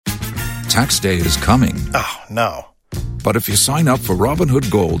Tax day is coming. Oh, no. But if you sign up for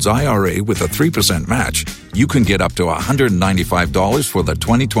Robinhood Gold's IRA with a 3% match, you can get up to $195 for the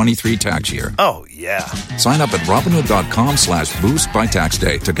 2023 tax year. Oh, yeah. Sign up at Robinhood.com/boost by tax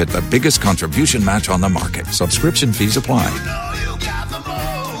day to get the biggest contribution match on the market. Subscription fees apply.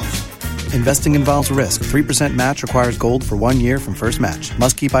 Investing involves risk. 3% match requires gold for 1 year from first match.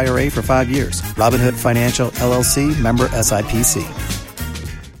 Must keep IRA for 5 years. Robinhood Financial, LLC, member SIPC.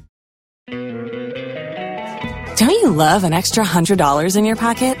 Don't you love an extra $100 in your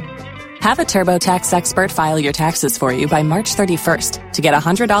pocket? Have a TurboTax expert file your taxes for you by March 31st to get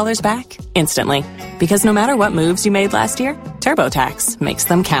 $100 back instantly. Because no matter what moves you made last year, TurboTax makes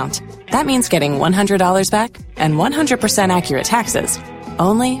them count. That means getting $100 back and 100% accurate taxes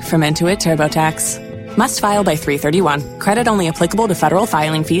only from Intuit TurboTax. Must file by 3/31. Credit only applicable to federal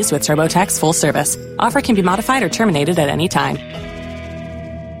filing fees with TurboTax full service. Offer can be modified or terminated at any time.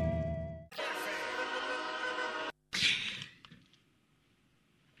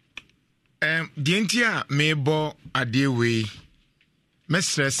 The entire mebo adewe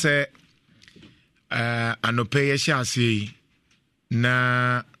mesre se anope ye shase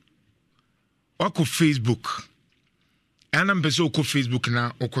na wako Facebook ana mpese wako Facebook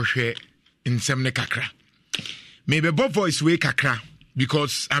na okohwe nsem ne kakra maybe bo voice we kakra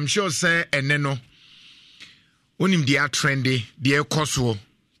because I'm sure say eneno onim dia trendy dia koso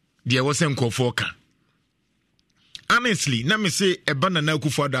dia wo se nkofo ka. Honestly, na me say e bana na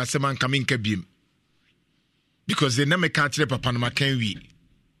akufo do asema nka me nka biem. Because they never catch the papa no makan wi.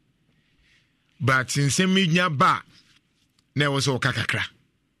 But since me nya ba na wo so kakakra.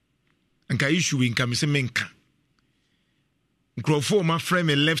 Nka issue nka me say me nka. Nkrofo ma frame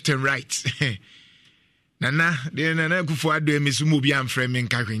me left and right. Nana, de nana akufo ado me so mo bi am frame me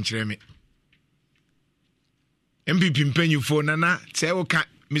nka hwenkyere me. MPP mpanyufo nana say wo ka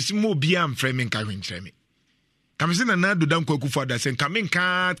me so mo bi am frame me nka hwenkyere me. Kamisi na do dan kwaku fada sen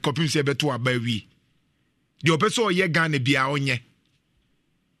kaminka kopim se beto aba wi de opeso ye Ghana bia onye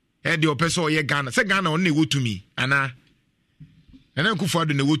de opeso ye Ghana se Ghana on na wotumi ana kufu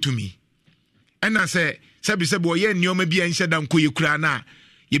ado na wotumi ana se bo ye nneoma bia nhyɛ dan koye kura na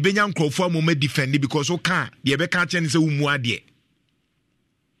ye benya nkrofo amoma defend because o ka de be ka kyene se wumu ade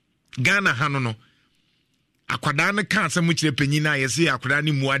Ghana hano no akwada ne ka asem kire panyin na yesi akwada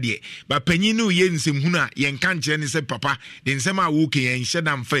ne mu ade ba panyin no ye nsem hunu a ye nka nkire ne se papa de nsem a wo ke ye nhye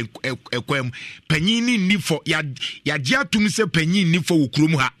da mfa ekwam panyin ni nifo ya gye atum se panyin nifo wo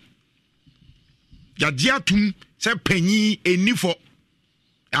kurom ha ya gye atum se panyin enifo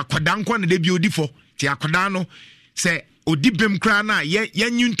akwada nko na de bi odifo ti akwada no se odibem kra na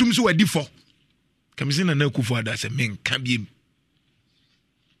ye nyuntum so wadifo kamisi na kufu ada se menka biem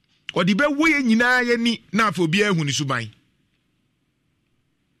odi be wo ye nyina ye ni na afo bia hu ni suban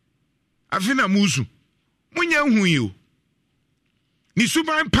afina musu munya hu yi ni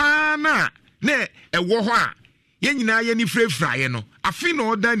suban pa na ewo ho a ye nyina ye ni frefra ye no afina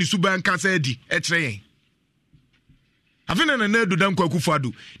oda ni suban kasa di ekyere yen afina na do dan kwaku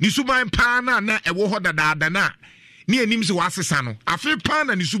fadu ni suban pa na ewo ho dadaada na ni anim se wasesa no afi pa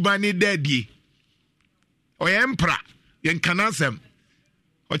na ni suban ni dadie oyempra yen kanasem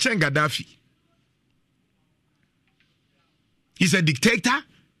Ochen Gaddafi. He's a dictator.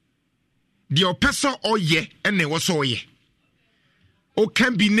 The oppressor oye ene woso oye. O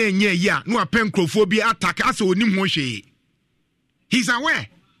can be ne nye ya no apenkrofobia attack as onim ho hwe. He's aware.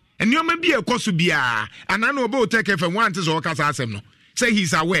 And you may be a kosu bia and I know about take if one to so kasa asem no. Say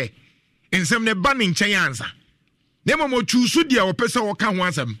he's aware. In some ne banning chanyansa. Nemo mo chusu dia oppressor o kan ho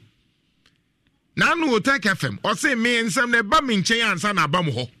asem. Na no take FM or say me nsam na ba me nchen ansa na ba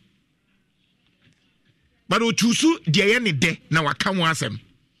mo ho but o chusu de ye ne de na waka ho asem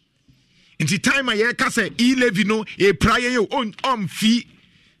nti time aye ka say e-levy no e praye yo on fi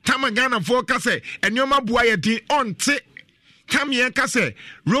time Ghana for ka say enyoma bua ye din on te time ye ka say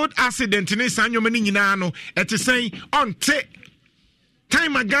road accident ni sanyoma ni nyina no etesen on te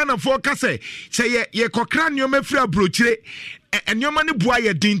time Ghana for ka say ye kokra nyoma fira brochire enyoma ne bua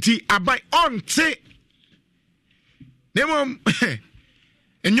ye dinti abai onte nemom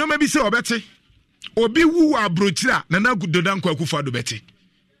enyoma bi se obete obi wu abrochira na na gudodan kwaku fado bete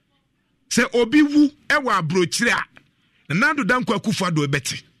se obi wu ewa abrochira na na dodan kwaku fado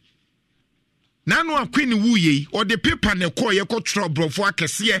bete na no akwini wu ye o de paper ne ko ye ko troublefo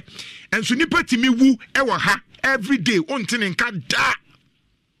akese enso nipa timi wu ewa ha every day onte ne nka da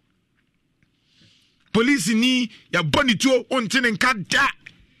police ni ya bonito ontene nka da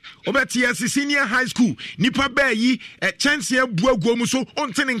obeti ya senior high school nipa bayi chance ya buaguo mu so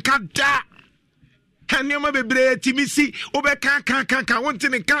ontene nka da kanema bebre timisi obeka kan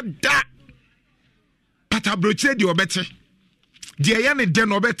ontene nka da but abroche di obete die ya ne de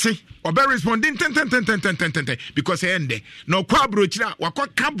no obete obe responding ten because ende no kwa abrochira wakọ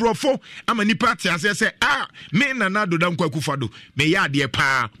kabrofo ama nipa ate ase say me na na doda nkwa kufado me ya ade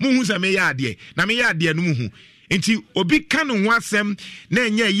pa muhu se me ya ade na me ya ade no muhu enti obi ka no ho asem na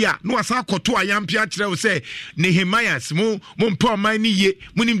enye yi a no asa akoto ayampia kire wo se Nehemias mo mpa man ni ye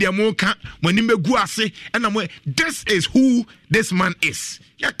munim de mo ka monim begu ase na mo this is who this man is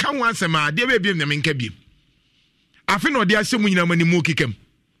ya ka ho asem a de be na me nka biem afi no de asem nyina mani mo kikam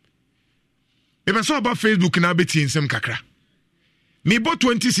me person about Facebook na beti nsem kakra me bo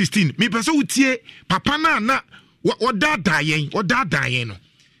 2016 me person utie papa na odada yen no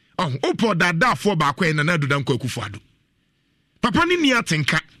opo dada fo ba kwa na aduda nkwa kufuado papa ni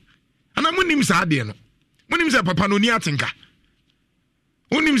atenka ana munim sa ade no munim se papa no ni atenka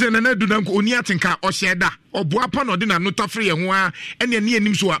unim se na aduda nkwa oni atenka o sheda oboa pa no de na no tafre ye ho a ene ne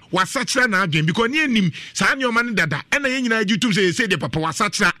anim so a wasachira na adwen because ne anim sa anyoma ne dada ena ye nyina ajutum se de papa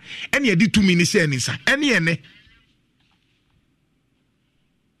wasachira ene ye di tumi ni se nisa ene ye ne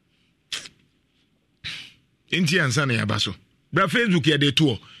enti ansa na yabaso bra Facebook ye de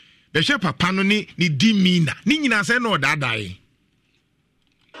to be hwe papa no ni di mina ni nyina se na odadae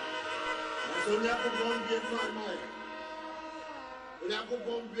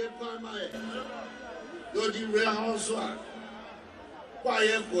Dodi warehouse wa kwa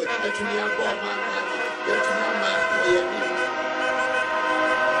ye ko etuni abo ma etuni ma ko ye ni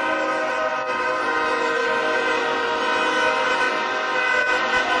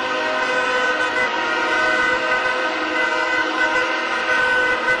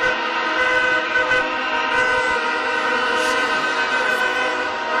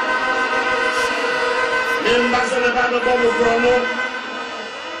Mbasele ba do bomo prono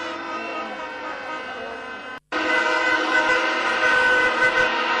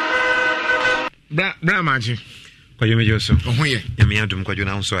Bra maji kwa yo mejoso ohoye ya me adum kwa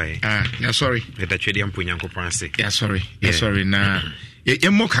jona unso aye ya sorry eta twedi ampo nyankopon ase ya sorry na ye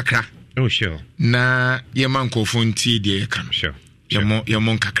mo kakra oh sure na ye mankofo nti de ka no sure ye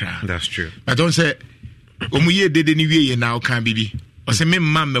mo kakra that's true but don't say omuye dede ni wie ye na o kan bibi o se me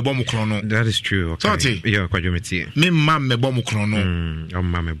mam me bom kro no that is true okay so yeah kwa jo metie me mam me bom kro no o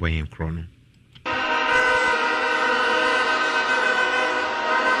mam me boyen kro no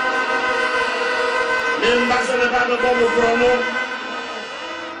Mbasele ba do bomo prono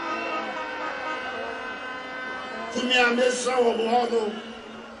tumi amesa wo bono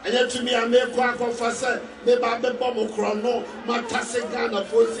anya tumi ameko akofase me ba be bomo krono matase Ghana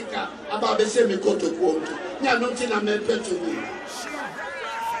fosika aba be se me kotoku nya no ti na me petumi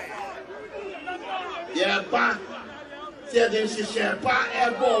yeah ba tie den shisha pa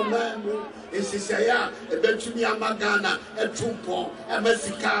ebo manu esisaya ebetumi amagana etumpo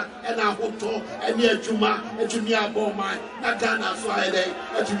emasika ena hoto eni adwuma etumi aboma na Ghana so ayede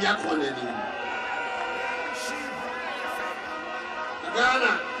etumi akonani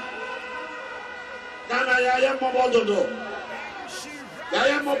Ghana ya mobododo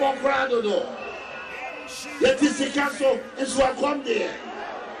ya mobokradodo yetisikaso enso akomde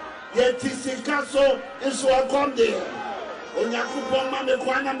yetisikaso enso akomde Onyakupon ma me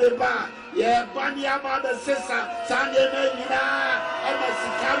kwana me ba ye bani ama the sesa sande me nyina ama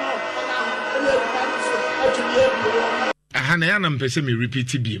sikano na ele banso atumi aha na ya na mpese me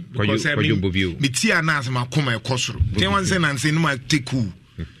repeat bi because me ti ana asema koma ekosoro ten wan say na nse no ma teku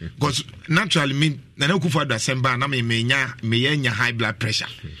because naturally me na na kufa do asemba na me nya high blood pressure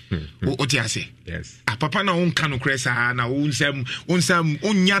o ti ase yes papa na won kanu kresa na wonsam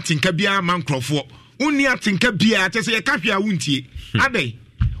onya tinka bia man krofo onni atinka bia tese ye kahwe a wuntie adai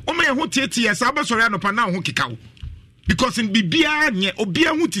o me ho tietie ya sa besori anopa na ho kekawo because in bibia nye obia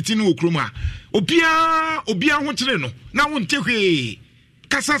ho titi no okrom a obia ho kire no na wonte hwe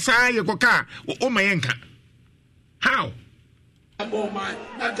kasa sa ye koka o mayenka how aboma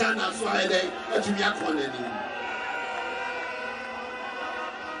na Ghana so ayede atumi akonani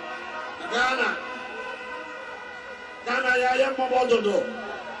Ghana ya mobododo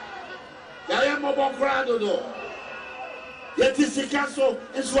ya mobokradodo yetisikaso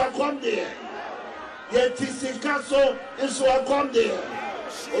enso akomde yetisikaso enso akomde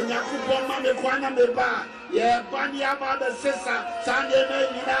Onyakupon ma me kwana me ba ye bani ama the sesa sande me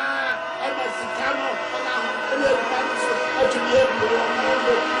nyina ama sikano na ele banso atumi ebro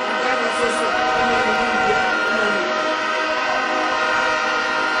no Ghana so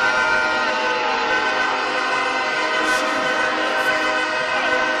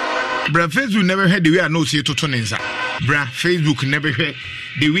Bra Facebook never heard the way I know see to tuninsa. Bra Facebook never heard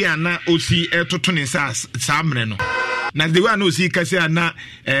the way I know see to tuninsa samre no. na the way no see kase na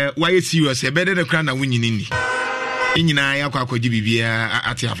why serious e better the crown na win ni nyina ya kwa akwaji bibia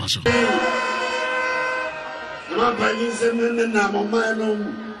ate afaso ma bani se me na mama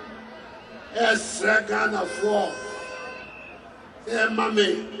no esra na fo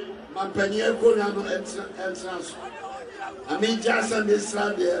mame ma bani e ko na no entrance ami jasa de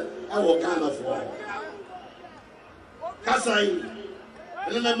sade e wo kana fo kasai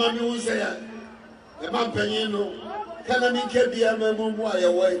ele mami wo se ya e ma bani no kana mi ke bia mamu aye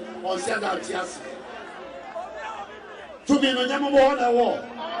wo on se da tiase to me no nyamo ho na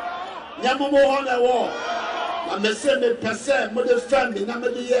wo I'm a semi-percent, but the family, I'm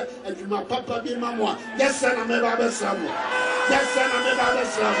a year, and my papa be my one. Yes, sir, I'm a Baba Samu. Yes, sir, I'm a Baba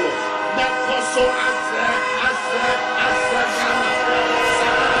Samu. That was so I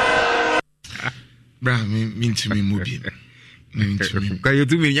said. Bra, mean to me, movie. Mean to me. Can you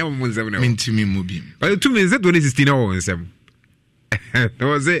do me? Mean to me, movie. But 2 minutes, 2016 hours.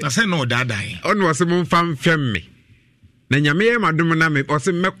 Was it? I said no, Dada. On was a fan family. Na nyame madum na me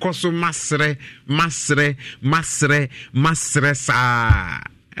ose mekoso masre sa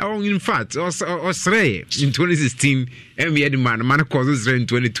in fact osre in 2016 me the man koso sre in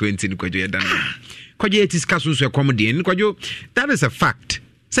 2020 ni kwajo yedan kwajo it is kaso so comedy ni kwajo that is a fact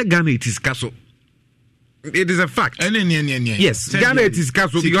say Ghana it is kaso it is a fact yes Ghana it is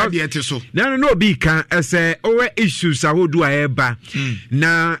kaso because no be can say our issues ahodu aeba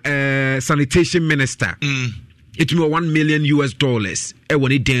na sanitation minister it was $1 million. I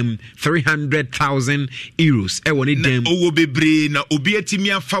want them 300,000 euros. I want them. Oh, be brain.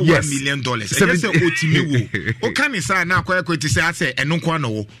 Obiatimia for $1 million. Yes, Otimi. O can you say now? Quite to say I say and no one.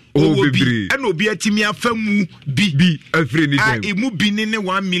 Oh, be and Obiatimia famu be a friend. It would be in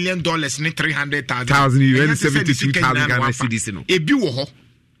 $1 million. Ne 300,000 euros. 72,000 Ghana cedis. A bureau.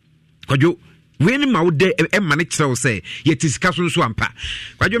 Could you? When my day manage to say, yet is Castle Swampa.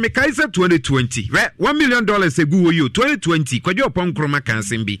 Quadio Mekaisa 2020, right? $1 million a good you 2020. Quadio upon Chroma can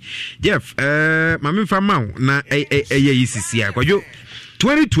be Jeff, Mammy Famau, na a ECC. Quadio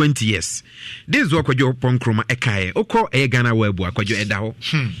 2020, yes. This is what Quadio upon Chroma Ekae, Oko a Ghana Webo, Quadio Edaho.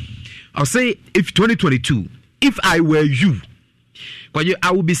 I'll say if 2022, if I were you,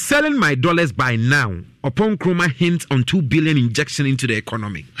 I will be selling my dollars by now. Upon Chroma hint on 2 billion injection into the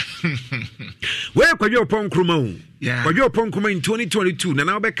economy. Where could you upon Chroma? Yeah. Could you upon Chroma in 2022?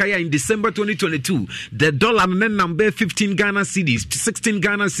 Now Bekaya in December 2022. The dollar number 15 Ghana cedis, 16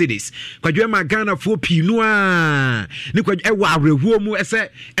 Ghana cedis. Could you my Ghana for Pinua? Nikwa ewa rewomu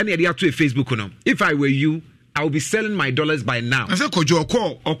ese any idea to a Facebook no. If I were you, I will be selling my dollars by now. I said, could you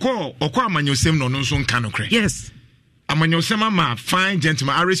oko amanyosem no so nkanokre? Yes. Amanyosema ma fine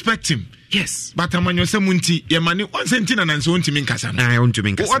gentleman. I respect him. Yes. But amanyosema unti ye mani onsentina na nso unti minkasa no. I want to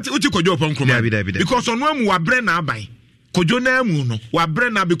minkasa. What uti kojo upon Chroma? Because onwa mu wabre na abai. Kojo na mu no. Wabre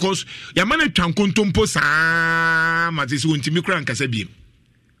na because ya mani twankontompo saa matisi unti mikra nkasa biem.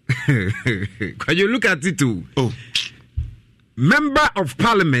 Can you look at it too? Oh. Member of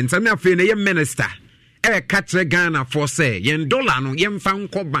Parliament, I mean a minister. Catch Ghana for say yen dollar no yen fan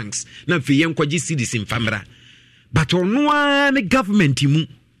ko banks na fi yen kwaji cedis in famra. But on one government mu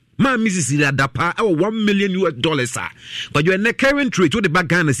ma Cecilia Dapaah $1 million ah. But you are the current rate what the back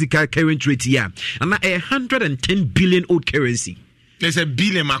Ghana sika current rate here. And 110 billion old currency. There's a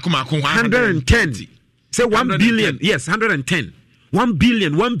billion makuma 110. Say 1 billion. Yes, 110. 1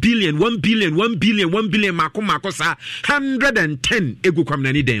 billion makuma sa 110 egu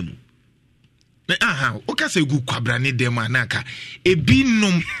kwamnani dem. Oka se gu kwabrane dem anaka ebi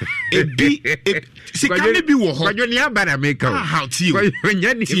nom ebi sikane bi wo ho kwadwo ne abara make how to you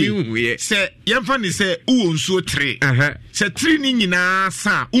nya ni hu se yemfa ni se uwo nsuo 3 se 3 ni nyina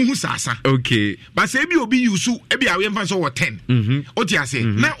sa uhu sasa okay but se ebi obi yusu ebi a yemfa so wo 10 oti ase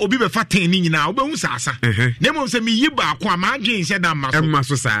na obi be fa 10 ni nyina obehu sasa na mom se mi yi ba ko ama adwen se da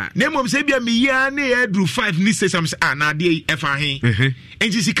maso sa na mom se bia mi ya na e dru 5 ni se sam na de e fa hen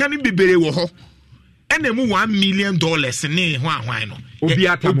enji sikane bibere wo ho enemu $1 million ne ho ahwan no obi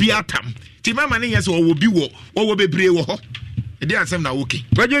atam ti mama ne yes wo bi wo bebre wo ho e dey asem na okay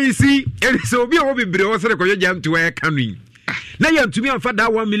but you see so obi wo bebre wo sere ko jam to e kanu na yam to me amfa that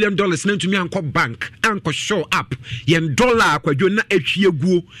 $1 million na to me anko bank anko show up yen dollar kwadwo na atwie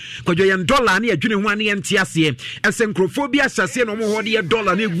guo kwadwo yen dollar na adwene ho ane yen tiase esenkrofobia asase no mo ho de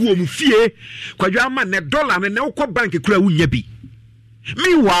dollar na eguo mu fie kwadwo ama ne dollar ne ukọ bank kura wunya bi.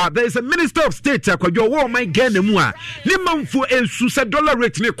 Meanwhile, there is a minister of state Kwadwo wo my Ghana mu a ne manfo ensu se dollar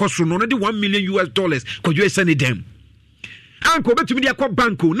rate ne koso no de $1 million Kwadwo send them. Anko betumi dia akọ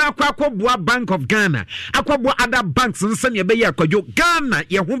banko na akọ Bank of Ghana akọ other banks nsa ne be ya akwadwo Ghana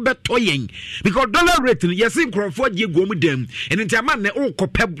ye ho beto yen because dollar rate yes nkrofo die gom dem enti ama na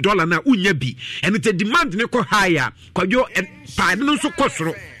ukọ dollar na unya bi and the demand ne ko higher kwadwo pa no so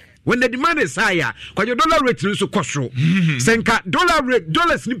kosoro. When the demand is higher, because your dollar rate is so costly. Senka dollar rate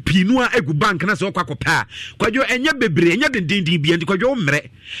dollars ni pinua egu bank na so kwa kopa. Because you enya bebre enya dindindi bi and because you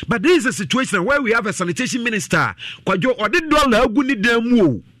mre. But this is a situation where we have a sanitation minister. Because you odi dollar egu ni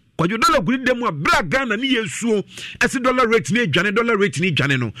demu. Because you dollar egu ni demu bra Ghana ni yesuo. Esi dollar rate ni dwane dollar rate ni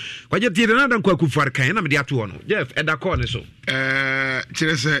dwane no. Because you tire na dan kwa kufar kan na me de ato no. Jeff eda call ne so.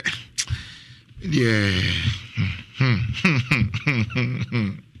 Kire se yeah.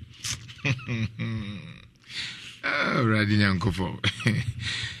 Ready Yankofo.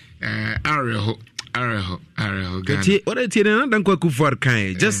 Areho. What I tell you, don't go for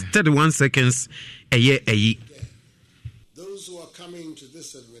kind. Just 31 seconds a year. Those who are coming to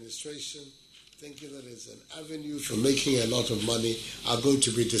this administration thinking that it's an avenue for making a lot of money are going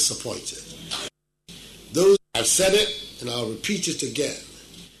to be disappointed. Those I've said it and I'll repeat it again.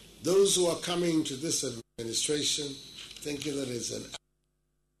 Those who are coming to this administration thinking that it's an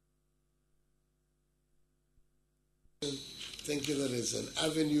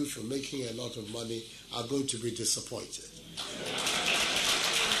avenue for making a lot of money are going to be disappointed.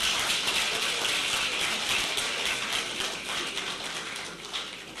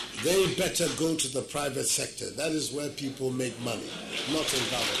 They better go to the private sector. That is where people make money, not in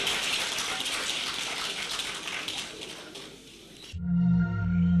government.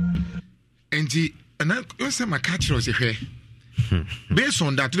 And I say my catcher was here. Based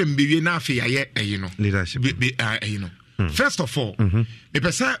on that, we na fe leadership. First of all,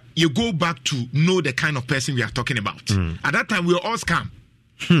 you go back to know the kind of person we are talking about. At that time, we were all scam.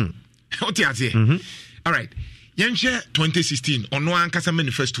 What you say? All right. Yenche 2016 on no ankasa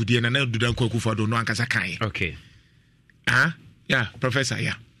manifesto di na na dudan kwaku fado no ankasa kan. Okay. Yeah, professor,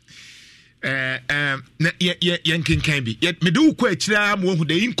 yeah. Yankin can be. Yet me do kwa chira mo hu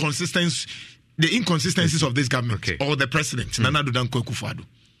the inconsistencies of this government or the president. Nana dudan kwaku fado.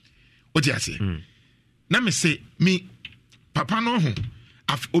 What you say? Na me say me papa no ho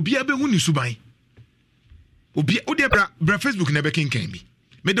obi abehu ni suban. Obi odi bra Facebook na be kan bi.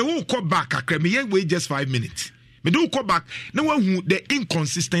 Me de wo call back akra me wait just 5 minutes. Me do call back na who the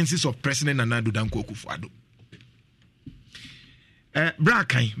inconsistencies of President Nana Danko Akufo-Addo.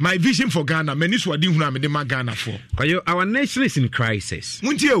 Brakai, my vision for Ghana, many swadi huna me de ma Ghana for. Our nation is in crisis.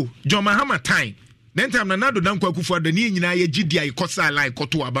 Muntio, John Mahama time. Then time Nana Danko Akufo-Addo ni nyina ye gidi ay kosa lai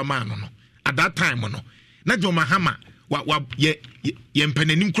koto abama no. At that time no. Na John Mahama ye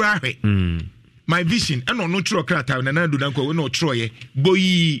mpenenim kura hwe. My vision and no true krata Nana Danko no troye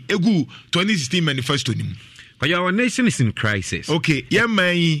boyi egu 2016 manifesto nim. Our nation is in crisis. Okay,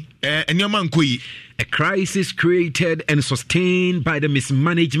 a crisis created and sustained by the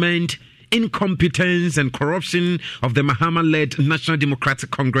mismanagement, incompetence, and corruption of the Mahama-led National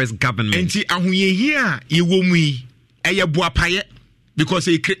Democratic Congress government. Because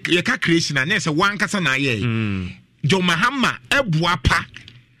you creation and there's a one kasana ye. John Mahama ebuapa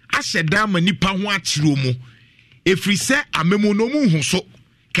asheda manipa ho achiro mu. Efri se amemo no mu hu so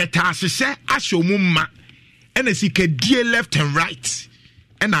keta se ashomu ma. And as he can deal left and right,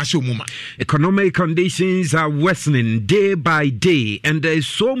 and I show mama. Economic conditions are worsening day by day, and there is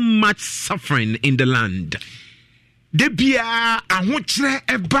so much suffering in the land. Debia ahochre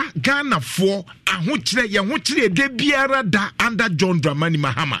eba Ghana for ahochre ya hochre debia da under John Dramani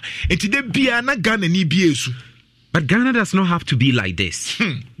Mahama. Enti debia na Ghana ni biesu. But Ghana does not have to be like this.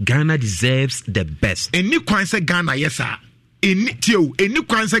 Ghana deserves the best. Eni kwan se Ghana yesa. Eni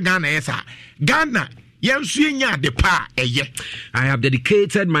kwan se Ghana yesa. Ghana I have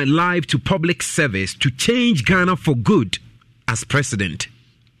dedicated my life to public service to change Ghana for good as president.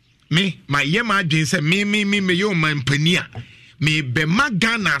 Me, my yema din say me yo man pania. Me be ma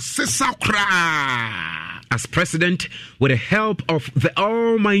Ghana sesakra. As president, with the help of the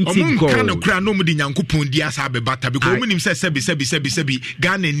Almighty God.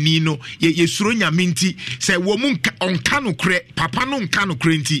 Ghana nino ye suro nyaminti say womun onkano kre papa no nkano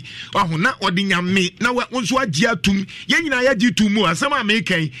krenti ohuna odi nyame na wonso agi atum ye nyina ya gi tumu asem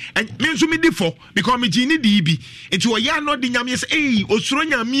amekan me nso me defo because me gi ni di bi enti o ya no di nyame say osuro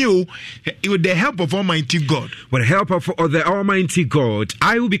nyame o with the help of Almighty God. With the help of the Almighty God,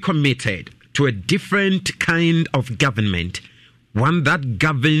 I will be committed to a different kind of government, one that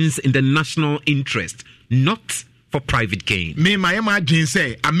governs in the national interest, not for private gain. Me my imagine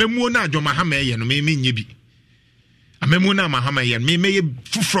say amemu na John Mahama ye no me nyebi. Amemu na Mahama ye me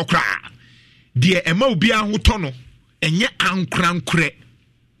fufro kra. De ema obi ahoto no enye ankrankre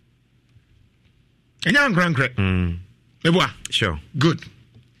Eboa. Sure. Good.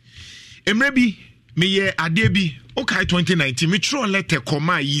 Emrebi me ye ade bi okay 2019 me tro letter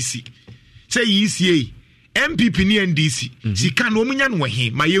koma yisi. Say yisi MPP ni NDC. Sika no munya no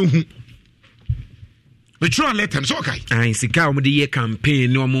he ma ye hu. Me tro letter so okay. Ai sika o de ye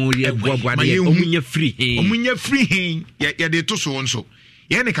campaign no mo ye boaboa de omunya free. Omunya free ya de to so nso.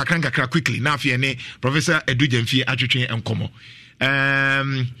 Ye ne kakra quickly na afie ne Professor Edu Jamfie atwetwe enkomo.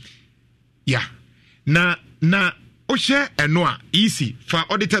 Yeah. Na Oshe Enoa easy for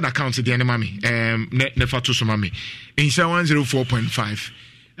audited accounts the mami ne fa to so mami insha 104.5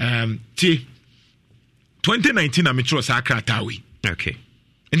 t 2019 na metro sa akratawi. Okay.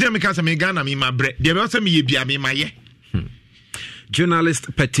 Nje me ka say me Ghana me mabre de be say me ye bia me maye.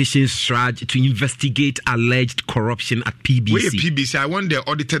 Journalist petitions charge to investigate alleged corruption at PBC. Where PBC I want the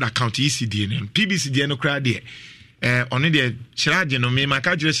audited account ECD PBC de no kra de on the charge no me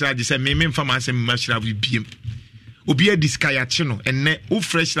maka jure charge say me mfa asem ma charge biem obi adisika ya che no enne o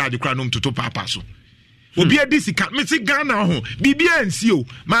fresh charge kra no mtoto papa so obi adisika me se Ghana ho bibia nsi o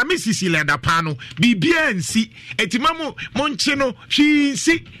ma me Cecilia Dapaah no bibia nsi etima mo nche no hwi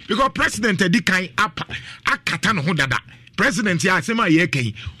nsi because president edikan akata no ho dada president ya asema ye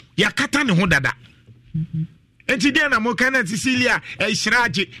kan ya kata ne ho dada enti dia na mo kana Cecilia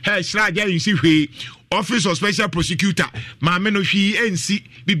shraje nsi hwe Office of Special Prosecutor maame no hwi ensi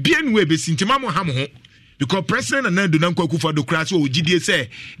bibia nwe besintima mo ham ho because president na do nan kwaku fa do kra so ogidie say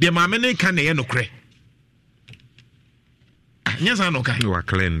de maame ne kan na ye no kre nyasa no kan wa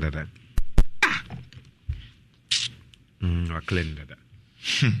klenda da wa klenda da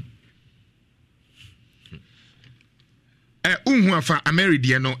unhu afa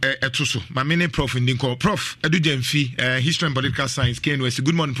ameridie no eto so maame ne prof ndinko prof Edu Jamfie history and political science KNUS.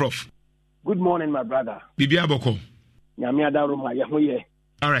 Good morning, prof. Good morning, my brother. Bibia boko. Nyame adaroma ye hoye.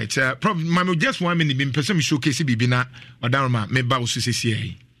 All right, prof, mama just 1 minute bim person showcase bibi na adaroma me ba so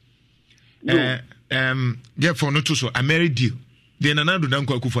sesi therefore no to so married deal. Then another dan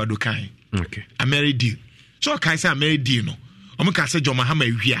kwa kufu ado kan. Okay. Married deal. So kai say married deal no. Omo ka say Joma Hama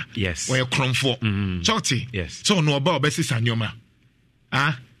wia. Yes. Or kromfo. Sorty. Yes. So no about obesisa nyoma.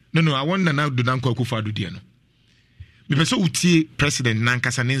 No, I want na do dan kwa kufu ado dia no. Me so utie president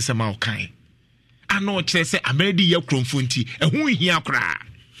nankasa ne nsema o kan. Ano kire say Ameridi ye kromfo nti ehun hia kra.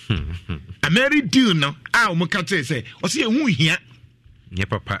 Ameridi no o mo ka tire say o say ehun hia. Nye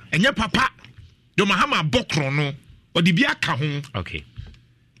papa. Enye papa. Joma Hama bokro no o di bia ka ho. Okay.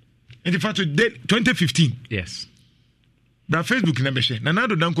 In the fact 2015. Yes. Bra Facebook na be hwe. Na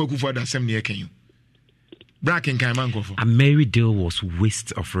do dan kwa kufu ado asem ne ye kan you. Bra ken kan man kofo. A merry deal was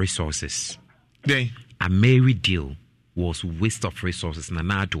waste of resources. Then a merry deal was waste of resources na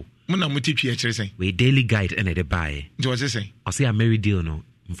nado muna mutitwi e kire sen we daily guide and the buy do what say I say a merry deal no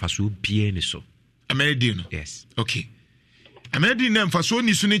mfaso bie ni so a merry deal no. Yes. Okay. A merry deal na mfaso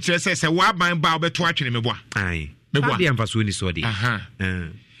ni so ni kire say wa ban ba obeto atwene meboa ai meboa dia mfaso ni so de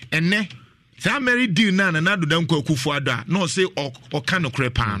enne sa merry deal na do dan kwa kufu ado a no say o ka no kre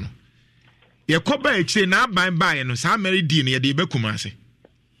pa no ye koba e kire na ban ba ye no sa merry deal no ye de bekuma ase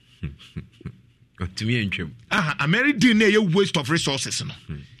to me entwem a married deal na ye waste of resources no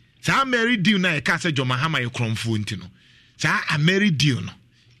sa married deal na ye ka say Joma Hama ye kromfo nti no sa a married deal no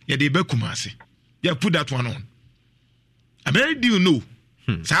ye de be kumase ye put that one on a married deal no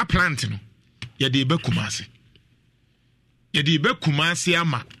sa plant no ye de be kumase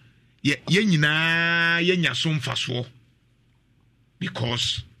ama ye nyina ye nya so mfaso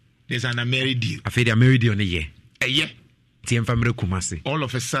because there's an married deal afi the married deal ne ye tie mfamre kumase all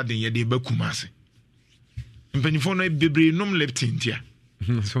of a sudden ye de be kumase mpanifo no bebre nom leptin tia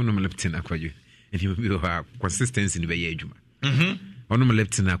so nom leptin akwaje and you be consistency ni be ye adwuma onom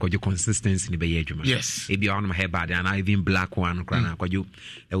leptin akwaje consistency ni be ye adwuma yes e bia onom hair bad and even black one kra akwaje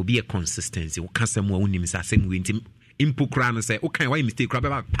there will be a consistency wo kasem wo unim sa asem we ntim impo kra no say o kan why mistake kra be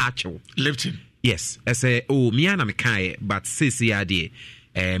patch leptin yes I say oh me na me kai but sisi ade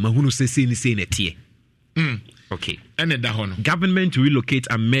mahunu sisi ni say na tie okay and da hono government to relocate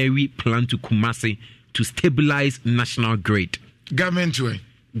a merry plan to Kumasi to stabilize national grid. Government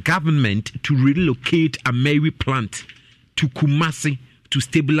to relocate a merry plant to Kumasi to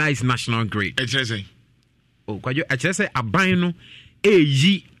stabilize national grid. Oh, kwajo say aban no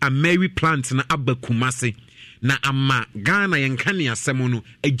a merry plant na aba Kumasi na ama Ghana yankane asem no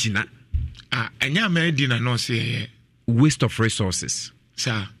agina. Enya merry na no say waste of resources.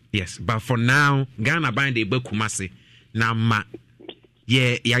 Sir. Yes, but for now Ghana ban de ba Kumasi na ma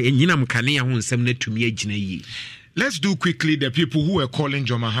let's do quickly the people who were calling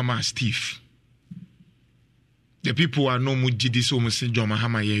Joma Hama Steve. the people are no mujidi so much John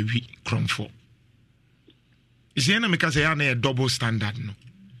Mahama ye we crom for. Is the enemy because a double standard no.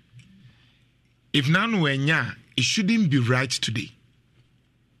 If none were nya, it shouldn't be right today.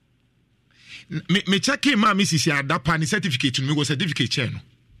 Me check him, ma Cecilia Dapaah ni certificate to me go certificate chair no.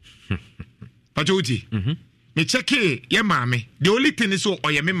 Pachoti. Me check ye mame. The only thing is so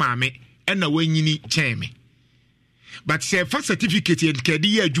or ye me mame and na when you need chair me. But say first certificate yen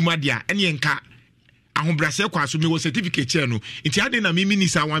kedi ye adwuma dia ene yenka ahobrase kwa so me wo certificate chair no. Nti ade na me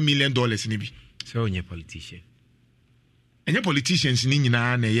minisa $1 million ni bi. So onye politician. Enye politicians ni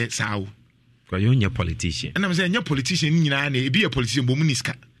nyina na ye sawo. Kwa yo onye politician. And I'm saying enye politician ni nyina na e bi a politician bo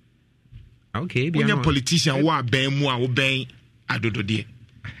muniska. Okay, be a politician wa ben mu a wo ben adodo de.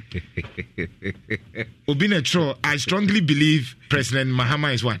 Obinetro, I strongly believe President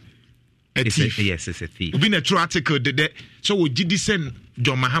Mahama is one. A thief. Yes, it's a thief. Obinetro article de so we did send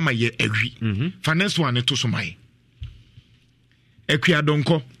John Mahama ye agree. Finance one to somai. Ekia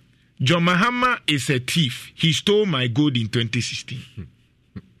donko. John Mahama is a thief. He stole my gold in 2016.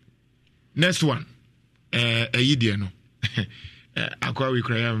 Next one. No. Akwa we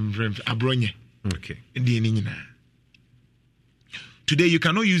cry abronye. Okay. Today you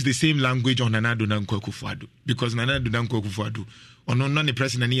cannot use the same language on Nana Addo Dankwa Akufo-Addo because Nana Addo Dankwa Akufo-Addo on the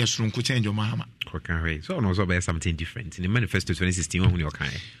president here Srunku change your Mahama. Okay, so also about something different in the manifesto 2016 when you okay.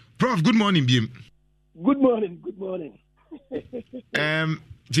 Prof, good morning, BM. Good morning.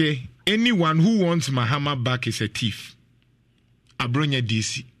 Jay, anyone who wants Mahama back is a thief. Abronye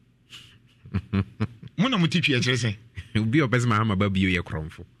DC. Muna mutipi addressing. Be your best Mahama baby you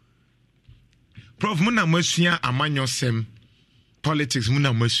cromfo. Prof, muna mwesua amanyo sem politics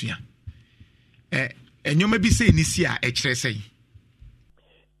muna mwesua. Enyo maybe say nisi a ekire say.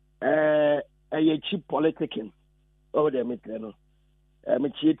 A cheap politicking. Oh, the metreno. Me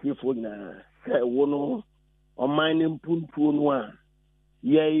cheat for na wono o mining puntu no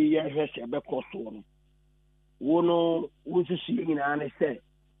ye hwehwe be koso no. Wono wususu nyina ne say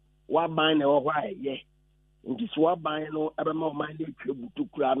wa ban na wo hwa ye. Nti so wa ban no ebe ma o mining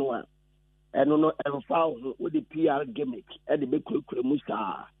twebutu kura no a. Eno no emfa ho with the PR gimmick e de be kura mu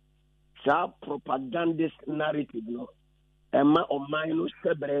sa propagandist narrative no. Emma o mine no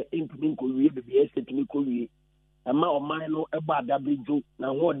sebre intimi ko wie be be setimi ko wie. Emma o mine no eba adabejo na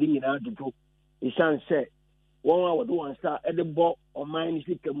ho de nyina dodo. Isan se won a wodo wan sa e de bo o mine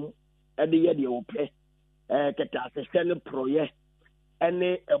sikamu e de ye de wo pe. Keta asese project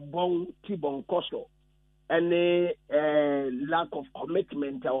ene ebon tibon koso ene lack of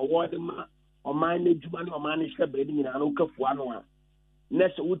commitment or what ma o mine juma no mine sebre de nyina no kafu ano a.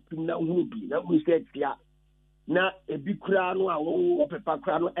 Nese wutum na hu bi na hu se tia na ebi kura no a wo pepa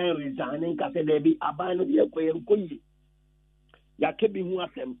kura no en resigning ka se debi aban no ye koye nkoyi ya kebi hu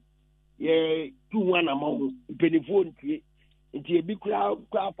asem ye tu wana ma hu penifo ntie ntie ebi kura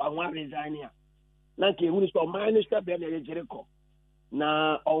fa hu resigning a na ke hu so minister be na ye jereko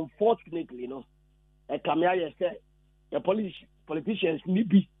na unfortunately no e kamia ye say the politicians ni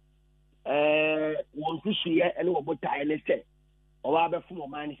bi won su hye ene wo botai ne say o wa be fu mo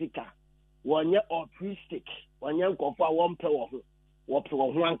man sika wonye altruistic wonye nkofo a wonpe wo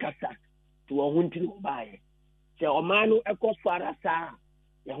ho ankasa to wo ho ntini obaye se o manu ekoso ara sa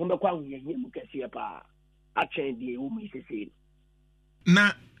ye ho bekwa ho ye mu kase pa a chen die wo mi sese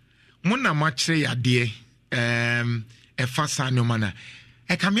na muna machire yade e fasa no mana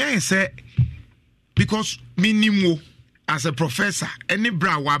e kamia say because minimo as a professor any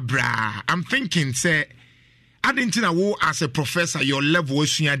bra wa bra I'm thinking say I didn't know wo as a professor your level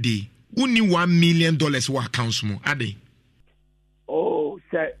was day only $1 million wa accounts mo ade oh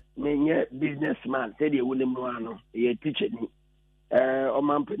sir me businessman say the woni mo ano ye teacher ni o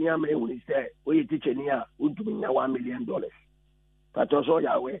mampani am e woni say o ye teacher ni a udumi na $1 million but also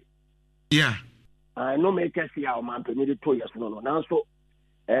ya we yeah I no make us ya o mampani de 2 years no now so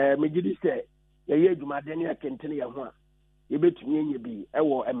me gidi say ye adwumade ne akentene ya ho a ye betumi enye bi e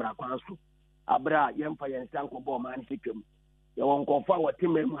wo emra kwan so abra yemfa yensan ko bo man sikwem ye won ko fa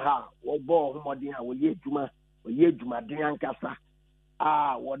watemem ha wo bo homodin a wo ye adwuma den ankasa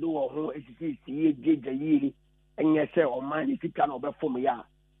a wo de wo ho esisi ye jeje yiri enye se o man sika na obefom ya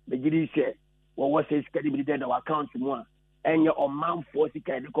be gidi se wo wo se sika di de da account mu a enye o man fo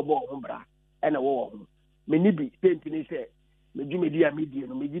sika de ko bo ho bra ena wo ho me ni bi pentini se me dwumedi a medie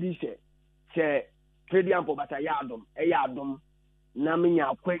no me gidi se trade ampo bata ya adom na menya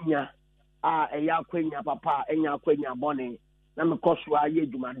akwanya a eya akwanya papa enya akwanya bone na me koso aye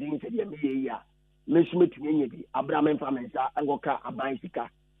dwumaden se de me ye ya me sumetumi enye bi abra me mfa mensa ngoka aban sika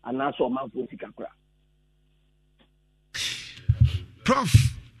anaso manfo sika kura Prof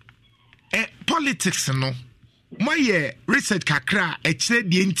politics no my research kakra eche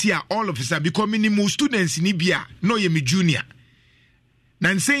the entia all of us because minimum students ni bia no ye me junior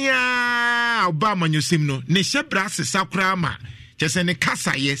nansenya obama nyosim no ne hyebra sakra ma chese ne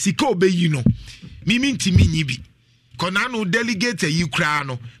kasa ye sika obeyi no mimi ntimi nyibi kona no delegate yi kra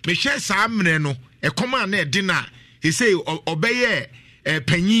no me hwe saa mre no ekoma na edina he say obeye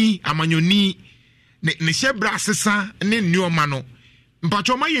panyi amanyoni ne hyebra sesa ne nneoma no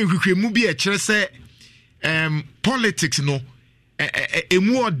mpacho ma ye hwehwemu bi e kire se politics no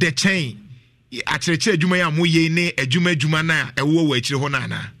emu o de chain akyerɛkyerɛ adwuma yi a moyɛ ne adwuma na ɛwɔ wɔ akyire hɔ no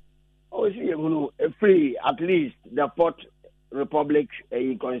anaa? See, you know, free at least the Fourth Republic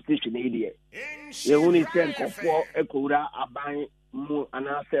constitution idea. You only send for a cura aban mu and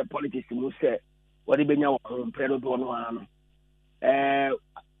answer politics mu say what the benya on predo do no ano.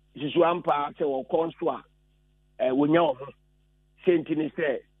 Sisuampa say o konswa wonya o sentini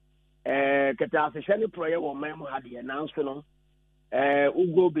say kata se prayer wo mem had the announcement who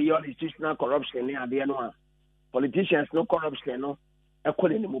go beyond institutional corruption in the politicians no corruption no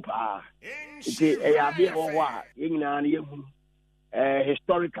equally mupa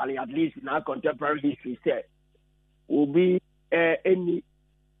historically at least in our contemporary history said will be any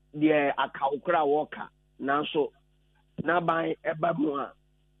the akaukra worker now so na by ebamua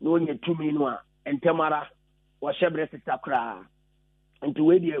no nye tumi no and temara was shebre sakra into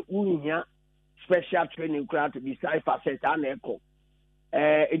where the unya special training crowd to decipher set an echo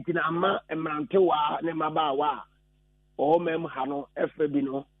intina ama emrante wa ne maba wa o mem ha no efe bi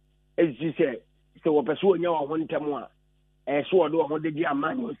no ezi se wo pese onya wa hontem a so do ho de gi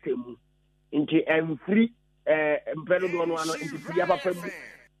ama no semu inti emfri mpedo do no ano inti ya papa bi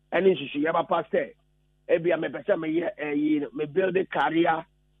eni hihie ya papa say ebia me pese me build a career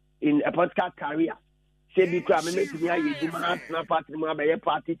in a political career say bi kra me metumi aye duma na party mu abaye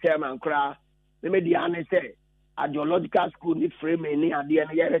party chairman kra me di ane say ideological school ni frame ni ade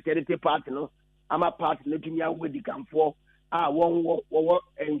na ye hereditary party no ama party na tumi awedi kamfo wo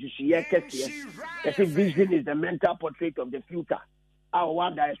enhihie kese the vision is the mental portrait of the future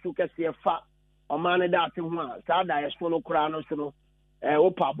what da so kese fa o man da ate ho a sa da so no kra no so no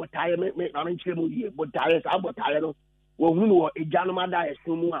o pa botaye me na nchire mu ye botaye sa botaye no wo hunu wo ejano ma da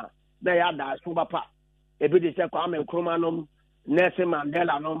so mu a na ya da so ba pa ebi de se kwa me nkroma nom Nelson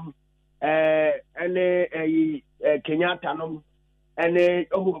Mandela nom ene Kenyatta nom ene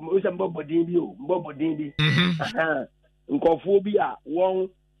o se mbobodin bi nkofo bi a won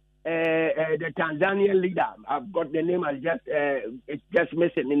the Tanzanian leader, I've got the name, it's just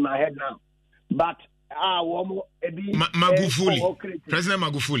missing in my head now, but Magufuli, President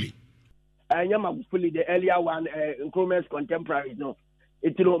Magufuli. Magufuli, the earlier one, Nkrumah's contemporaries, no.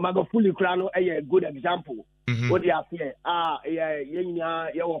 It's Magufuli Krano a good example. What you have here, PLO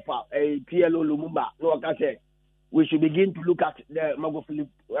Lumumba, no, I say we should begin to look at the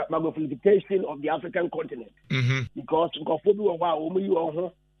Magufulification of the African continent. Because Nkofobi wa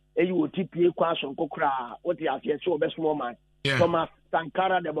omu you will TPA question kokra, what you have here, so best moment. Thomas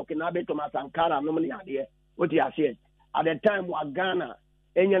Sankara, the Burkinabe, Thomas Sankara, normally idea, what you have said. At the time, Ghana,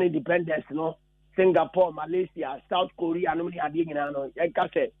 any independence, no, Singapore, Malaysia, South Korea, normally idea, like I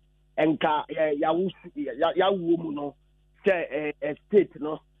said, and Yawu, no, say a state,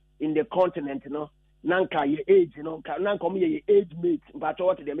 no, in the continent, no, Nanka, your age, Nanka, your age mate, but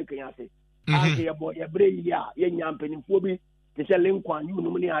what they make you say. And your boy, your brain, young penny, to sell link one, you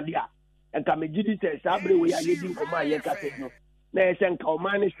normally idea. And come Judy says, Sabre, we are living for my Yakasino. There's an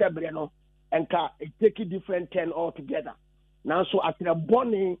Kalmani Sabreno, and take a different 10 altogether. Now, so after a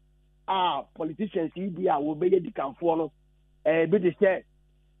bonnie, politicians, India will be the Camfono, but they said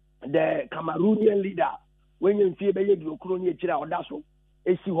the Cameroonian leader, when you see the Ukrainian Chira or Dasso,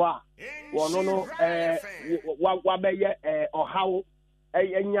 Esiwa, no, Wabaye, or how a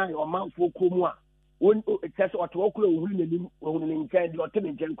young or Mount Fukumwa, when it says what to Oklo, who intend your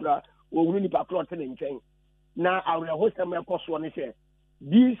tenant Jankra. Now, our host course one is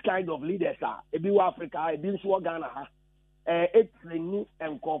these kind of leaders are Ebiwa Africa, Ebinsu Ghana, Epling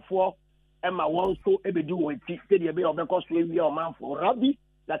and Kofor, Emma Wonso, Ebedu, with City of the cost will be a man for Rabbi,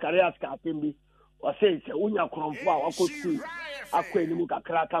 the career Scatimbi, or says, Unya Cromfo, or Costu, Aquamuka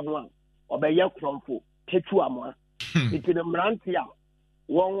Kraka, or Bayak Cromfo, Tetuama, it's in the Mrantia.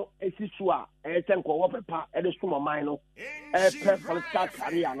 One Esisua, a Tanko Wapa, and the Suma Mino, a political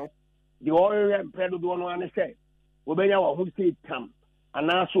career. The oil and Pedro don't want to say, Ubenya who say Tam, and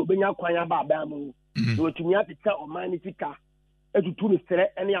now so Benya Quaya Babamu, so to me at the top of Manitica, and to the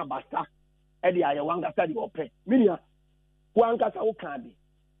threat any abasta, Eddie Ayawanga study or pay. Minia, Wangas au candy.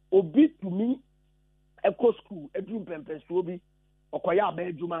 Obi to me, a co school, a dream pempes will be, or Koya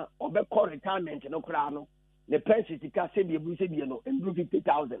Bejuma, or Becor retirement in Okrano, the pension sika say be ebu say be no endru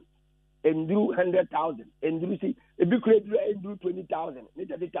 50,000 endru 100,000 endru see e be kura endru 20,000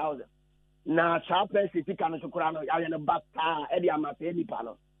 30,000 na sa pension sika no so kura no ya no bata e dey amate nipa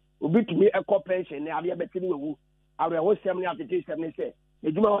no obi tumi ekọ pension na ade betini wewu awe ho sem ne atete sem ne say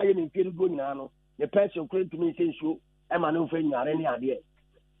eduma wa ye ne mfie no go nyina no the pension kura tumi say nsuo e ma no mfa nyare ne ade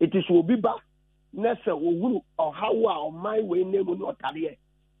it is obi ba na se owuru ohawo a o mai we nemu no otade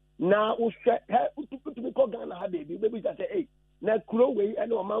na wo hwe tumi ko Ghana ha baby baby say hey na kuro we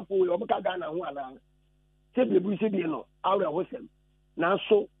ene o manfo we o maka Ghana ho ana se bebu se bi no awe ho sem na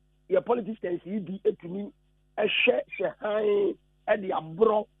so your politicians yi bi etumi ehwe han e de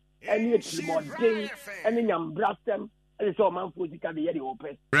abro ene etimodin ene nyambrasem ene so manfo zika de ye de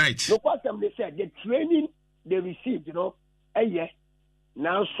open right no kwasem they said the training they received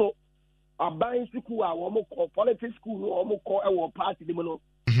now so aban school a wo mo ko politics school no wo mo ko e wo party dem no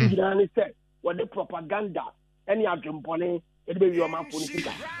They said what the propaganda any adjumpone it be your man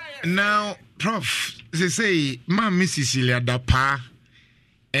politica. Now, Prof, they say, Mammy Cecilia Dapaah,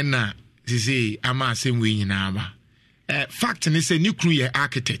 and they say, I'm a same way in Aba. Fact, and they say, new crew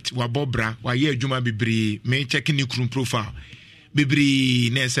architect, wa Bobra, wa ye Juma Bibri, may checking new crew profile.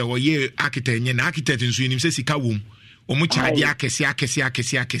 Bibri, Nessa, wa ye architect, and architect in Sweden, says Sikawum, or much idea,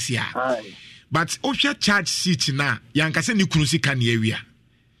 Kesia. But Osha charge seat now, Yankasa new crew can area.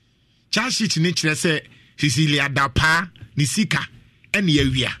 Charge sheet nature say Cecilia Dapaah ni sika ene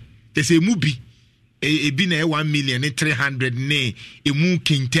awia te say mu bi e bi na 1,300,000 ne emu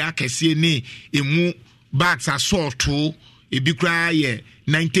kente akese ne emu bags assault e bi kra ye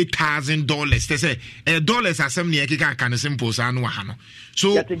 $90,000 te say dollars asem ne ekeka kan simple sa no ha no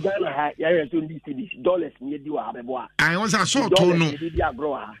so that Ghana ha ya so ndi dollars ne di wa abebo I was assault no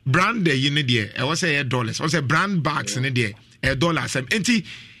brand de ne de e was say dollars was say brand bags ne de dollars enti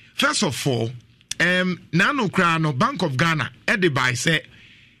first of all, Nano Krano Bank of Ghana, Eddie by say,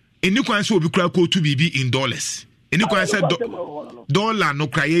 and you can so be crack to BB in dollars. And you can say dollar no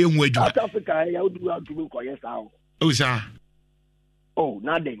cry in wage. South Africa, I would do out to be quiet. Oh, sir. Oh,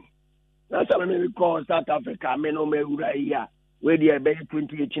 nothing. That's how I call South Africa. Men no me here. Where the baby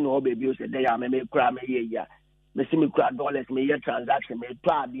 2018 or baby said they are me cry me here. Me see me cry dollars, me here transaction, me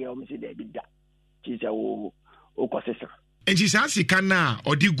proud the me see they be that. She said, oh, consistent. And she says, "Kana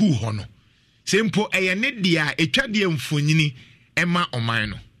or the goo hono." Simple a nedia a chadium funini Emma or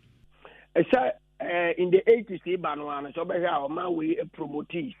mine. In the 80s, Banuana, so by our man we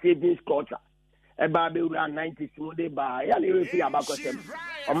promote savings culture. A baby around 90s, they buy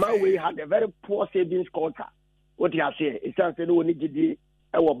a man we had a very poor savings culture. What you have said, it's something we need to do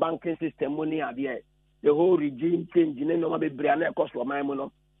our banking system money at the end. The whole regime change, you know, maybe Brianna cost for my money.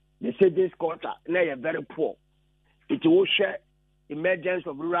 The savings culture, now you're very poor. It will share emergence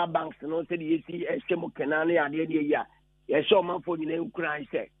of rural banks and also the ACSM Canani and the year. Yes, so man for the name cry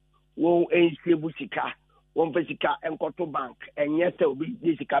say, won't a Busika, one Pesica and Cotto Bank, and yes, there will be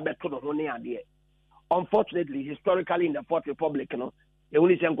this Cabeto idea. Unfortunately, historically in the Fourth Republic, they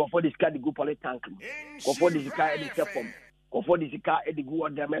only send go for this car the good tank, go for this car at the step go for this car at the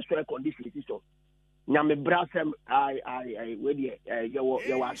good domestic conditions. So, Nyame brasem I wedi you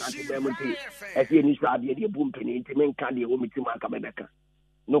was anti-democracy as you need to be the boom penny into men can the woman to mark America.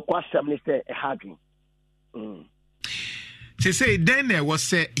 No question, Mr. Harding. They say then there was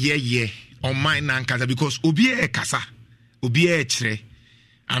say yeah on my nankasa because Obi e kasa Obi e chere.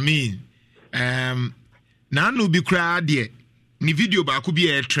 I mean, na no bi kra de ni video ba ko bi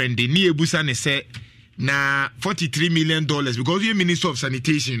e trendy ni ebusa ne say na $43 million because you Minister of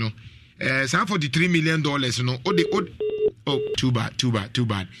Sanitation, you know. $43 million, you know. Too bad. You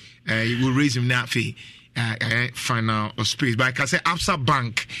will raise him that fee. Final space. But I can say Absa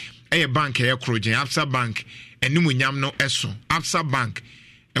Bank, a bank, a Krojan, Absa Bank, and Numunyam no Eso, Absa Bank,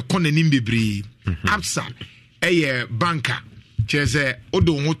 a Konenimbi, Absa, a banker, Chese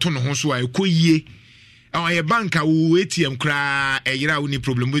Odo Moton Hosua, a Koye, or a banker who ATM cry, a year only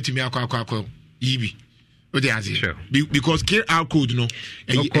problem with me, Yibi. Sure. Because QR code no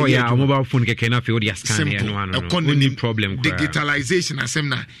mobile phone cannot feel the scan no problem digitalization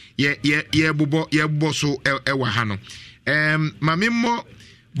asemna ye bobo so ewa hano mamemo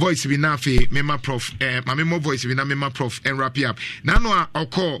voice we na fe mema prof mamemo voice we na mema prof and wrap up na no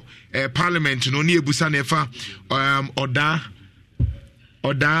akọ parliament no ni ebusa na fa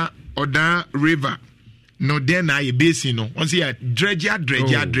Odaw river no then I basin no on say dredge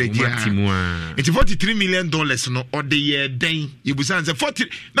it's $43 million no or the year then you be say 40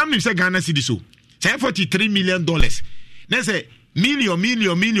 na me say Ghana cedi so say $43 million na say million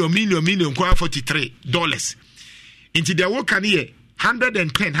kwa $43 into the work can here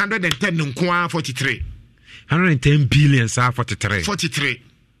 110 no kwa 43 110 billion saa 43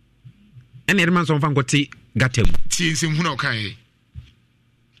 and the man son fangote gatem tinsim huna okay.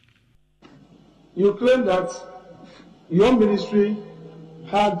 You claim that your ministry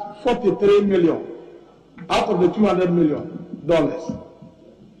had 43 million out of the $200 million.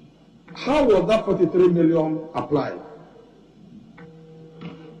 How was that 43 million applied?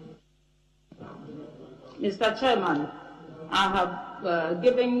 Mr. Chairman, I have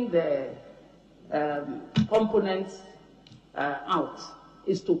given the components out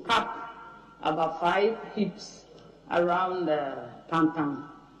is to cap about 5 heaps around Tantan,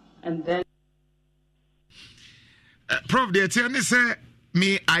 and then Prof, the attorney say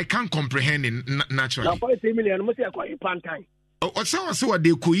me I can't comprehend it naturally. 43 million must acquire Pantan. Ɔsɛ what they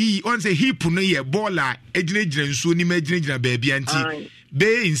koyi on say heap no ye baller egyina nsuo ni gyina baabi anti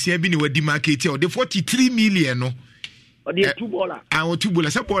be nsia bi ne wadi market o the 43 million no o the 2 baller o 2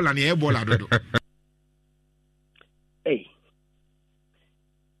 baller say baller na ye baller dodo. Hey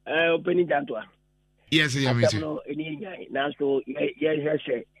opening dantoa yes yeah me too no eni nyai na so ye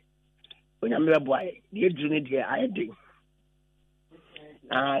hwehwe onyame boy the drum dey I dey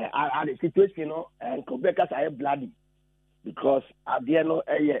the situation no and Quebecers are bloody because at the end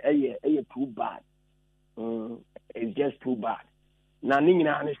too bad. It's just too bad. Now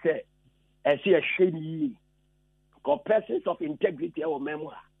ningina ne say I see a shady persons of integrity or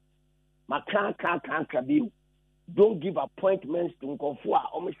memoir. Can't don't give appointments to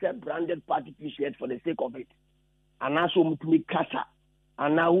Nkofua almost branded party t-shirt for the sake of it. And also Mutumi Kasa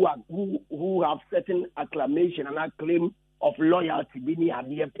and now who have certain acclamation and acclaim of loyalty being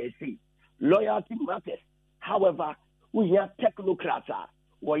here per se. Loyalty matters. However, we have technocrats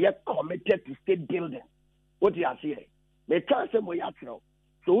who are committed to state building. What do you say? They can't say we are so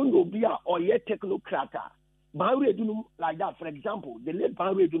we will be a technocrat. Like that, for example, the late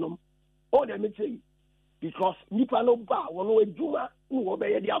Banwe Dunum, all the say because Nipa no ba wono eduma no be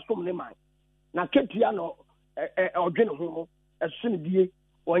ye dia som ne man. Na ketua no odwene ho asumdie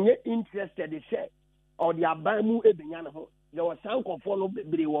onye interested say or the aban mu ebenya ne ho. There was some confo no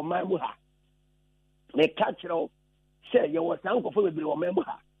bebre wo man mu ha. Me catch no say there was some confo bebre wo man mu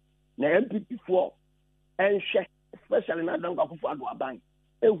ha. Na MPP for enhwe especially na dan confo ado aban.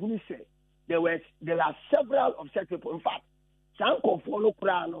 Ehunu say there are several of such people. In fact, some confo no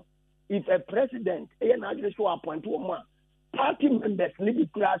kra no if a president so appoint one party members need to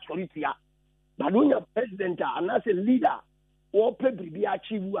class for it here. But when a president and as a leader or be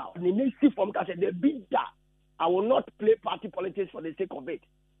achieve well, the next from the big that I will not play party politics for the sake of it.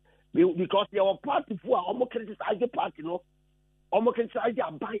 Because there are party who are almost criticize the party, no, almost criticize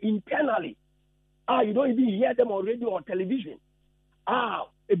their buy internally. You don't even hear them on radio or television.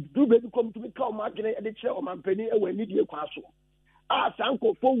 If do baby come to me, come margin at the chair of my penny, and we need your castle.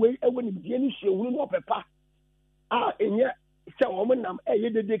 Sanko 4 way, and when you any show, we know papa. And yet, some woman,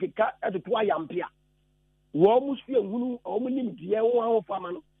 the dick cat at the Twayampia. We almost feel who only dear one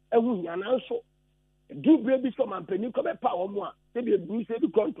farmer, and who yan also. Do baby some and penny come a power more, maybe a bruise the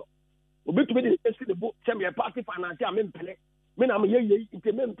control. We bet to be the book, send me a party finance, I'm in penny. Men I'm ye, it's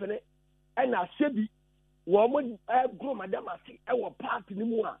a men penny. And I said, woman, I grow madam, I see our party no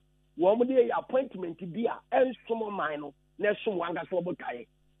more. Woman, the appointment to be and some of mine.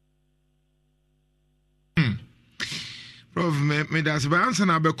 Prof, me das ba ansa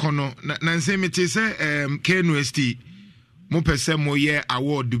na be kono na nse me te se KNUST mo pese mo ye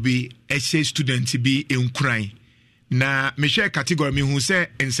award bi ehye student bi enkran na me share category me hu se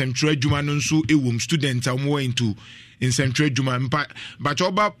nsentro adwuma no nso ewom student am into nsentro adwuma mpa but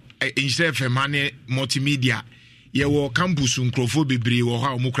oba enhye femane multimedia ye wo campus nkrofo bebre wo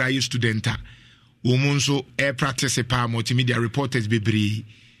ha mo kra ye studenta womunso practice pa multimedia reporters bebre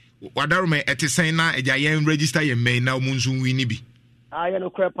wadarome etesen na ejayen register ye main na womunso wini bi aye no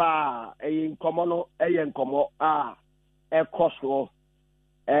krepa nkomo no nkomo ekoso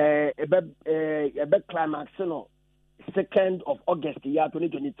ebe climax no 2nd of August year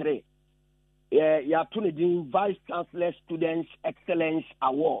 2023 ya to the Vice Chancellor Students Excellence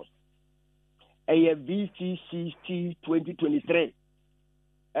Awards VCCC 2023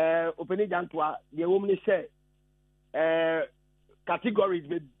 opening jantwa the woman say categories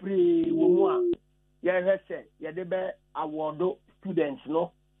be pre woman ya say ya de be award students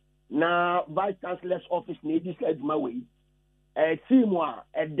no na Vice Chancellor's office na decide my way team wa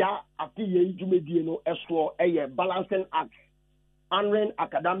eda apiye jumedie no eso balancing act honoring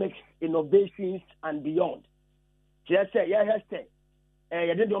academics innovations and beyond just say ya say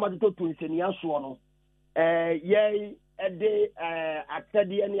ya de do ma to nsenia so no ede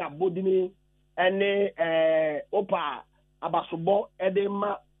atade ne abodini ene opa abasobo ede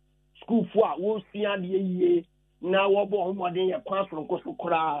ma school for wo sia de ye na wo bo ho modern ye kwan soronko so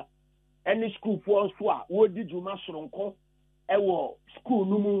kora any school for so a wo di djuma soronko e wo school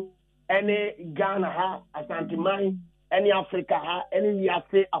no mu any Ghana ha Asanteman any Africa ha any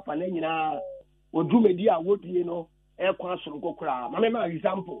Yase afana nyina wo dumedi a wo die no e kwan soronko kora ma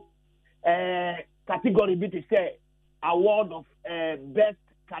example category bit say award of best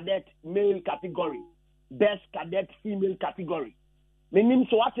cadet male category, best cadet female category. My name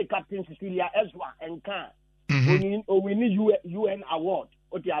so what Captain Cecilia Ezra and Khan. We need UN award.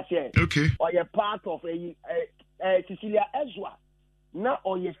 What you say? Okay. Or you're part of a Cecilia Ezra. Not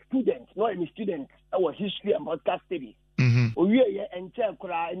or your student, not any student. Our history and broadcast studies. We are and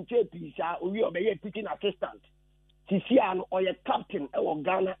Pisa. We are a teaching assistant. Cecilia or your captain. Our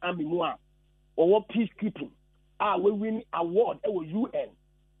Ghana Army Noir or peacekeeping. We win award. Our UN.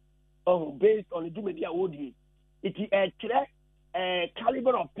 Based on the Dumedia Odi, it is a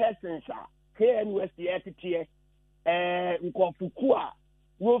caliber of persons here in West the Fukua,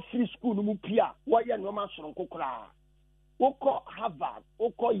 will free school Mupia, why you no master Kokra, Oko Harvard,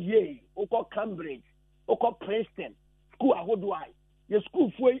 Oko Yale, Oko Cambridge, Oko Princeton, school Ahodwai, your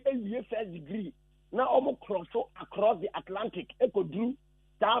school for a year first degree, now almost across the Atlantic, Echo Drew,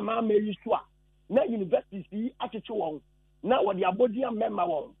 Tama Mary Swa, now university attitude, now what the Abodian member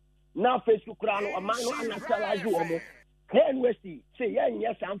won. Now Facebook crowd or man no naturalize woman. Here Westy say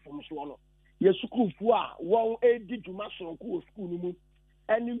yes I'm from Swono. Your school for one did you master school no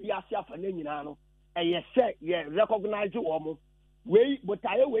and you are for Nenano and yes say yeah recognize you woman. Way but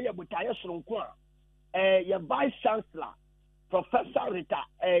I from your vice chancellor Professor Rita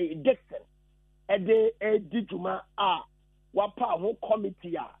Dixon and they did you what power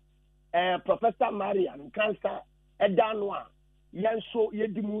committee Professor Marian Cancer Danwa. Yanso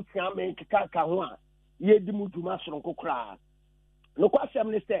yedimu tiame kaka ho a yedimu duma soronko kra no kwasem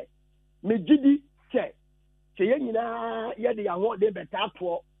ne se megidi se ye nyina ye de yaho de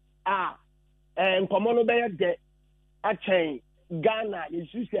betato a nkomo no be de a chen Ghana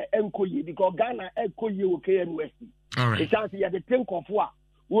yesu se enkoye because Ghana enkoye wo KNUST. All right. It's actually the think of what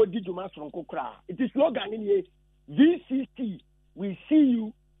wo di duma soronko kra. It is slogan in VCT, we see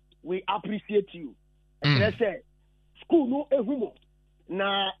you, we appreciate you. Let's say school no ehumo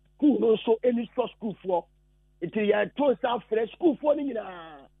na school no so any school for it is to self fresh school for ni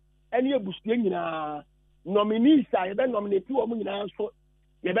na any ebusue nyina nominees a be nominate wo nyina so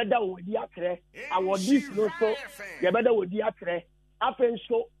ye be da wo di atrɛ awardees no so ye be da wo di atrɛ afen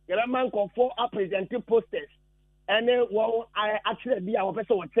so ye be man for a presenting posters and wo atrɛ bi a wo pese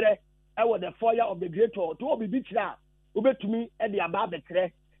wo trɛ e wo the foyer of the great hall to obi bi tira obetumi e de aba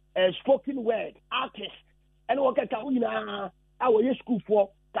betrɛ spoken word artist and what can we na our school for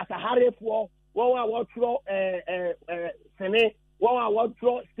Katahare for what throw Sene, what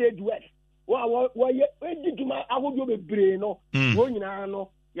throw stage west. What did you my I would be brain no going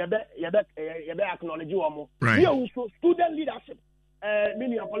no acknowledge you more. Right. So student leadership,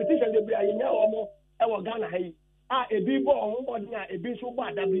 meaning a politician they be a more our Ghana hey. A big boy a big so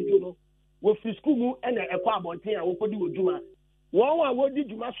bad that we do with the school and a quabon thing I will put you with Juma. What did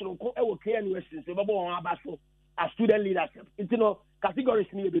you master on KNUST as student leadership? It's categories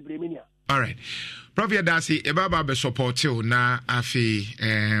need to be blaming. All right. Prophet Darcy, Ebaba be support you na afi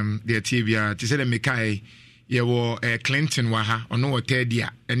the TV to say the Mekai ye wo Clinton wa ha ono wo third year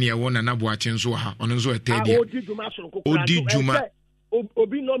and ye won na Boachen so ha ono so third year. Odi Juma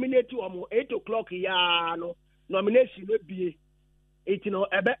obi nominate you am 8 o'clock ya no nomination will be it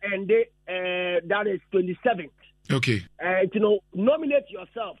ebe end that is 27th. Okay. Nominate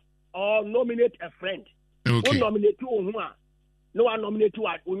yourself or nominate a friend. Okay. Nominate you no one nominate you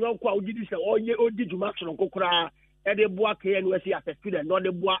at Unyonkwa Udi say oh ye odi Juma Kokra and the boa KNUST as a student, not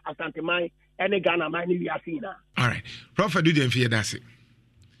the boa Asanteman and the Ghana man we are seeing now. All right. Prophet Dujemfi Dasi.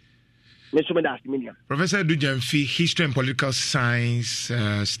 Professor Dujemfi, History and Political Science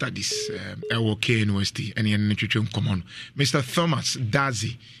Studies KNUST and in Nutrition Common. Mr. Thomas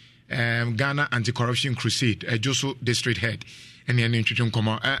Dazi, Ghana Anti-Corruption Crusade, Joso District Head and in Nutrition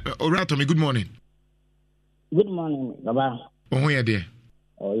Common. Oratomi, good morning. Good morning, Baba. Oh, yeah, dear.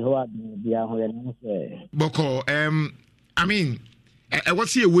 Oh, you are the Boko, I mean,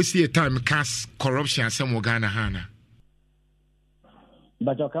 what's here? We see a time cast corruption as some Ghana Hana.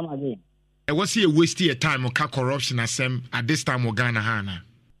 But you come again. What's here? We see a time of corruption as some at this time of Ghana Hana.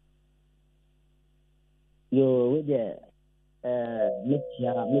 You with the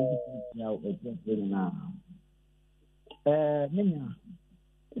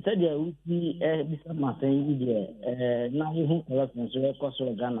said we see Mr. Martin now you corruption so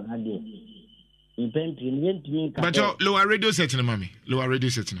we Ghana had in painting but your lower radio setting, mommy. Lower radio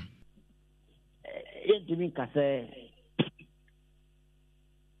setting. yentimi kase.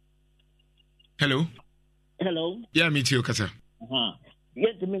 Hello. Yeah, me too, kasa.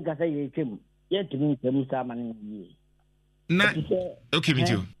 Yentimi kase yechim. Yentimi temu samani yi. Na. Okay, me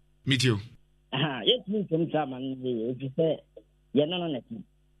too. Me too. Yentimi temu samani yi. Ofise yenono neti.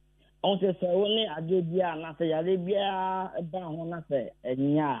 On se se woni adebia na se yare bia ba ho na se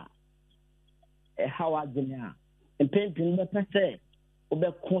enya hawa genia. Mpempin be pese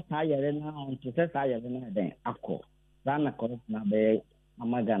obeko sa yare na on se sa yare na den akọ. Dana ko na be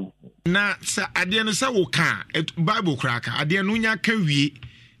amagano. Na sa ade no sa wo ka Bible kraka ade no nya ka wie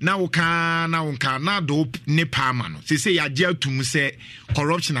na wo ka na do ne palma no se ya je atum se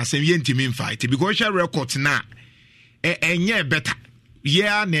corruption asem ye ntimi fight because share record na enye better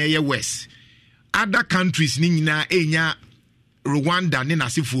yeah na ye west other countries ni nyina enya Rwanda ne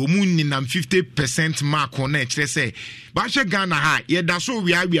nasifo mu ni nam 50% mark on e kire say ba hwe Ghana ha ye da so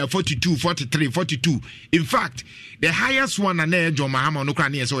we are 42 43 42 in fact the highest one na John Mahama no kra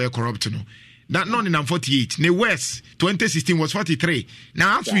na so corrupt no that none in 48 ne west 2016 was 43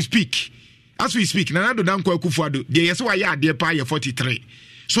 now as we speak na do dan kwa kufuado de yes wa ya ade pa ye 43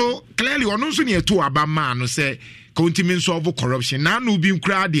 so clearly ono so ne eto aba ma no say continue solve corruption na no bi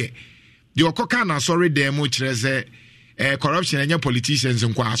nkra de okoka na sorry dem mo kire say corruption and your politicians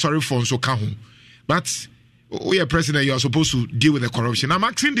and sorry for so can but we are president, you are supposed to deal with the corruption. I'm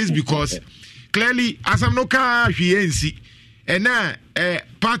asking this because clearly as I'm no car and now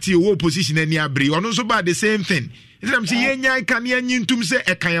party or opposition any abri or also about the same thing. I'm saying can you to say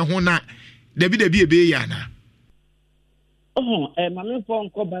a kaya hona debi yana. My phone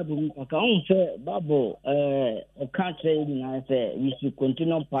call Bible account say Bible a country in say we should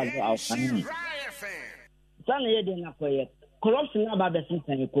continue part of our family. Sana yede na koye corruption na ba besin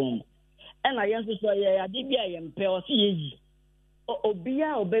tan kom e na yenso so ye ade bia ye mpe o se yeyi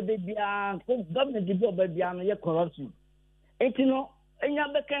obia obebe bia government bi obebia no ye corruption enti no enya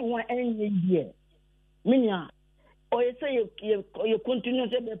beka ho enye die minya o ye say ye continue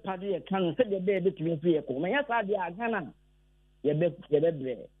se be padu ye kan se de be tumi fi ye ko menya sa de agana ye be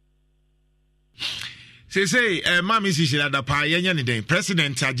bre say mama Cecilia Dapaah yenya ne den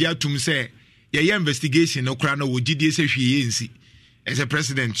president agia tum say your investigation no kra no wo gidie se hwie nsi as a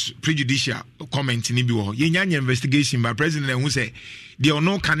president prejudicial comment ni bi wo ye nya investigation by president who say the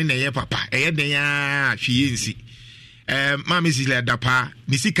ono kan na ye papa e den ya hwie nsi mama Cecilia Dapaah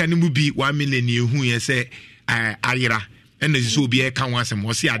ni sika ni mu bi 1 million ehu ye se ayira ena so bi e kan wasem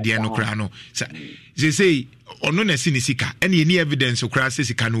wo se ade no kra no say ono na si ni sika ena ye ni evidence kra se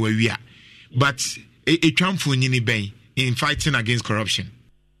sika no awia but e twamfo nyini ben in fighting against corruption.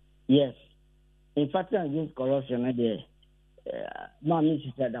 Yes. In fact, against corruption, Mammy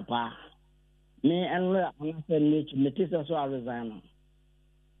Cecilia Dapaah. Me and I'm saying, Metisa so I resign.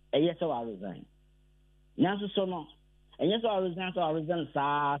 Yes, so I resign. Now, so no. And yes, I resign,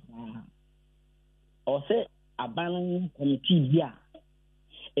 sir. Or say, abandon committee here.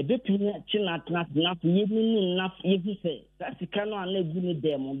 A bit too much, not enough, you say. That's the kind of good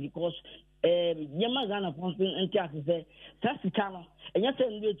demo because Yamagana function and Tiasi say, that's the kind of, and yes,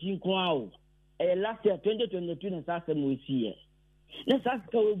 I'm going last year 2022 na sasa mo isi na sasa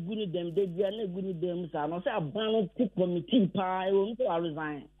ka oguni dem de bia na oguni dem sa no say abano committee pa e wo so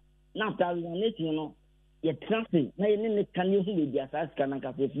resign na after resignation no ye transfer na ye ne kan ye hu be bia sasa kana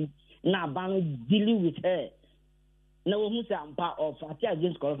ka fefi na abano deal with her na wo hu say ampa of fight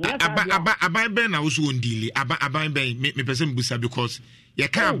against corruption aban ben na wo so on deal aban ben me person busa because ye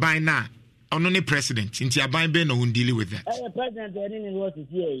can aban na ono ne president nti aban ben na won deal with that president any what is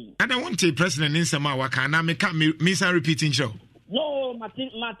here I don't want to president in sama waka na me san repeating show no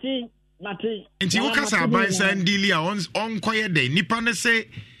mati nti wo kasa aban san deal on koye dey nipa ne say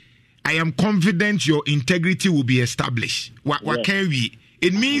I am confident your integrity will be established what can we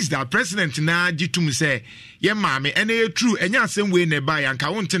it means that president na gitum say ye maame ene true enya asem we na ba ya nka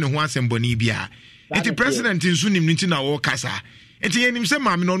wonte ne ho asem boni bia nti president nsu nim nti na wo kasa enti yenim se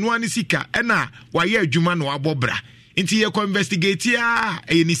maame no no ani sika ena wa ye adwuma no abobra enti ye ko investigate ya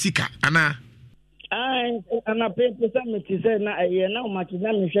ni sika ana ana pepe samiti se na ye na umaki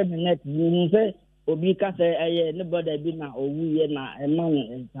na me hwe net ni se obi ka se ye ne boda bi na owu ye na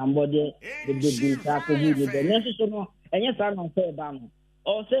man somebody de ta ko bi de ne so no enye sa no se ba no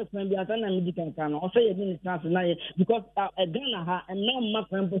o se kwan bi ata na me di kan o se ye ni chance na ye because a Ghana ha em na ma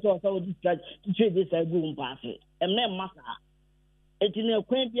kwan po so o di charge to trade this go mpaase em na ma sa etine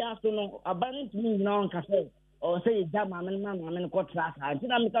kwan bi aso no abandon to me na on ka se o se ja ma me ko tra sa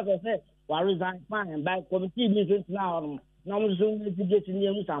tina me ka se wa resign fine by committee bi so na na mo so investigation ni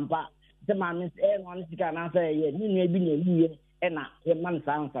mu sampa se ma me no an sika na say ye ni nu bi na yiye ena e man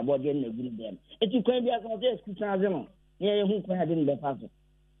sounds about the good them it you can be as much as no yeah who can didn't be fast.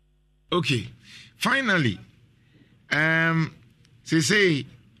 Okay, finally say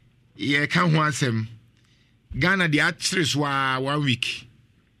yeah can one sem Ghana the actress 1 week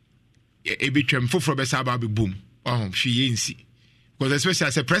e betwem foforo be sa ba be boom she yensi because especially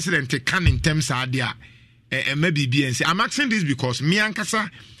as a president can in terms of there maybe BNC. I'm asking this because me ankasa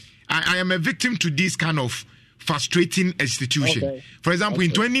I am a victim to this kind of frustrating institution. Okay. For example,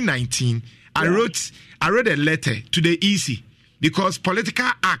 in 2019, I wrote a letter to the EC because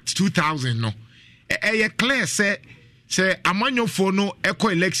Political Act 2000 no clear say amanyo for no eco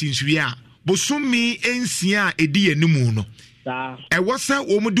elections we are bosumi ensia edi enimu no was that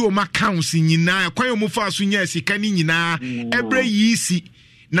omudu oma counts nyina kwan omufa so nya sika ni nyina ebre yisi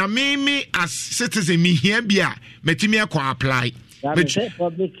na me as citizen me here bia metimi akwa apply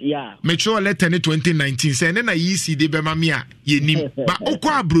me show letter in 2019 say na yisi de be ma me a yenim ba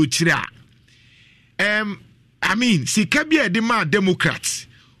okwa abrochira I mean sika bia de ma Democrats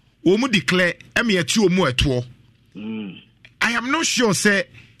omu declare eme etu omu eto I am not sure say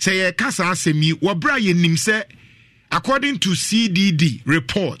kasa asemi wabra yenim say according to CDD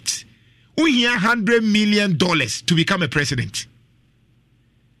report we hear $100 million to become a president.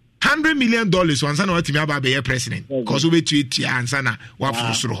 $100 million once na watimi aba be president cause we tweet ansa na wa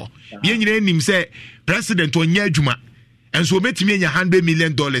frusro ho ye nyina nim say president onya adwuma enso obetimi anya $100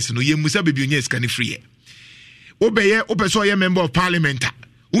 million no ye musa bebi onya scan free obeye opeso ye member of parliament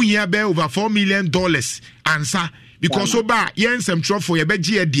we hear be over $4 million ansa because oba ye nsem trofo ye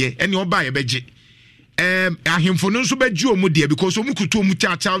beji e de ene oba ye beji ahemfo no nso beji omu de because omu kutu omu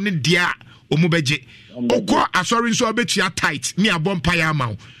chacha ne de omu beji okọ asori nso obetua tight ni abompa ya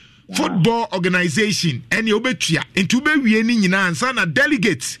amaw football organization any obetua into bewie ni nyina ansa na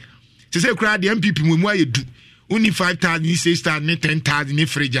delegates se say kra de MPP mu ayedu uni 5,000 6,000 10,000 ni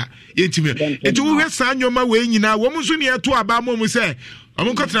freja yentimi etu wo hwesa nyoma we nyina wo mu so ne eto aba mo mu say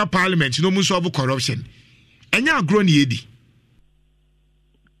omu kotra parliament no mu solve corruption enya agro ne yedi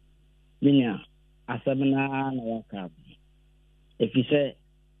minya asamna na waka if you say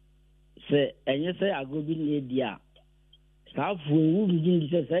enye say agro bi ne yedi a stafu wu begin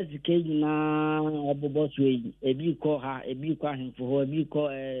to say sike na obobo so ebi ko ha ebi ko ahemfo ho ebi ko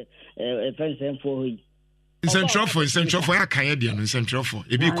fence enfo ho Central for ya kan ye de no central for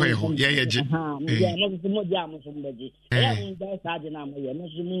ebi ko ye ho ye je ya no so mo dia mo so mbeji ya mo da sa de na mo ye no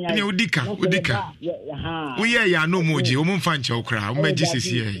so munya ne udika wo ye ya no mo je o mo mfa nche okra o meji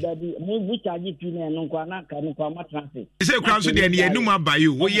sesi ye mo bu charge pi na no kwa na ka no kwa ma transit se kra so de ne enum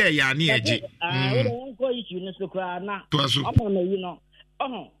abayo wo ye ya ne ye je wo ko issue no so kra na o ma yi no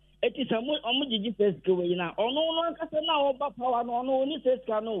eti samu omo jiji first ko we na ono no akase na oba power no ono oni first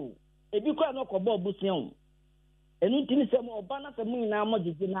ka no ebi kwa no ko bo busian enu tini se mo oba na se mu na mo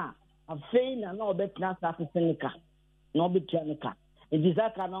jiji na afei na obetna sa senika na obetua nika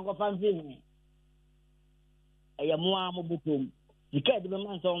ejizaka na ngo fanzi ni mo a mo butom dika de be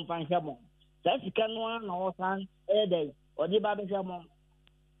man so mfan hwemo sa sika no na o san edey odi ba be hwemo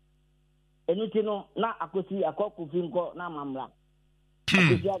enu tino na akosi akoko finko na mamra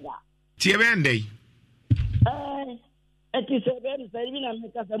tie bendey eti se ben se bi na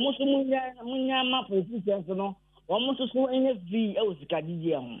meka se musu munya ma position so no o musu so enye vi e o sika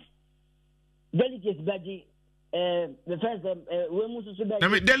didi ho delegates baji the first we musu so baji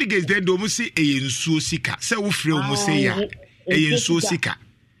na delegates then do musi eyensuo sika se wo frɛ o musi ya eyensuo sika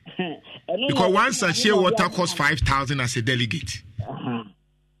because once a share water cost 5,000 as a delegate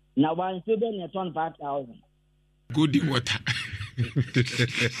now one so ben 5,000 good in water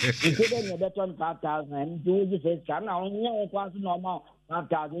including the beton 5,000 and do you say kana onye kwa so normal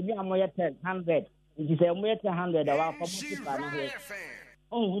 5,000 bi amoye 100 it is a more 100 our promotion na here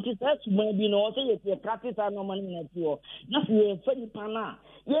it is that maybe no say you practice no money na ti na ye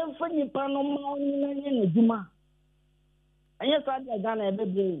fani pana no ma onye na juma anya sa da Ghana e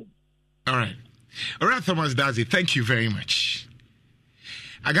bebre. All right Thomas Dazi, thank you very much.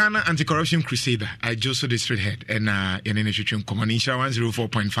 Ghana Anti-Corruption Crusader, I just saw the straight head and in the Nutrition Common Insurance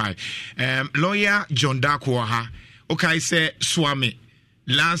 104.5. Lawyer John Dakwaha, okay, say Swami,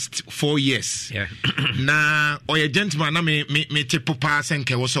 last 4 years. Yeah. Na oya gentleman na me te popa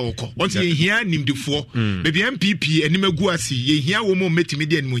senke wo so woko. What ye hia nimdifo, baby MPP animegu asi, ye hia wo mo metimi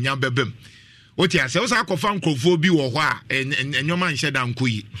de animunya bebem. What ya say wo sa akofan krofo bi wo ho a enyoma nhye da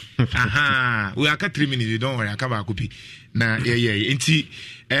nkoyi. Aha, we aka 3 minutes, don't worry, aka ba kopi. Na yeah nti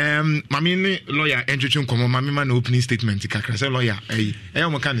Mami lawyer entry komo mami man opening statement kakra say lawyer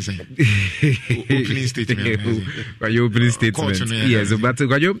mo kan say opening statement your opening statement yes but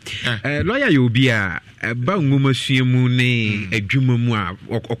lawyer you be a ba ngoma suemu ne adwuma mu a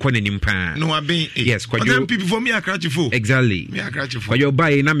okonanim pa no abi yes kwajo people for me akrachifo exactly me akrachifo kwajo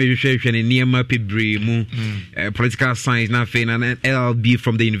buy na me hwehwehwe ne niema pebre mu political science na fe na LLB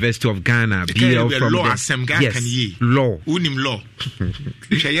from the University of Ghana BL from law yes law unim law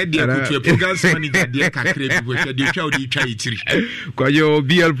sheye dia kutu programs manager dia kakre people shey dey twa dey twa itiri kwajo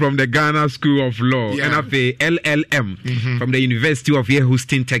BL from the Ghana School of Law and afi LLM from the University of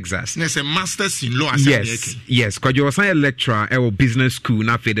Houston, Texas. There's a master's in law. Yes kwajo was a lecturer at business school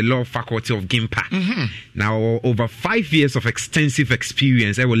na the law faculty of Gimpa. Now over 5 years of extensive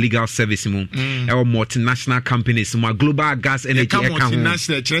experience at legal service mu multinational companies mu global gas energy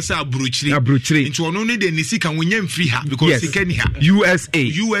multinational chese abruchiri into ono ne de nisi kan wonyam free ha because sikani ha USA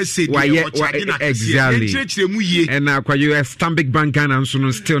exactly and kwajo Stanbic Bank Ghana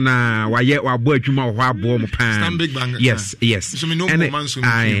so still na waye wabo adwuma ho abo mo pan Stanbic Bank yes so me no man so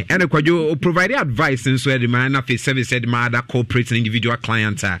and kwajo provide advice in so the man na service the man that corporate and individual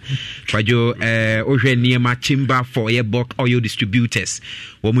client kwajo ohwe niema chamber for bulk oil distributors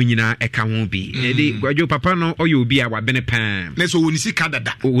wo mu nyina eka ho bi edi kwajo papa no oil bi a wabene pan na so wonisi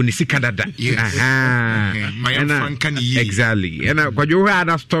kadada aha exactly and kwajo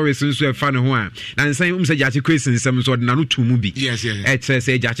other stories so e fa no ho a na nsan say jachi question some so na no tumu bi yes it says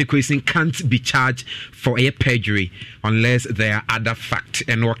jachi question can't be charged for a perjury unless there are other fact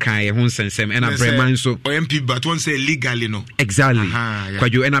and what kind of sensem and a breman so MP but one say legally no exactly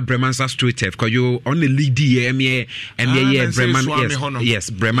kwajo and a breman astrotef kwajo on the lead DME and breman yes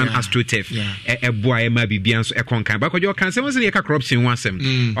breman astrotef e boy ma bibia so e konkan ba kwajo kan say we corruption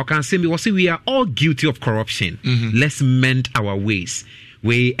wansem or can say we are all guilty of corruption let's mend our ways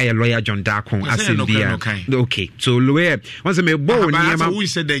we a lawyer John Darkon asembia okay so lawyer once me bo niema who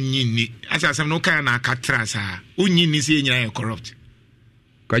said the nyini asasem no kan na katra sa unyini se nyina corrupt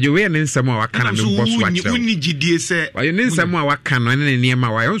kwajo we ne nsem a waka na me boss watch unni gidie se wayo ne nsem a waka no ne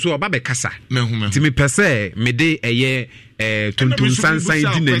niema wayo so oba be kasa ti me pese me de eye tuntun sansan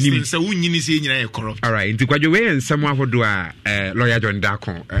di nanim se unyini se nyina corrupt all right nti kwajo we nsem ahodo a lawyer John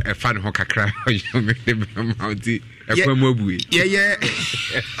Darkon e fa no kakra mauti yeah.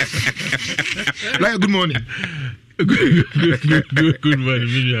 Like, good morning. Good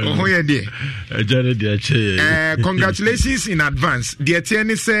morning. Oh, yeah, dear. Congratulations in advance. Dear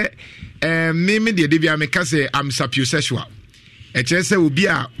Tierney say, Mimi, dear Divya Mekase, I'm sapiosexual. A chese will be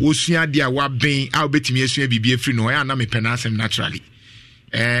a Osia dear Wabbing, I'll bet me a be free no, I am a penasem naturally.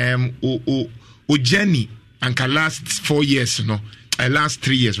 Jenny, and last 4 years, no. Last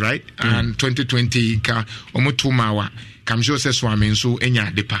 3 years, right? And 2020 ka omo 2 mawa kam sure say swame so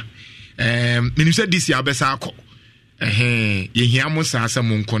enya depa menim say this year besa akọ ye hia mo sa asa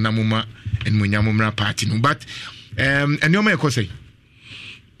mo nko na moma en mo nya mo mra party no but eno ma ekọ say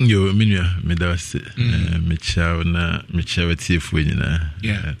yo minua me da se me chaw tiefo nyina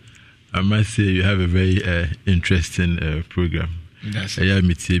I must say you have a very interesting program. That's it. I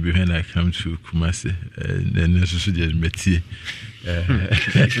meet you when I come to Kumasi, and then also just met you. But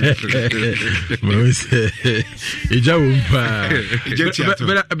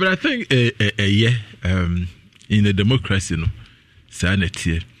I think in a democracy, no,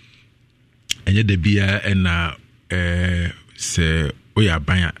 sanity, and yet the beer and say we are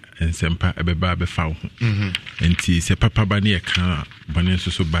buying and sempa ebeba be found. And say papa bani a car bani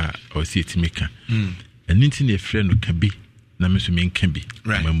so ba or see it maker. And anything a friend can be. Na mesumin can be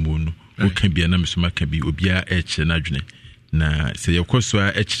mambo no o can be na mesuma can be obia eche na adwene na say yokoso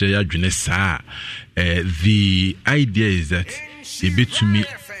a eche ya adwene saa the idea is that ebetumi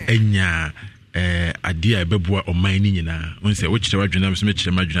enya adia ebeboa oman ni nyina won say wo kire adwene na mesuma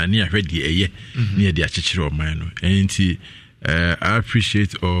kire madwene na ahwede eye na ye de akire oman no enti I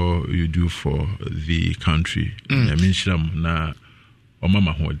appreciate all you do for the country. I mean shram na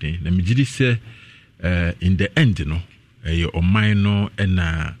omama hoden na migidi say in the end no oman no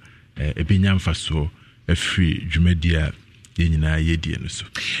na ebenya mfaso afri dwumadia ye nyina yedie no so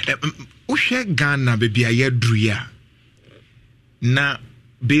wo hwe Ghana bebia yedruya na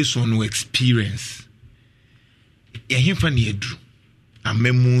based on no experience ye himfa ne yedru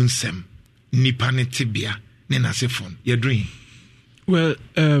amemu nsem nipa ne tibia ne nasefon yedruin well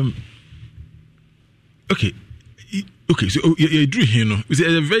okay so yedru here no it's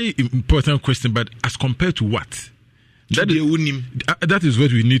a very important question but as compared to what that is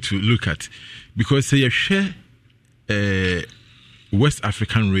what we need to look at because say you share West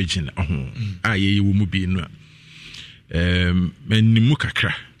African region ye will be no manimu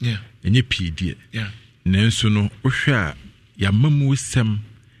kakra enye pidie nanso no wohwe a yamamu sem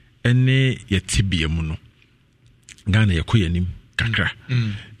ene yetibie mu no Ghana yakoyanim kakra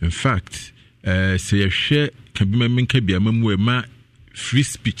in fact say yehwe kabimamenka biamamu ma free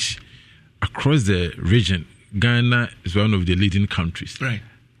speech across the region. Ghana is one of the leading countries. Right.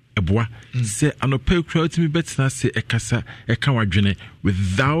 Eboa say anope crowd me better say ekasa eka wadwene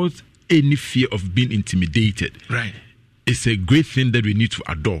without any fear of being intimidated. Right. It's a great thing that we need to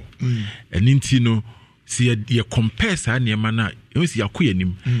adore. And intino see you compare sa niema na you see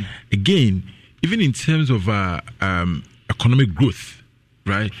yakoyanim. Again, even in terms of economic growth,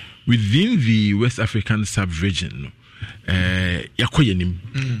 right? Within the West African sub-region,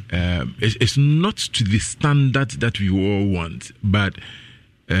 it's not to the standard that we all want, but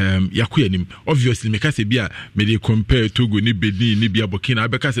obviously make us say may they compare Togo ni Benin ni Bia Burkina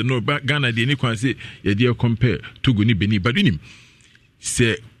because no Ghana they ni can say they compare Togo ni Benin, but we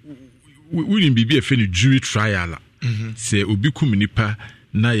say we wouldn't be a fairly jury trial. Say obi kuminipa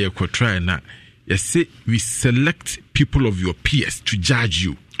na ye ko try na say we select people of your peers to judge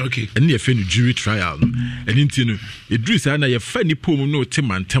you. Okay. And you find jury trial. And into it drew sana you funny poem no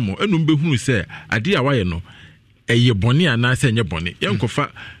temantemo. And who say idea why no a ye bonny and I say your bonny. Young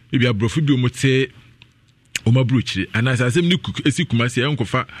cofa maybe a brofubi mote umabruchi and as I say Kumasi young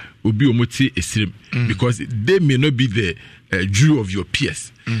cofa will be omote a stream because they may not be the Jew of your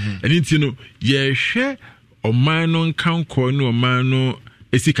peers. And into ye share or man count corner or mano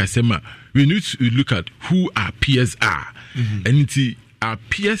esikasema. We need to look at who our peers are. And into our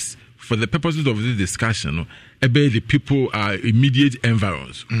peers, for the purposes of this discussion, the people are immediate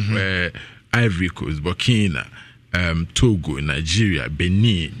environs, Ivory Coast, Burkina, Togo, Nigeria,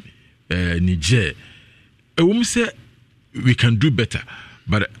 Benin, Niger. A woman said we can do better,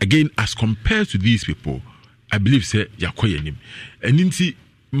 but again, as compared to these people, I believe say yakoyenim. And into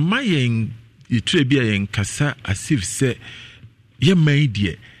my itrebia kasa as if say ye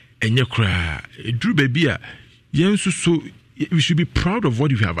made and ye cry drew baby so we should be proud of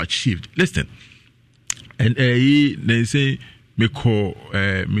what we have achieved. Listen, and they say me call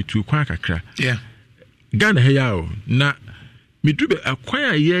me to kakra. Yeah, Ghana here na me do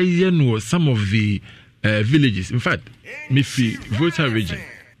acquire no some of the villages. In fact, me fi Volta region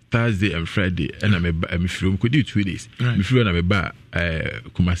Thursday and Friday, and I'm from could do 2 days. Me flew and I'm ba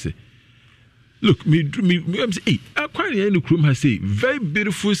Kumasi. Look, me I'm say, acquire no room has say very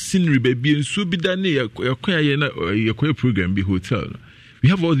beautiful scenery, baby, and so be done your program be hotel. We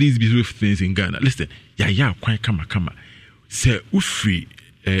have all these beautiful things in Ghana. Listen, quite kama. Say ufri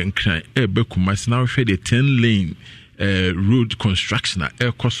and cry Kumasi now share the 10-lane road construction at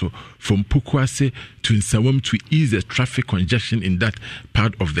Air Koso from Pokwase to Nsawam to ease the traffic congestion in that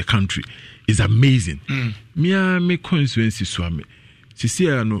part of the country. Is amazing. Me constituency swami.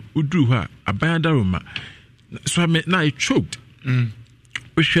 Cecilia no udruha abayadaroma. So I choked.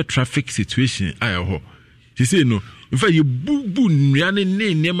 We share traffic situation ayaho. Cecilia no. In fact, you boo nyane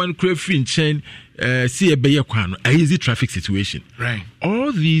ne neman crayfish in chain see a beye kwano a easy traffic situation. Right.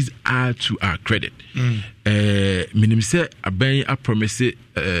 All these are to our credit. Minim say abay I promise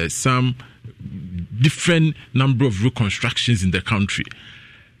some different number of reconstructions in the country.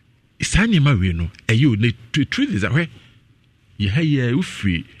 Isanima we no. You the truth is that way. Ye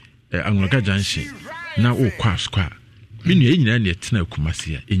ufri Angloga Junction na o kwa square. Minu ye nyina na tena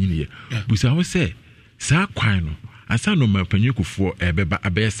Kumasi ya enyini ye. Busa ho say saa kwan no asa no mapanyukufo ebeba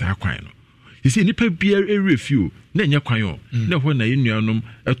abeye saa kwan no. You see nipa bia refiu na nya kwan yo na ho na yenuanom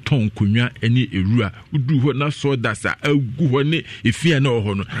eton konwa eni erua udu ho na so dasa agu ho ne efia na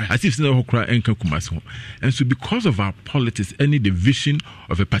ho no as if na ho kra enka Kumasi ho. And so because of our politics, any division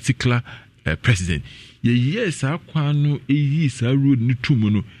of a particular president, yes, I kwano sa road ni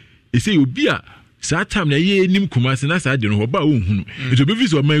tumu no. E say obi a sa time na ye nim Kumasi na sa de no ba ohunu. It will be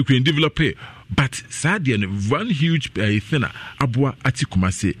visual my Ukraine developer, but sa de one huge thing aboa ati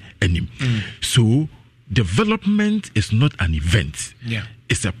Kumasi enim. So development is not an event. Yeah.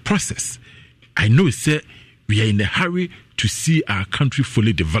 It's a process. I know say we are in a hurry to see our country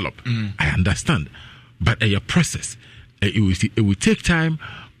fully develop. I understand. But a process. It will take time.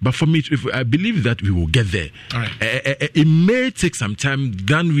 But for me, I believe that we will get there. All right. It may take some time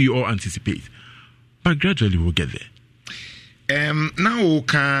than we all anticipate, but gradually we'll get there. Now,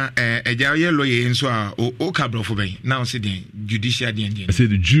 lawyer and so now say the judicial. I say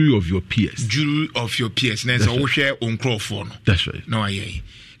the jury of your peers. Jury of your peers. Now, so share on Crawford. That's right. No,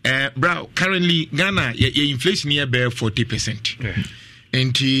 bro, currently Ghana, your inflation here bear 40%.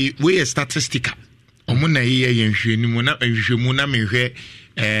 And we are statistical. Omuna ye yenhwenu mu na me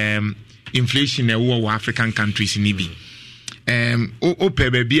inflation ɛwɔ African countries ni bi. Ope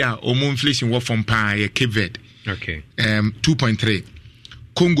baby a omo inflation wɔ from pa Cape Verde. Okay. 2.3.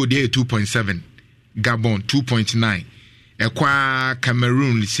 Congo there 2.7. Gabon 2.9.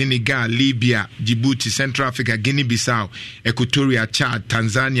 Cameroon, Senegal, Libya, Djibouti, Central Africa, Guinea-Bissau, Equatoria, Chad,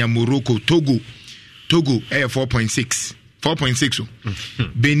 Tanzania, Morocco, Togo 4.6. 4.6.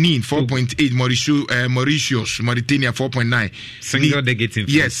 Benin 4.8. Mauritius, Mauritania 4.9. Single digit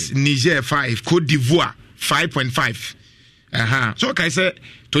inflation. Yes, Niger 5. Cote d'Ivoire 5.5. So I say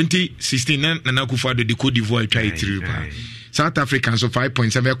 2016 Nana Akufo-Addo the Cote d'Ivoire try through. South Africa so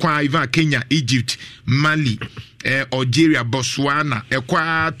 5.7. Even Kenya, Egypt, Mali, Algeria, Botswana,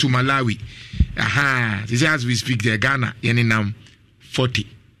 to Malawi. This as we speak there, Ghana, now 40.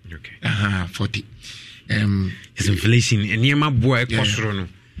 Okay. 40. It's inflation. And Yama boy, Ekosro.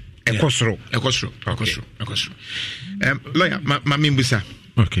 Lawyer, Mamimbusa.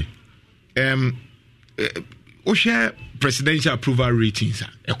 Okay. Osha presidential approval ratings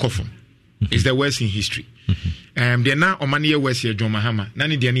Ekofom is the worst in history. They're now on money West here, John Mahama.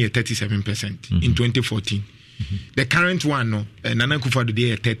 Nani they are 37% in 2014. The current one, no, Nana Akufo-Addo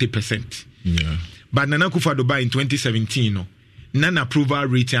they are 30%. Yeah. But Nana Akufo-Addo by in 2017, no, non-approval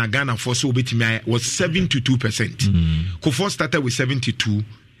rating Ghana for so was 72%. Kufo started with 72.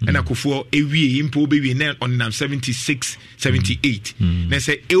 And Akufo ewie impo be we on 76 78 na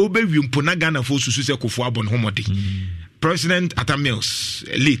say e obe wi mpo na Ghana for susu se Akufo abon homode President Atamils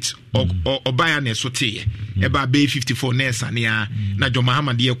late Obaya na sote e ba be 54 na esane na John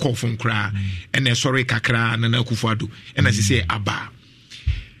Mahama de call phone kra and e sorry kakra na Akufo-Addo and as say aba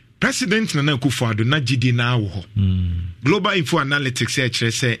President na Akufo-Addo na gidi na wo Global Info Analytics e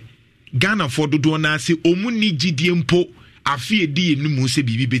kire say Ghana for dodo na say omu ni gidi mpo afie di enu se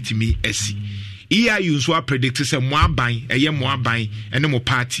bibi betimi esi you so predict say mo aban ene mo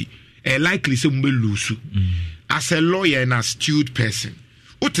party likely say mo lose as a lawyer and a astute person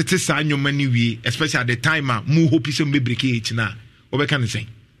otete sa anyoma ni wie especially at the time mo hope say mo break it na we can say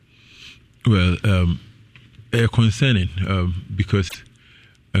well concerning because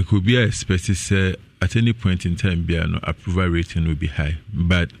I could be expected say at any point in time no approval rating will be high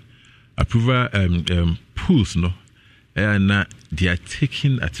but approval pools no and they are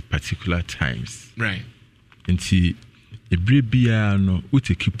taken at particular times. Right. Until a bribia no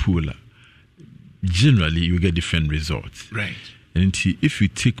uteki pooler. Generally you get different results. Right. And if you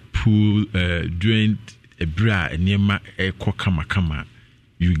take pool during a bra and yema kama,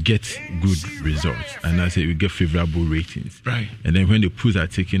 you get good results. And I say you get favorable ratings. Right. And then when the pools are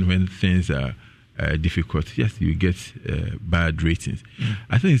taken when things are difficult, yes, you get bad ratings.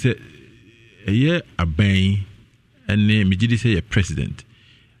 I think it's a year a bang. And me say a president.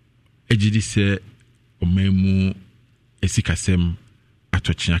 Ejidi say omemu esikasem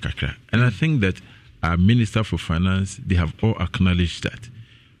atochina kakra. And I think that our Minister for Finance, they have all acknowledged that.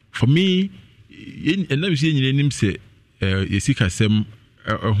 For me, and let me see him say esikasem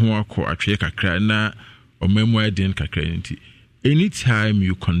ho akọ atwe kakra na omemu eden kakra nti. Anytime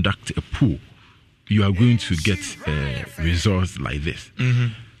you conduct a poll, you are going to get results like this.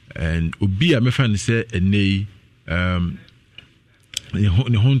 And obi a mefan say enei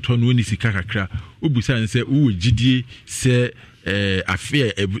ne honton woni sika kakra obusan say wo gidie say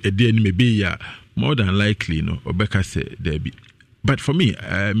affair ede ni mebe ya more than likely no obeka say there be but for me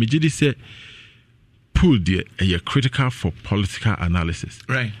me gidi say pool there are critical for political analysis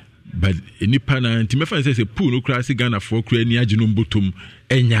right but enipa na ntimefa say pool no kra say Ghana for kra ni agino mbotom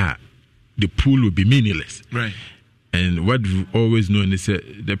enya the pool will be meaningless right. And what we've always known is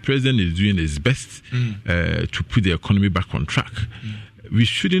the president is doing his best to put the economy back on track. We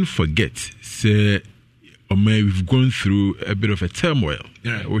shouldn't forget, say, we've gone through a bit of a turmoil.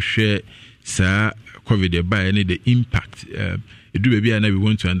 We share, sir, COVID by any the impact. It do maybe we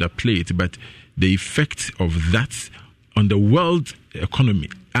want to underplay it, but the effect of that on the world economy,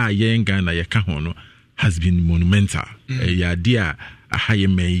 has been monumental.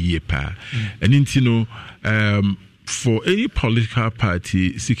 And for any political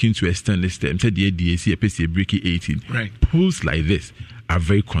party seeking to extend this term, said the ADAC, a breaking 18, right. Polls like this are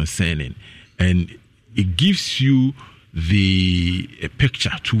very concerning, and it gives you a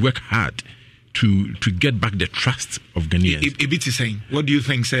picture to work hard to get back the trust of Ghanaians. A bit is saying, what do you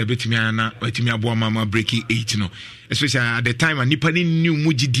think, sir? Mama breaking 8, no, especially at the time, and Nipani knew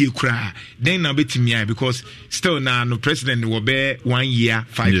Muji Diokra, then a bit me because still now no president will bear 1 year,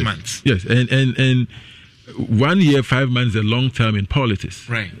 5 months. Yes, and 1 year, 5 months is a long term in politics.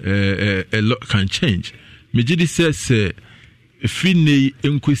 Right. A lot can change. Mijidi says,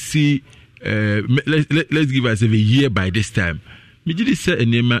 let's give us a year by this time. Mijidi said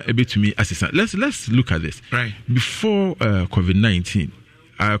enema a bit to me assistant. Let's look at this. Right. Before COVID-19,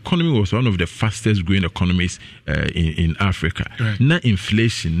 our economy was one of the fastest growing economies in Africa. Right. Na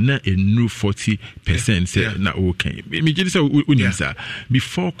inflation, na a new 40%. Say na okay. Mijidi said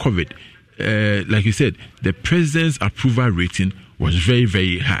before COVID, like you said, the president's approval rating was very,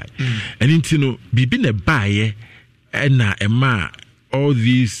 very high. And you know, bibin a buyer and all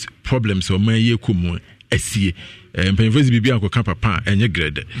these problems or my ye kumu esie. Bibi anko papa and your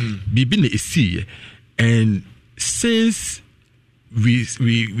grade. Bibin esie. And since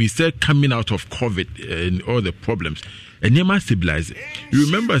we started coming out of COVID and all the problems, and you must stabilize. You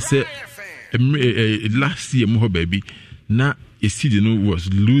remember, say last year, more baby, na Esidino was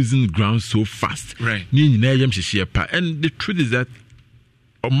losing ground so fast. Right. And the truth is that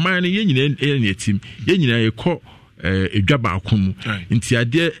man, any team, you call a job outcome.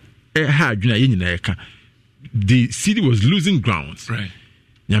 The city was losing grounds. Right.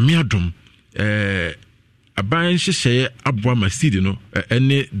 Yamiadum. A buying share abwa masidi no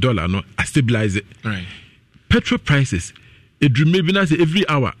any dollar no a stabilize it. Right. Petrol prices it maybe not every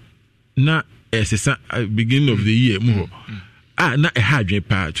hour na beginning of the year more na a hard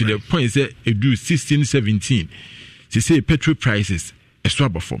part to the point say it do 16-17 to say petrol prices a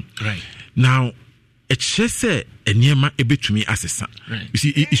swab form. Right. Now it just say a niema a bit to me assessor. Right. You see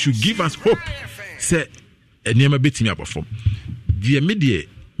it should give us hope say a niema bit to me about form. The media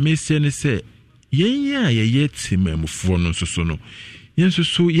may say yenya ye timamufo no so no yenso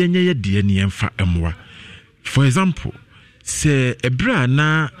so yenya ye de ne yemfa emwa. For example, say ebra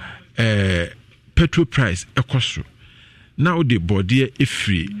na petrol price ekosro na o de body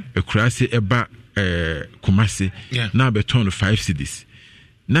efri ekurase eba Kumasi na beton 5 cedis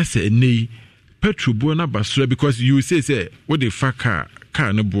na say nei petrol bo na basura because you say what the fuck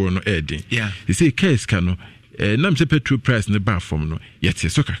car no bo no edin. You say case can no nam say petrol price ne ba from no yet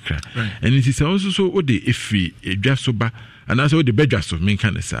so kakra. And it is also so o de efri edwa so ba and also o de bedwa so men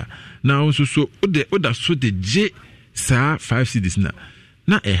kan sa na also so o da so de je sa 5 cedis na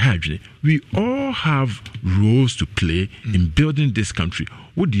a hadre. We all have roles to play in building this country.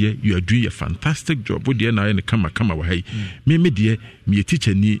 Oh dear, you are doing a fantastic job. Oh dear, now in the come wa hey. Me dear, me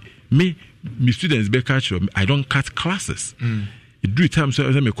teacher ni me students be catch. I don't cut classes. It do time so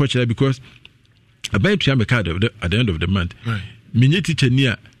me coach because I buy to am card at the end of the month. Me teacher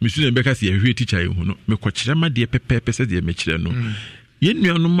ni me student be catch ye teacher you no me coach ma dear pepe se dear me chire no. Ye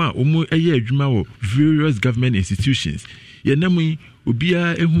nuanu ma omo eye adwuma wo various government institutions. Ye namu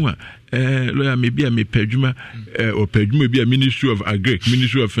obia ehu a lawyer maybe a me pedjuma or pedjuma be a Ministry of Agric,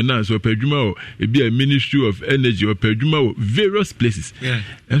 Ministry of Finance or pedjuma or be a Ministry of Energy or pedjuma or various places.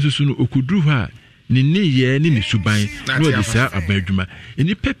 And so soon okudru ha ni ye ni suban no de sa abadwuma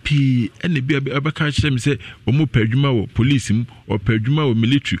eni pepi ene bia abaka kire me say omo pedjuma or police or pedjuma or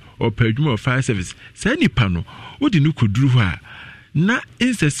military or pedjuma or fire service. Say nipa no odi no kudru ha na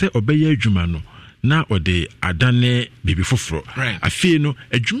insese obeye adwuma no na ode adane bibi foforo afie no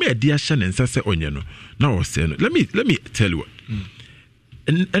adwuma ade ahye ne nsa se onye no na o se no let me tell you what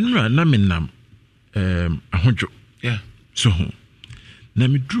enra na menam ahodwo so na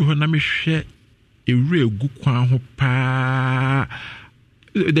me dru ho na me hwe ewure egu kwan ho pa.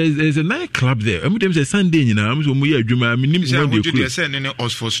 There's a night club there. I'm them say Sunday nyina am so mo ye adwuma me nim one dey cool say ne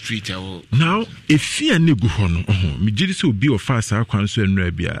Oxford Street now if you ne gu ho no me giri so obi of fast akwan so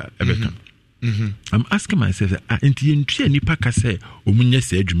enra bia ebeka. I'm asking myself,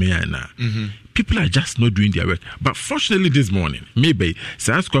 people are just not doing their work. But fortunately, this morning, maybe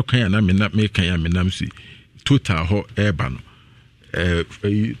total ho urban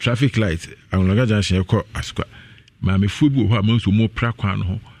traffic lights. I'm not going to call Asqua. Mammy Fubu, who amounts to more prakwan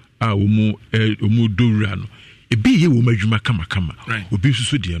ho, umu durano. A be ye will make kama, will be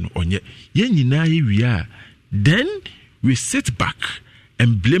so dear on yet. Yen we are. Then we sit back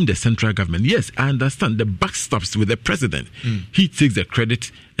and blame the central government. Yes, I understand the buck stops with the president. He takes the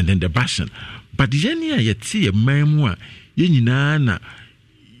credit and then the bashing. But yenya yeti a memwa yenina na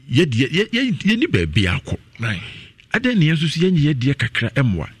yeni baby ako. Right. Aden yesu yenye de kakra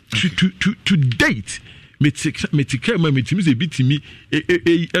emwa. To date metika ma metimi se bitimi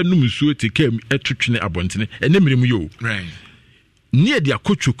enum suo tekam etwetwene abontene enemrem yo. Right. Nie de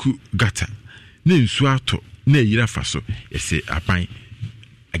akotwoku gata. Ne nsu ato na yira faso. Ese apan.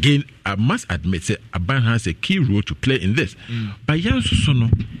 Again, I must admit that Aban has a key role to play in this. But we have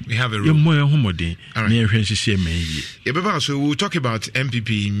a role. So we'll talk about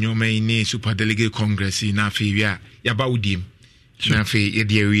MPP in your main Super Delegate Congress in Afia Yabaudim.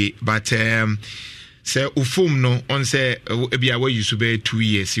 But say ufom no on say ebia we use be 2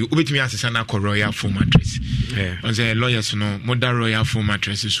 years you obetimi asesa na royal foam mattress on say lawyers no modern royal foam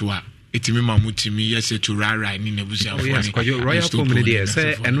mattress so a etimi mamutimi yes to rara ni nebusia for ni royal foam ne dey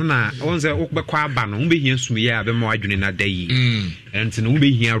say eno na on say okbekwa aba no be hia sumiye a be ma adwene na dayi enti no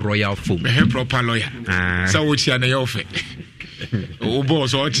be hia royal foam be proper lawyer so wo chia na ye ofe o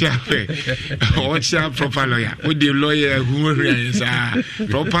boss o chia proper lawyer o the lawyer who is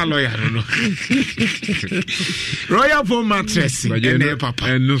proper lawyer no royal foam mattress and papa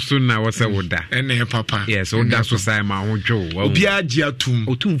and no soon na wasa woda and papa yes o da so sai ma ho dwo obi agiatum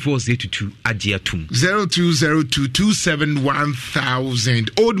otum 482 agiatum 0202271000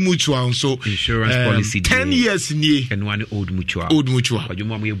 old mutual so insurance policy 10 years ni and one old mutual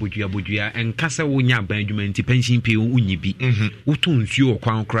adwuma mo ye bodua en kasa wo nya ban adwuma nti pension pay unyi bi utu nsuo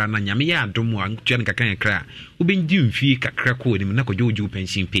kwan kra na nyame ya adom a ntua ne kakran kra obenji mfie kakra ko nim na kodwo oju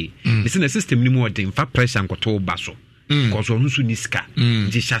pension pay this na system ni mu odin fa pressure nkoto baso koso nsu ni ska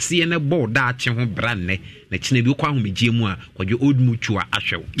ji chassis na board a che ho branne na chine bi kwa homegie mu a kodwo old mutual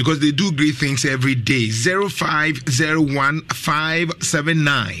ahwew because they do great things every day.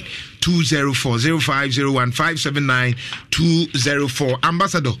 0501579204 0501579204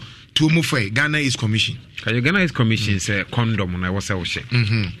 ambassador to Mufwe Ghana is commission. Ghana is commission say condom na wasa wo she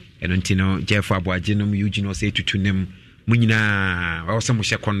eno ntino Jeff Abuaje no Eugene o say tutu nem munyina wasa mo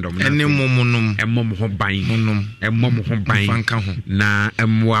she condom na ene momonum emmom ho ban fanka ho na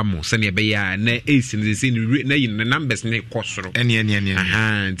emwa mo se ne be ya na ace ne se na yin numbers ne kosoro ene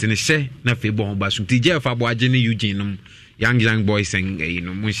aha ntine she na fe bon ba su ti Jeff Abuaje ne Eugene no young boys and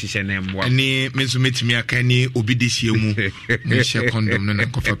munshi na emwa ani mezu metimi aka ni obidisia mu munshi condom no na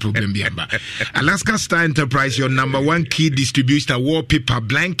kofa problem bi aba. Alaska Star Enterprise, your number one key distributor wallpaper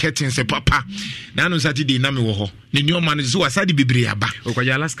blanket and say papa na no Saturday na me wo ho ni new man zo asadi bibiri aba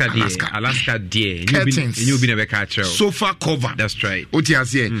okwaja Alaska die you be never catch sofa cover, that's right oti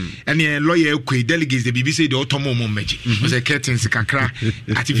ase and lawyer ekwe delegates the BBC the otomo mo meji was a curtains kakra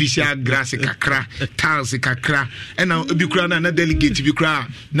artificial grass kakra tiles kakra and obi kura na delegate bi kura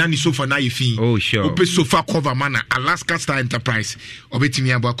na ni sofa na yefin oh sure ope sofa cover mana Alaska Star Enterprise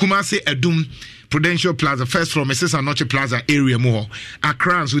obetimi abo kuma se edum Prudential Plaza first from Mrs. Anoche Plaza area mo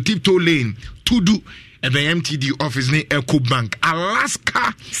Accra so Tiptoe Lane Tudu the MTD office ne Eco Bank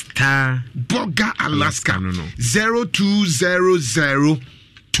Alaska Star Boga Alaska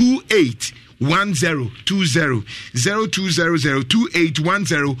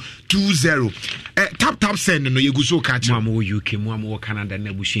 0200281020 tap send no you go so catch mo UK mo Canada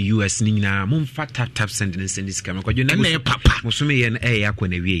na bushi US ni na mo mfa tap send ne send this camera ko na papa mo so me ye na yakwa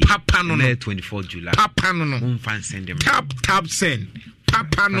na wie papa no 24 July papa no mo mfa send them tap send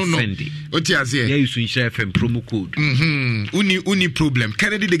papa no oti azie ya use share FM promo code uni problem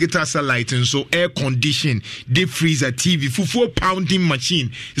Kennedy digital satellite and so air condition deep freezer TV fufu pounding machine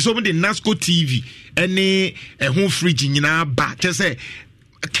so the Nasco TV any home fridge nyina ba te say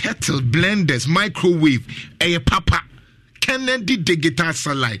kettle blenders microwave papa Kennedy digital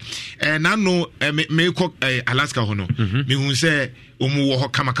satellite and I know me cook Alaska hono me hu say omu wo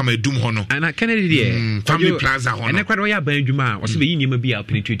kama edum hono and Kennedy there family plaza hono and kwado ya ban adwuma o se be yinima bi a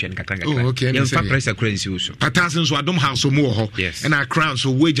penetrate and kakanga ya fa pressure currency also patasin so adom house omu ho and our crown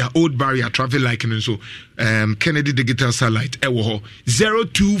so wager old barrier traffic like and so Kennedy digital satellite e wo ho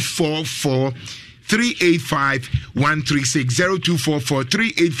 0244 385-136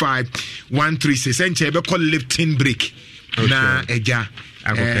 0244-385-136 and chebe call lifting break na eja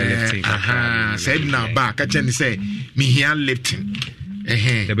lifting said now back I can say me here lifting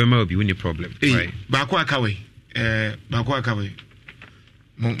the be ma be any problem right ba ko akawe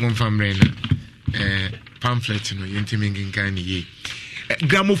mon family na pamphlet no yentimi nginkan ni ye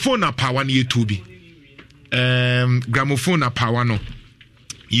gramophone na power na yetubi gramophone na power no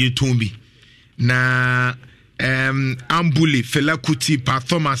yetubi na Ambuli Fela Kuti Pa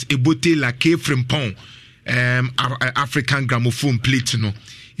Thomas Ebote La K Frimpon African gramophone plate no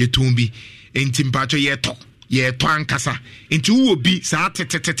yetumbi enti mpacho yeto ankasa enti wo bi sa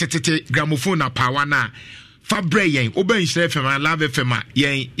tete gramophone na power na fabre yen oban hire fm love fm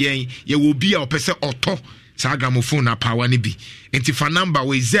yen ye wo bi a opese oto sa gramophone na power ni bi enti fa number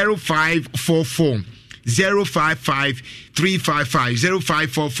we 0544 055 355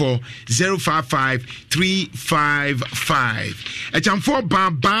 0544 055 355. Echamfo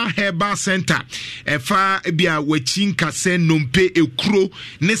Baba Herbal Center efa bia wachin kase nompe ekuro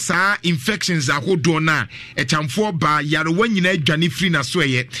ne saa infections ahodo na echamfo ba yarewa nyina adwane free na so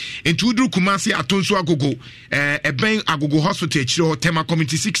eye entuduru Kumasi atonso agogo eben agogo hospital chiro Tema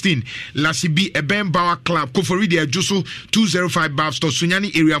Community 16 Lasibi eben Bawa Club Koforidi Ajuso 205 Bath Store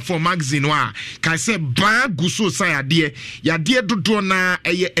Sunyani area 4 magazine wa kai se ba guso sa yade dodo na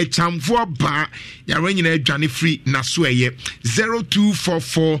eye echamfo ba yarewa nyina adwane free na so eye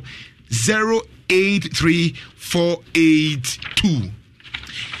 0244 083482.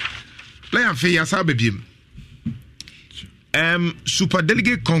 Lion fe yasa bebiem. Super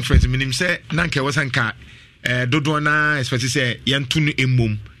delegate conference minim say nanke wasanka dodo na especially say yantu no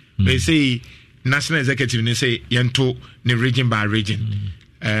emom. They say national executive they say yantu ne region by region.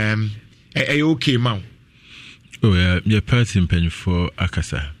 Okay ma. Oh yeah, your party impenny for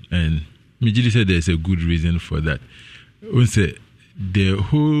Akasa, and Mijili said there's a good reason for that. We say the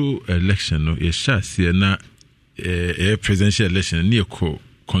whole election is just na a presidential election near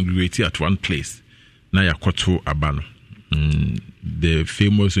congregate at one place. Na yakoto abano. The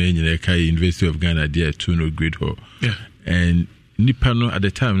famous University of Ghana there to no grade hall. Yeah. And Nipano at the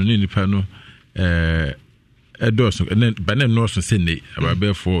time, Nipano and then by then North Sydney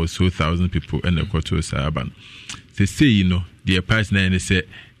about for so 1,000 people and a quarter Saban. They say, you know, the party and they say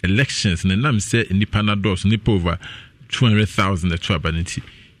elections and then say Nipana doors nip over 200,000 the tribanity.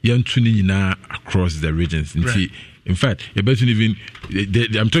 Young tuning now across the regions. Right. In fact, you better even.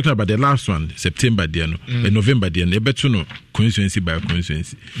 I'm talking about the last one, September, November, you better know constituency by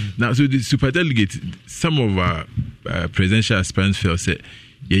constituency. Now, so the superdelegate, some of our presidential aspirants felt say,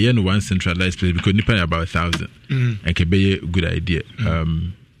 yeah, no one centralized place because you pay about 1,000 and can be a good idea.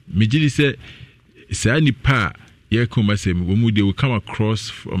 Mijili said, "Say nipa yeah, come say when they will come across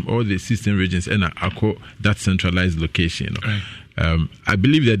from all the system regions and acco that centralized location." You know? Right. I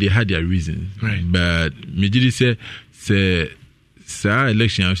believe that they had their reasons, right. But Mijili say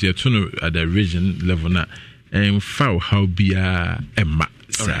election at the region level now and how be a ma.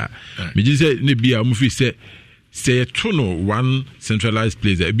 Mijili say maybe a movie say one centralized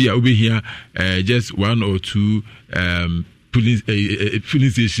place be over here just one or two police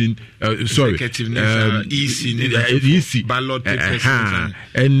station easy ballot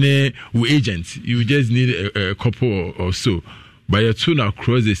and agents you just need a couple or so. But you're tune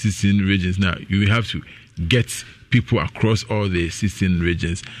across the 16 regions now. You have to get people across all the 16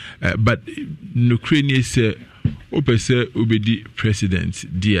 regions. But Ukraine say, Obedi president,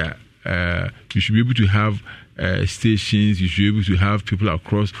 dear, you should be able to have stations. You should be able to have people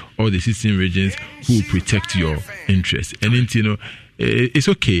across all the 16 regions who will protect your interests. And then, you know, it's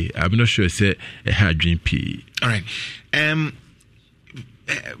okay. I'm not sure it's a hard dream P. All right.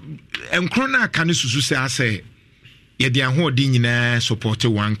 Krona Kanisusu say. Yet the Ahodi nyina support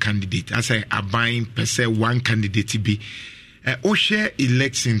one candidate. I say a buying per se one candidate be. Share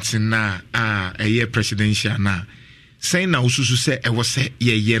elections na a year presidential na. Say na ususu say I was say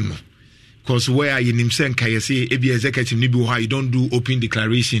ye no. Because where in himself can you say ebi executive nibi how you don't do open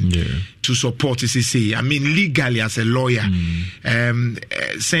declaration to support CC. I mean legally as a lawyer.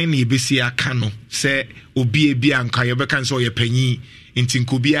 Saying he be see a kano say obi ebi anka you be can so ye penny. Inti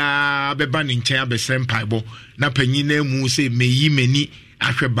nkobia beba ne nkyɛn abɛsrɛ mpaebɔ na panyin na mu sɛ meyi mani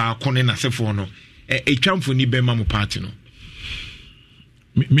ahwɛ baako ne nasefo no etwamfo ni bɛma mo party no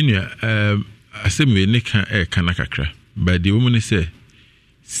minia asɛm we ne ka kana kakra but the woman say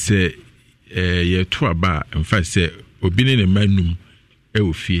ye to aba in fact say obi ne manum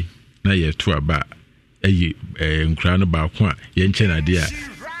wo fie na ye to aba ayi nkra no baako a ye nkyɛn ade a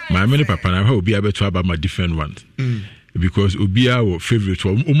maame ne papa na ha obi abeto aba ma different ones because obia our favorite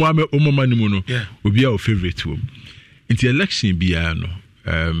one umama ni no obia our favorite one in the election bia no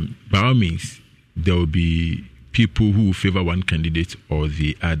by all means there will be people who will favor one candidate or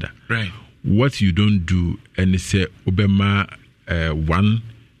the other, right? What you don't do and say obama one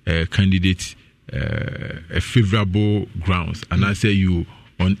candidate a favorable grounds and I say you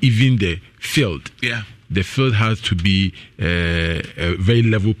on even the field, the field has to be a very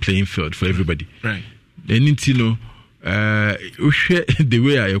level playing field for everybody, right? And you know the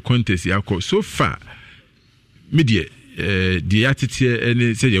way I contest so far media the attitude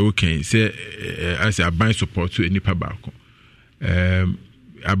and say okay say as a buy support to any pabako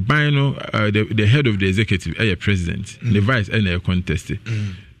a buy no the head of the executive a president the vice and a contest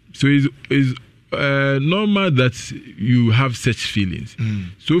so is normal that you have such feelings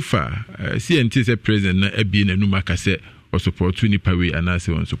so far CNT say president na e bi na numaka say or support nipa way and I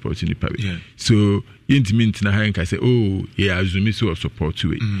say on support nipa way. So intimate na I say, oh yeah, assume so support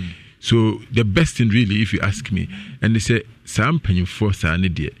way. So the best thing really, if you ask me, and they say some penny for an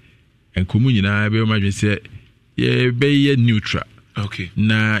idiot and communion I be imagine say yeah be neutral. Okay.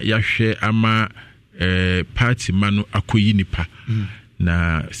 Na yahwe ama party manu akoyi nipa.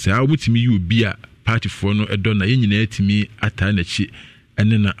 Na saa omutimi yu bia party for no edo na yenyina atimi ata na chi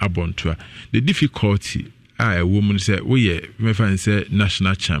ene na abontoa. The difficulty a woman say we me fan say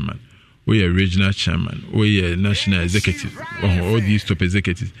national chairman, we regional chairman, we national executive, all these top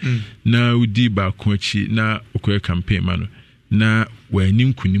executives. Na udi ba kochi na okoye campaign manu na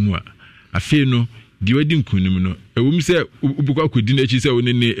wanim kunimu a afi no di wedding kunim no ewum say ubukwa kodi na chi say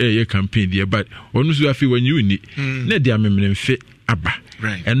onene campaign there, but onu so afi when you ni na dia mememfe aba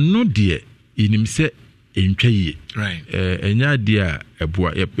and no there inim say entwaye enya dia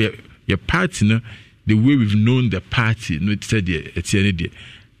eboa your party no the way we've known the party no it said etiene there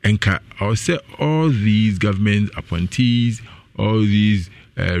enka I say all these government appointees, all these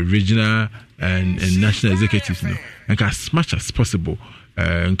regional and national executives no enka as much as possible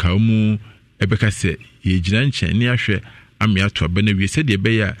enka omu ebeka se ye gina nchen ne ahwe ame ato abana wi se de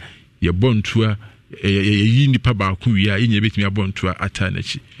be ya ye bontua ye nipa ba ku wi a ye betimi abontua ata na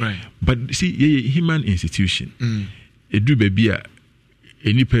chi but see ye human institution edu be bia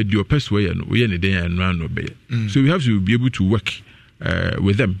enipa di opeso ye no we ne den ya no ano be so we have to be able to work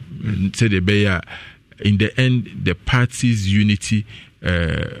with them say de be ya in the end the party's unity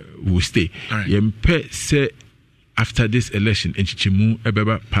will stay yempe say after this election enchichimu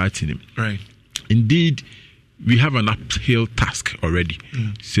ebeba party nim indeed we have an uphill task already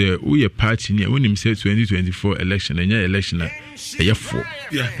so we a party near when him say 2024 election and election for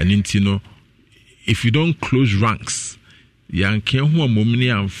and intino if you don't close ranks yanke hu omomni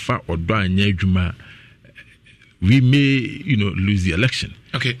amfa odo anya adwuma we may lose the election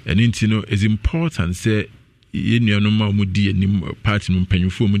and intino is important say yenu ma omudi anim party no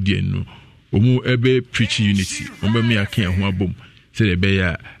mpanyufo omudi enu omu ebe preach unity omba me akan ho abom say de be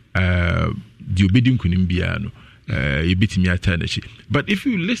ya the obedient kunimbiano yebitimi atanachi. But if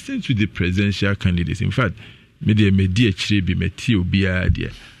you listen to the presidential candidates, in fact media chire bi meti obia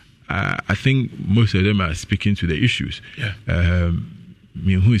dia I think most of them are speaking to the issues.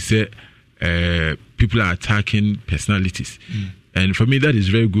 Me who say people are attacking personalities and for me that is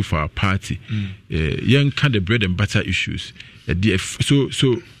very good for our party. Young kind of bread and butter issues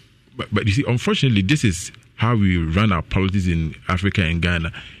so but you see unfortunately this is how we run our politics in Africa and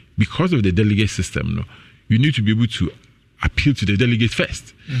Ghana. Because of the delegate system, you need to be able to appeal to the delegates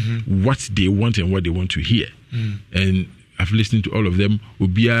first, what they want and what they want to hear. And I've listened to all of them.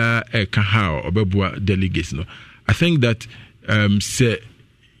 Ubia Kahao Obebua delegates. I think that say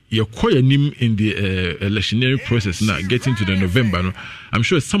you're quite in the electionary process now, getting to the November. I'm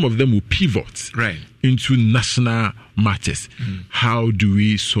sure some of them will pivot into national matters. How do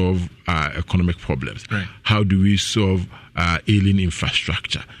we solve economic problems? How do we solve ailing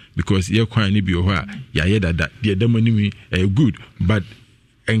infrastructure? Because you're quite that the demoni good, but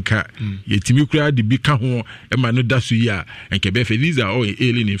enka yetimi kura de bika ho e ma no daso ya enka be these are all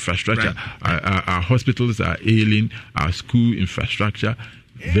ailing infrastructure. Our hospitals are ailing, our school infrastructure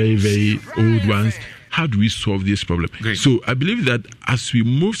very, very old ones. How do we solve this problem? So I believe that as we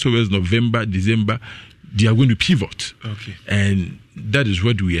move towards November, December, they are going to pivot. And that is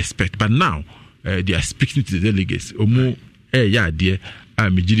what we expect. But now, they are speaking to the delegates.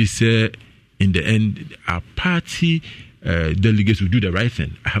 Say in the end, our party delegates will do the right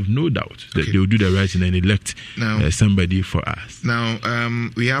thing. I have no doubt that they will do the right thing and elect somebody for us. Now,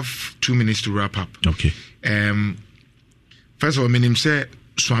 we have 2 minutes to wrap up. Okay. First of all, my name is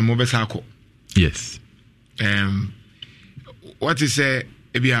Swamo Besako. Yes. What is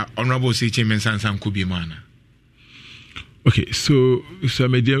Honorable C. Chairman Sansam Kubimana? Okay, so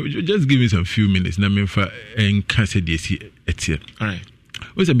just give me some few minutes. Now, I'm all right.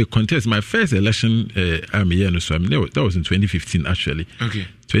 Was a big contest. My first election, that was in 2015, actually. Okay.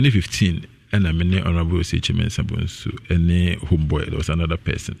 2015, and I'm in Honorable C. Chairman Sabunsu, and homeboy, there was another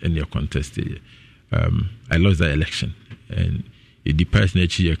person, and they contested. I lost that election, and it depressed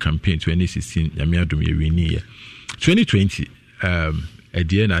the campaign 2016. 2020, at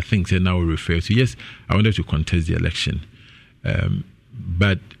the end, I think they now refer to yes, I wanted to contest the election,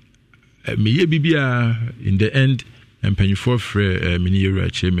 but in the end, and penny for Minister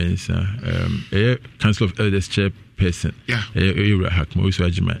Chairman, Council of Elders Chairperson, Hakmo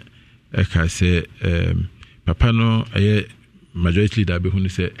Swajima, I say, Papa no, majority leader, who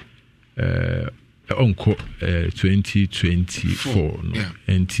said, Onko 2024 no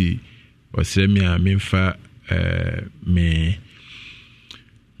enti wasremia memfa me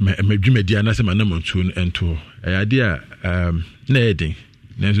dwumadi anasɛ manamontuo no ɛnto ɛyɛ na ɛden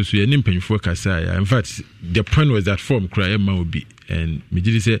nanso so yɛne mpanyinfoɔ kasa. In fact, the point was that form cry will be, and me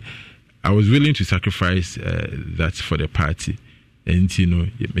did say I was willing to sacrifice that for the party. And you know,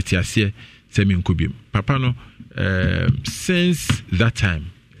 metiasie semi nkobi papa no since that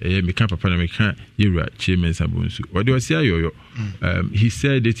time me can papa no me can yura chairman sabunsu what do I say yo he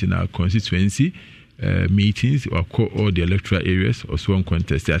said it in our constituency meetings or all the electoral areas or so on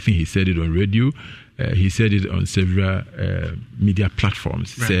contest. I think he said it on radio. He said it on several media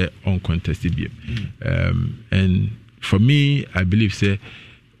platforms. Right. Say uncontested game. And for me, I believe say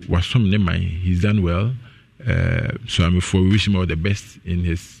was some name he's done well. So I'm for wish him all the best in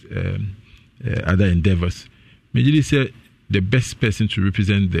his other endeavors. Majorly say the best person to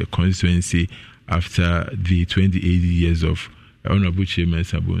represent the constituency after the 28 years of Honorable Chairman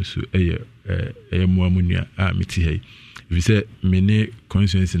Sabunsu Muamunia Mitihe. If you say many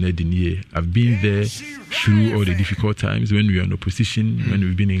constituencies in Edinye, I've been there through all the difficult times when we were in opposition, when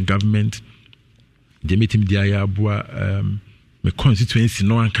we've been in government. The meeting my constituency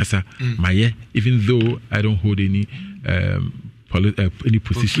no ankasa maye, even though I don't hold any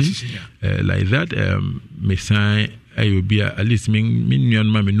position like that. Me sign I will be at least me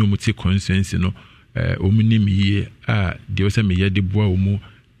no muti constituency no. Omunim ye de ose me ye de boa omu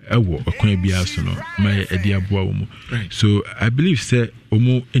ewo okwan bia so no my e de aboa omu. So I believe say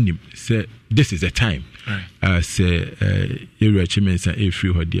omu enim say this is the time say area chairman say e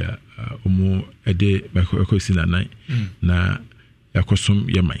free ho dia omu e de bakosi na nan na yakosom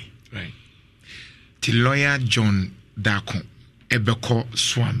yemai. Right. Ti lawyer John Dako ebeko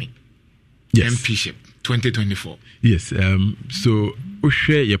Swami. Yes. MPship 2024. Yes. So we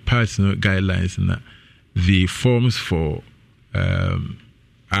share your personal guidelines and the forms for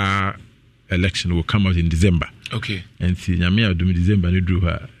our election will come out in December. Okay. And see, Nyamia do December you do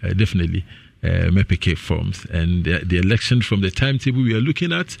definitely MEPK forms, and the election from the timetable we are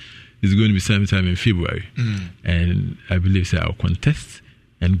looking at is going to be sometime in February. And I believe so I'll contest,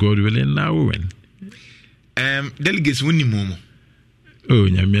 and God willing, now we win. Delegates winning momo. Oh,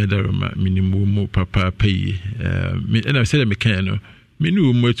 Nyamia Daroma, minimum papa pay. And I said, I can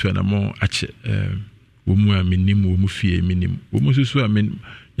menu more to an amount at Wumua minimum, Mufie minimum. Wumusu, I mean,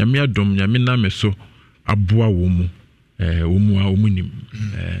 Yamia Dom, Yamina Meso, Abua Wumu, Umua Umunim,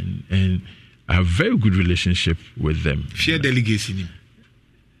 and I have very good relationship with them. Share delegates in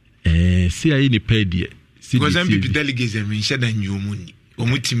him. See, I need paid yet. Because MPP delegates and we share you money.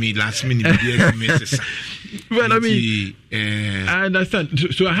 Omutimi last minute. Well, I mean, I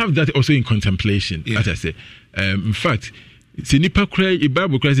understand. So I have that also in contemplation. As I say, in fact, see, nipa cry, a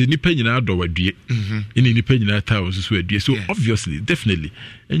Bible cries, nipa in our door, in nipa in our towers. So obviously, definitely,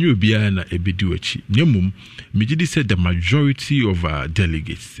 and you will be a biduachi. Nemum, Mijidi said the majority of our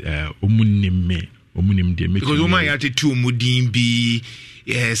delegates, Omunim de. Because Oma yati tu Mudimbi,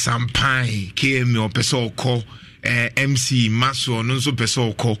 Sampai, KM or Pesoko. MC Maso no so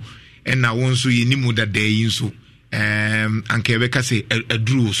pesoko and na won so yenimu da dey so anke beka say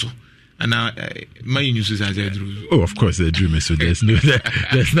adru so and my news is as adru. Oh, of course they dream so there's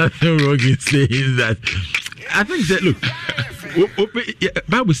nothing wrong in saying that. I think that look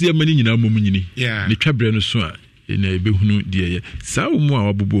Bible say many nyina momu nyini ne twabre no so a na ebehunu de sa omu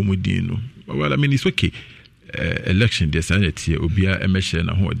a wabobo mu din no. Well, I mean it's okay. Election the sanity obia emeshe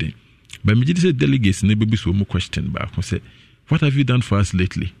na ho den. But me just say delegates ne be so more question back. I say, what have you done for us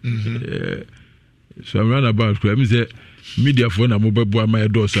lately? So I'm run about. I say media for na mobile boy my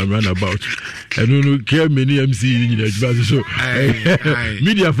door. So I'm run about. I don't know care many MC in the so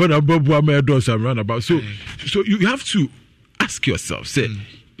media for na mobile boy my door. So I'm run about. So you have to ask yourself. Say,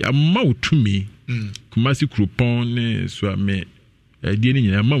 amount to me. Kumasi Krupon so me.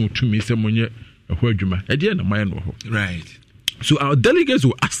 Deni amount to me. Someone ye a wordjuma. Deni my no. Right. So our delegates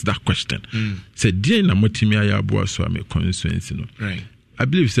will ask that question. Say, dear Namotimi Ayaboa, so I'm a constituency. Right. I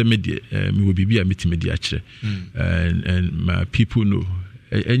believe some media will be a meeting media and my people know.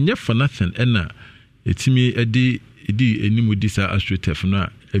 And yet for nothing, and it's me a day any more this astrotef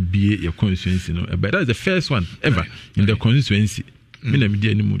now a be your constituency. But that's the first one ever in the constituency.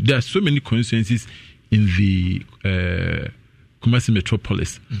 There are so many constituencies in the Kumasi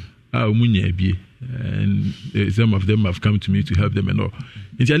metropolis. And some of them have come to me to help them and all.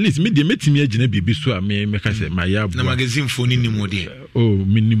 It's at least me the me agina bibi so me make say my yab na magazine phone ni mo de oh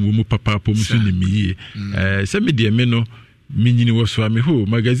minimum mu papa pom so ni mi say me de me no me nyini wo so me ho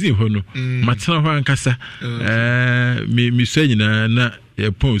magazine ho no matena ho ankasa me so nyina na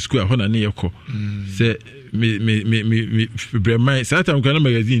pon school ho na ne yeko say me brema Saturday Ghana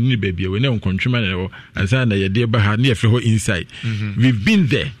magazine ni baby we na nkontwema na wo ansa na ye de ba ha na ye ho inside. We've been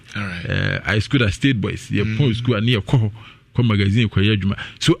there. All right. I school at State Boys. Ye pon school na ye ko magazine ko ye adwuma.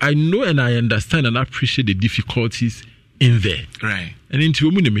 So I know and I understand and appreciate the difficulties in there. Right. And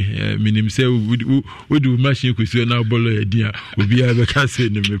into me minim say we do machine ko so na bolo e dia obi a be ka say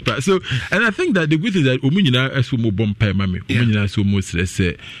no me pa. So and I think that the good thing that omunyina aso mo bompa ma me omunyina so mo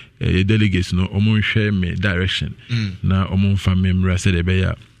say delegates no omo hwe me direction na omo fa me mra say de be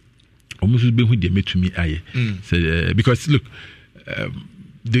ya omo so be hu de metumi aye. So because look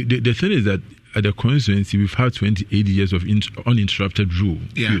the thing is that at the constituency, we've had 28 years of uninterrupted rule.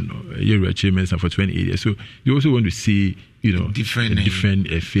 Yeah. You know, your achievements are for 28 years. So you also want to see, you know, different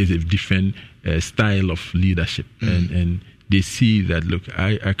phase, a different style of leadership, and they see that. Look,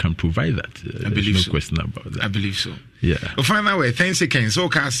 I can provide that. I believe no so. question about that. I believe so. Yeah. Well, final way. Thanks again. So,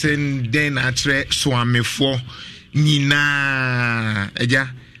 Carson, then I try swam for Nina. Eja.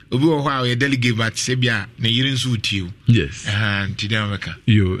 Obi wo ha we delegate but sebia na yirin su tiu. Yes. Today America.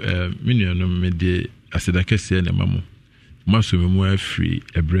 You minion no me de asedaka se na mamu. Maso me mu afri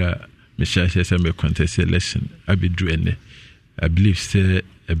ebra me share me contest election abedru ene. I believe say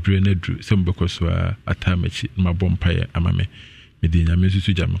ebra na dru some because wa atamachi ma bompaye amame me de nyame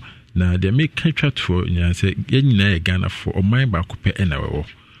susu jamo. Na de me catch for nya say ye nyina ye Ghana for o man ba ko pe ena we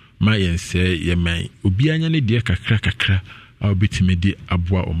ma yen say ye man obi anya ne de kakra I'll be timid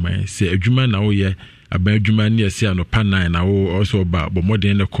abwa o man say adwuma na wo ye aba adwuma ne say anopa 9 na wo also ba but more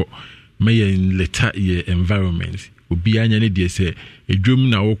than ko may in letter ye environment obi anya ne de say adwum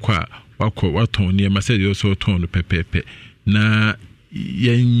na wo kwa waton ne ma say you also ton pepepe na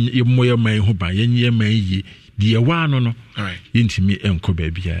ye moye man ho ba ye man yi de wa no no all right intimi enko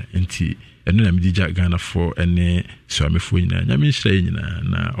ba bia enti eno na me digya Ghana for ene so amefo nyina nyame nhira nyina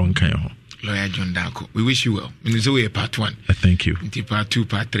na onkan ho. Lawyer John Dako, we wish you well. In the way part 1. Thank you. In part 2,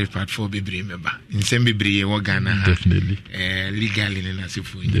 part 3, part 4, Bibri member. In some Bibri, Ghana. Definitely. Legally in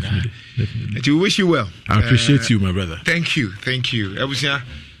Nasifu. Definitely. We wish you well. I appreciate you, my brother. Thank you. Ebusia,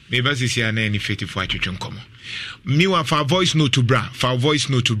 maybe this year any fete for you come. Meanwhile, for voice note to bra.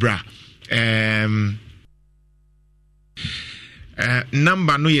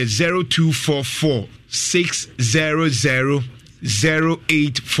 Number no is 0244 600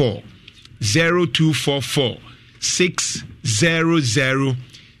 084. 0244 600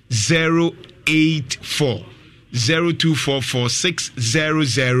 084 0244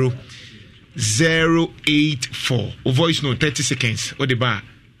 600 084. Voice note 30 seconds. What the bar?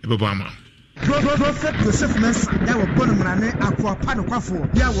 Prophet Joseph Mens, that were born in Aqua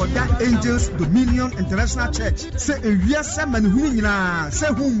Panoquafo, there were that Angels Dominion International Church. Say, yes, some and who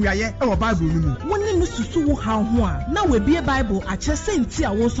say whom we are our Bible. One in Susu how now we be a Bible, a chest saint, I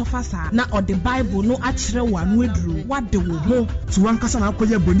was so fast, now or the Bible, no actual one we drew. What the woman to one cousin, I'll call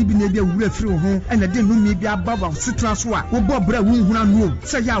your body be maybe through home, and I didn't know maybe above of citrus war, or Bob Bra who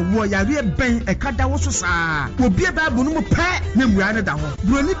say, ya warrior, real bang, a cat that was so will be a Bible no pet, name we added down.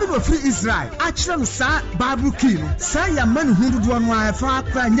 Brony people free Israel. Actually, sir, Bible King, say a man who do one wife,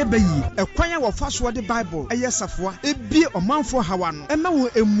 Father, never ye, a choir of fast word the Bible, a yes of what, it be a man for Hawan, and now a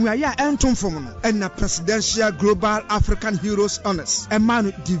Muaya Anton from and a Presidential Global African Heroes Honors, a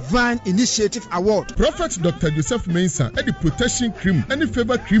man Divine Initiative Award. Prophet Dr. Joseph Mensah, any protection cream, any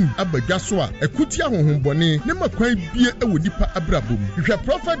favor cream, Abajaswa, a Kutia Hombone, Nema Quai beer, a Wudipa Abrabum. If your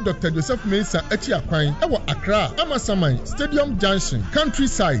Prophet Dr. Joseph Mensah, Etia Quine, our Accra, Amasamai, Stadium Junction,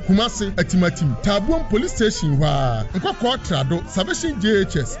 Countryside, Kumasi, Atimatim, Tabuan Police Station, Wa, Nkoko Trado, Salvation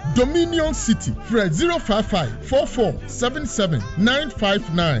JHS, Dominion City, Fred 055 4477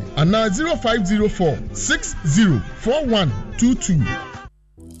 959 and now 0504 604122.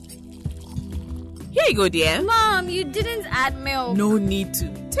 Here you go, dear. Mom, you didn't add milk. No need to.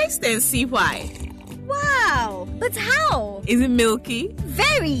 Taste and see why. Wow, but how? Is it milky?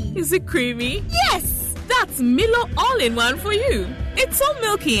 Very. Is it creamy? Yes. That's Milo all-in-one for you. It's so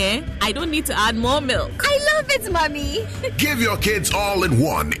milky, eh? I don't need to add more milk. I love it, Mommy. Give your kids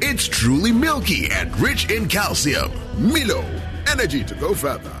all-in-one. It's truly milky and rich in calcium. Milo, energy to go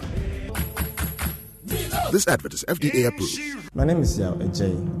further. This advert is FDA approved. My name is Yao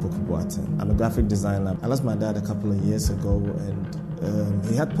Ejay Bokubuaten. I'm a graphic designer. I lost my dad a couple of years ago, and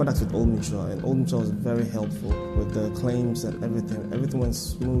he had products with Old Mutual, and Old Mutual was very helpful with the claims and everything. Everything went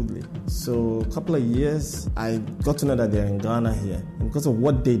smoothly. So a couple of years, I got to know that they're in Ghana here. And because of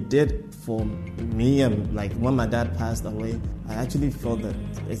what they did for me, and like when my dad passed away, I actually felt that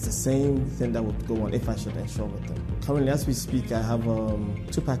it's the same thing that would go on if I should insure with them. currently, as we speak, I have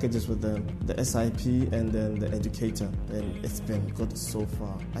 2 packages with them, the SIP and then the educator, and it's been good so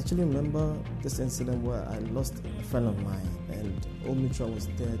far. I actually remember this incident where I lost a friend of mine, and Old Mutual was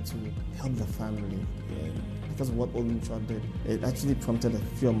there to help the family. And because of what Old Mutual did, it actually prompted a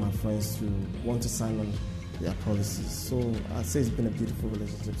few of my friends to want to sign on their policies. So I'd say it's been a beautiful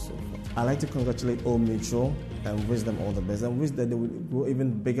relationship so far. I'd like to congratulate Old Mutual and wish them all the best and wish that they would grow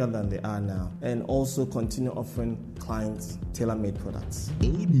even bigger than they are now and also continue offering clients tailor-made products.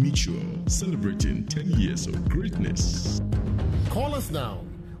 Old Mutual, celebrating 10 years of greatness. Call us now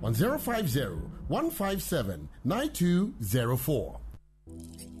on 050-157-9204.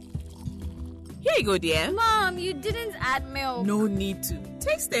 Here you go, dear. Mom, you didn't add milk. No need to.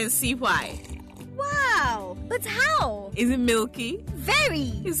 Taste and see why. Wow, but how? Is it milky?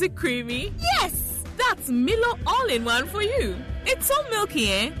 Very. Is it creamy? Yes. That's Milo all-in-one for you. It's so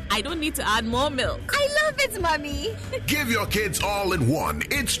milky, I don't need to add more milk. I love it, Mommy. Give your kids all-in-one.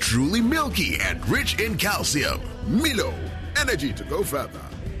 It's truly milky and rich in calcium. Milo, energy to go further.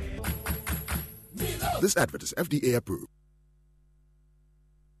 Milo. This advert is FDA approved.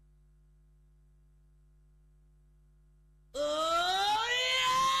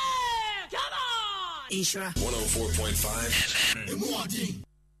 Isra 104.5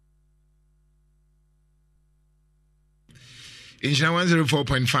 Isra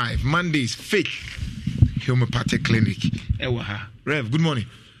 104.5 Mondays Faith Homeopathic Clinic. Rev, good morning.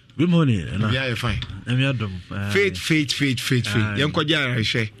 Good morning. Yeah, you're fine. Faith. Yankojara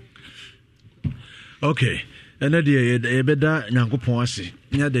share. Okay. And then the beda Yankopon ase.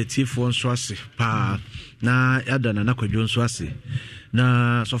 Nya the tifo nso ase pa na yada na nakwadwo nso ase.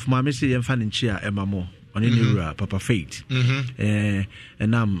 Na so for my say yemfa nchi a emamo oni ne Papa Faith.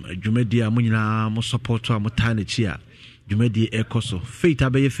 Enam dwumadi a mo nyina mo support a mo ta na chi a dwumadi ekoso Faith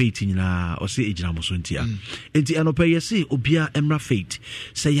abeye Faith nyina o se ejina mo so ntia. Enti anopa yesi obia emra Faith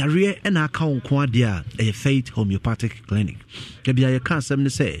say yare na aka wonko ade a Faith Homeopathic Clinic. Ebia ye kan asem ne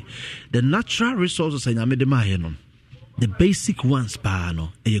say the natural resources anyame de ma he no, the basic ones pa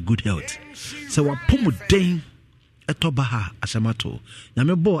no good health. So wa pomuden etobaha asamato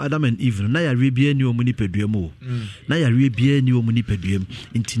nyame bo Adam and Eve na yare bia ni omu ni peduam o na yare bia ni omu ni peduam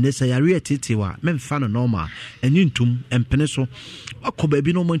intine sa yare tetewa memfa no normal enyintum empene so akoba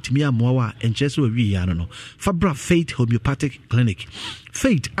bi no montimi amoa enche so wi ya no Fabra Faith Homeopathic Clinic.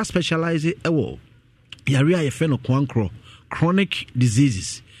 Faith a specialize ewo yare a yefe no kwankro chronic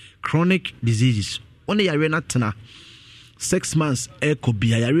diseases only yare na tena 6 months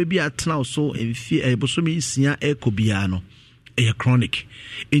ekobia yare bia tena so emfi ebosomi sia ekobia no chronic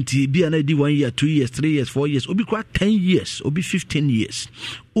inti bia na di 1 year 2 years 3 years 4 years obi kwa 10 years obi 15 years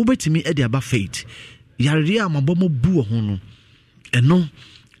obetimi e de aba Faith yare a mabomo bu ho no eno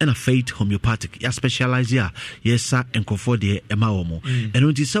na Faith Homeopathic ya specialize ya yesa enkofo de ema omo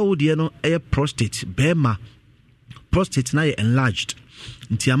eno nti sawo de no prostate bema prostate na enlarged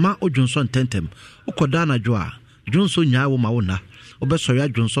nti ama odwonso ntentem ukoda na dwo a dwonso nyaa wo ma wo na obesori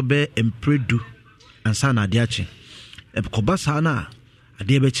adwonso be empredu ansa na ade achi ekoba sa na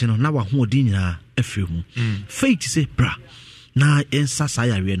ade bechi no na wa ho odi nyina afiri mu Faith se bra na ensa sa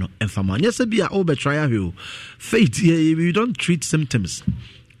yawe no emfama nyese bia obetry ahwe Faith you don't treat symptoms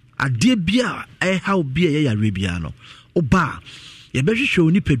ade bia how bia yawe bia no oba ye be hwehwe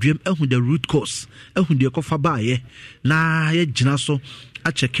oni peduam ehu the root cause ehu de kofa baaye na ye gina so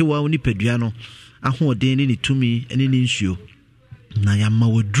a checkewa oni pedua no ahoden ni tumi eni ni nsuo na ya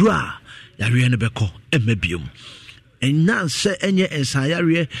mawodura yare ne beko emabiom enya se enye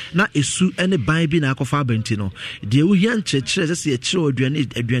ensayare na esu ene ban bi na akofa abenti no de wo hia nchechire se ye chire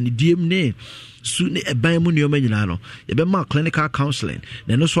aduane diem ne su ne eban mu ne omanyina no ye be ma clinical counseling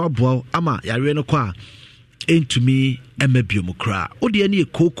na no so aboa ama yare no kwa entumi emabiom kra odi ani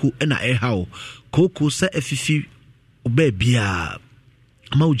ekoko na ehawo koko se afifi oba bia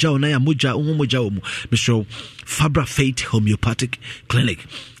mauja na ya moja mu Mr. Fabra Faith Homeopathic Clinic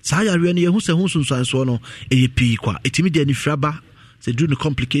sa ya re ne yehu se hu sunsanso no eyepi kwa etimi de ni fraba se do no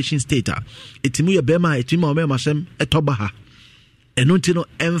complication state etimi ye bema etimi o mema sem etoba ha eno ntino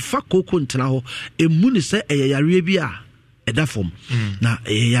emfa koko ntena ho emu ni se eyayare bi a edafom na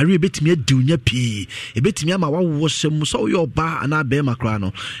yare betimi adunya pi ebetimi ama wawo sem so yo ba ana be makra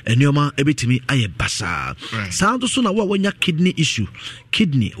no enioma ebetimi aye basa sound so na wanya kidney issue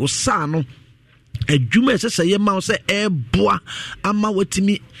kidney o sa no adwuma sese ye ma se eboa ama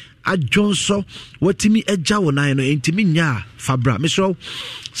watimi adwonso watimi agya wonan no entimi nya Fabra Mr.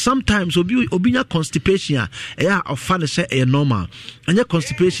 Sometimes obinya constipation ya ofane se normal anya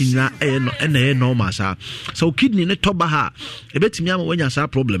constipation na na normal sa so kidney ne toba ha ebetimi ama wanya sa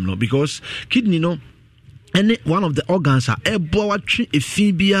problem no because kidney no any one of the organs are watching a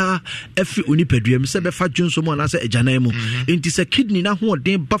fibia every unipeduum se befa junso mo anase ejanemu it is a kidney na ho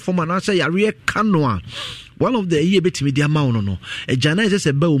den ba form anase yare kanoa one of the year betimi dia ma no ejana is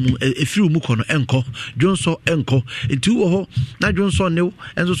se ba mu efiri mu kono enko junso enko etu ho na junso ne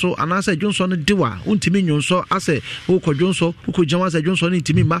enso so anase junso no dewa untimi nyonso ase wo ko junso wo jama ase junso no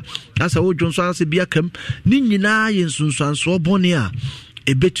ntimi ma ase wo junso ase bia kam ni nyina yensunsuanso bone a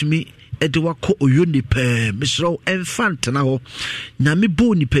ebetumi Edwa ko oyoni pe misro infant na ho na me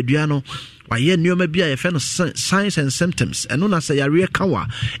bo ni pedua no waye nneoma bia ye fe no signs and symptoms eno na say yare kawa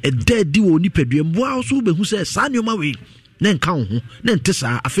e dead wo ni pedua mboa so be hu say sa nneoma we na nka ho na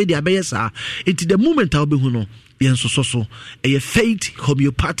ntesa afedi abeye sa it the moment I be hu no yensoso a faith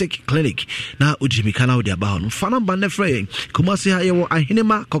homeopathic clinic na ujimika na odi aba no fana ba ne frɛ Kumasi ha ye wo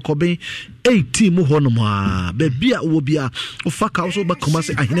ahenema kokoben 18 mu hɔ no ma ba bia wo bia ufaka so ba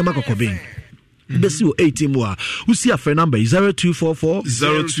Kumasi ahenema kokoben besi o 18 mu a usi afre number 0244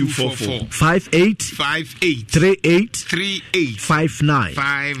 58 38 59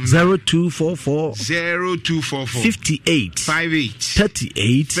 0244 58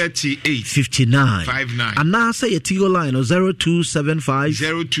 38 59 and now say a Tigo line of 0275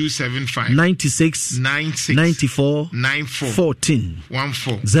 96 94 14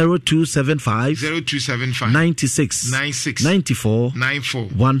 0275 96 94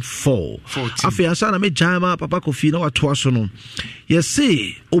 14 Asana me jama papa kofi na wato aso no ye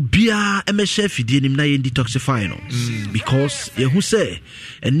say obia emehye fidie nim na ye detoxify no because ye hu say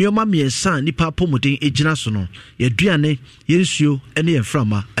ennioma miensa nipa pomodin ejina so no ye duane ye nsuo ene ye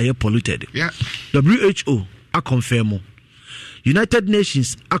frama aye polluted WHO a confirm United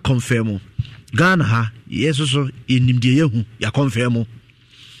Nations a confirm Ghana ha yeso so enimdie ye hu ya confirm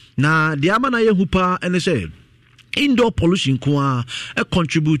na de ama na ye hu pa ene say indoor pollution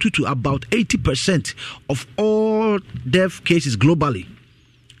contribute to about 80% of all death cases globally.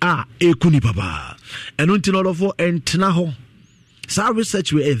 Ekuni baba. And until all of entnaho. Some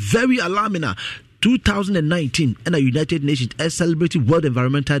research were a very alarming 2019 and the United Nations has celebrated World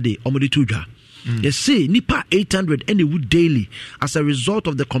Environmental Day Omodi Tuja. They say nipa 800 any wood daily as a result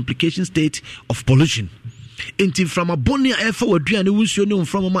of the complication state of pollution. Inti from a boni efa waduane wusuo ne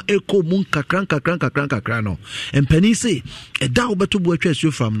from ma eko mun kakran no empani say e da obeto bo atwa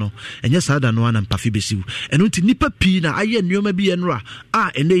suo from no enye sada no ana mpafi besiu eno nti nipa pi na aye nneoma bi enra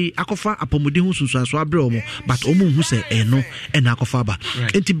enei akofa apomode hu sunsuanso abre omo but omo hu say eno ena akofa ba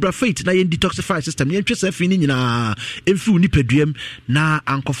inti brafate na ye detoxify system ye ntwe safi ni nyina emfi nipaduam na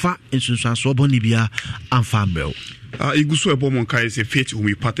ankofa sunsuanso boni bia amfa mbrel igusu ebo mon kai se faith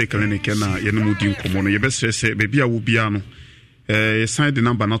homeopathic clinic na ye no mudi nkomo no ye be se bebia wo bia no sign the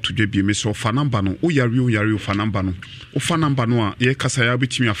number na to dwe bi me so fa number no o yare fa number no o fa number no a ye kasa ya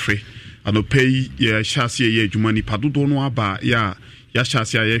betimi afre anopei ye hyase ye adwuma ni padodo no aba ya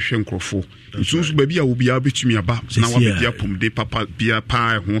hyase ya hwe nkrofo nsunsu ba bia wo bia betimi aba na wa bia pomde papa bia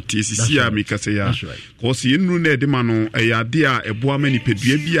pa ho tsisi ya me kasa ya cause ye nru na de ma no ya de a ebo amani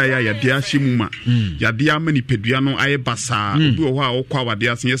pedua bia ya de a hyemu ma ya de amani pedua no aye basa obi wo ha okwa wade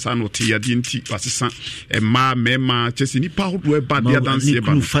ase yesa no te ya de nti wasesa ma mema chesi ni pa hodo e ba de dance e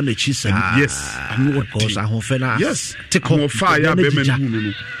ba yes anu cause ahofena yes te fa ya be manu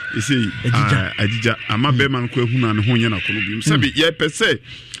no isi adija ama be man ko ehuna ne ho nya na kono bi msabi ye pese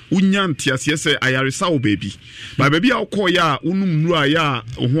unyanti asese ayaresa wo baby ba baby akoya unum nuru aya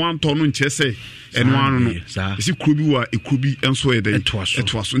ho anto no nchese eno anu no isi kurubi wa ekurubi enso yede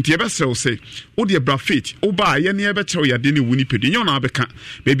etwaso nti ebesrew se wo de brafate wo ba ye ne ebechew yade ne wuni pedi nyo na abeka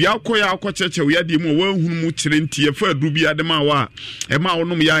baby akoya akochechew yade mu wo hunu mu kire nti ye fa adubi ade ma wa e ma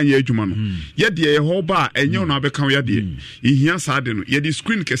wonum ya anya adwuma no yede ye ho ba enyo na abeka yade ihia saade no yede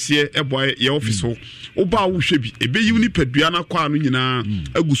screen kese eboy ye office ho wo ba wo hwebi ebeyi wuni pedua na kwa no nyina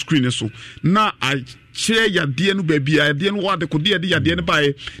agu screen so na che yade no baby yade no wade ko de yade ne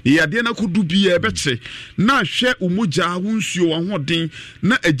bae yade na ko du bia ebeche na hwe umuja wonsuo ahoden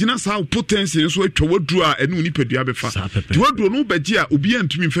na agina sa potency so atwa wadu a ene unipadua befa ti wadu no baji a obi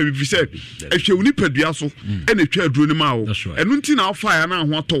antumi mfa bi se ehwe unipadua so ene twa aduro ne ma wo eno nti na afa ya na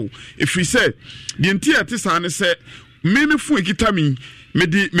ho ato efri se de nti ate sa ne se me fu ekitami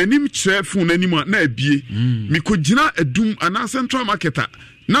medi menim kire fu nanim na abie mikogina adum ana central marketer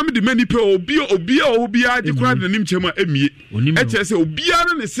na me de mani pe obi agikura de nim chema emie eche se obi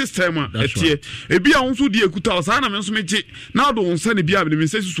na ne system a etie ebi a wonso de ekuta o sa na me nso meje na do wonsa ne bia me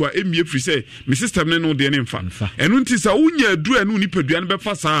nse susu a emie free se me system ne no de ne mfa enu nti sa unya adu anu ni padua ne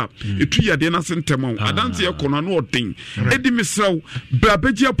befa sa etu ya de na sentem o adanse ye kono na odin edi misraw bra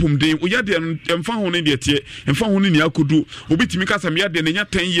beji apomden o ya de mfa ho ne de etie mfa ho ne ni akodu obi timi kasa me ya de de nya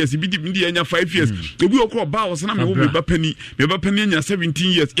 10 years bi di nya 5 years ebi okro ba wo sana me wo me ba pani nya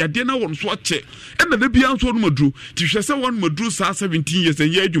 17 years ya de na won so ache na da bia so no madru ti hwe se won madru sa 17 years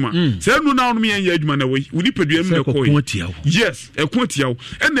en ye adwuma se nu na won me ye adwuma na we ni padua mu ko yes ekotia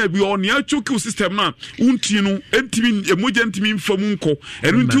na bi on ya choki system na unti no entimi emoja ntimi mfamu nko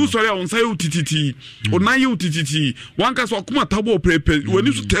enu nti usori a onsa ye utititi onan ye utititi wanka so akoma tabo prepe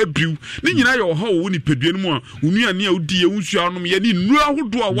wani so tabriu ni nyina ye oha wo ni padua mu a unuane a udi ye unsu anom ye ni nura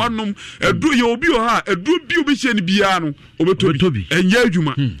hodo a wanom edu ye obi oha edu bi obi hye ni bia no obetobi enye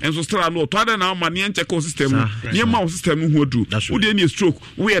adwuma enso stra no to ada na ma ne enche ko system ne ma system no ho adu wo de ni stroke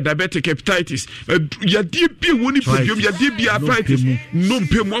we diabetic hepatitis ya di bi woni padua ya di bi arthritis no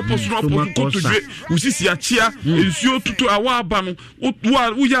mpem oposo ko to dwe usisi achia ensuo tutu awa aba no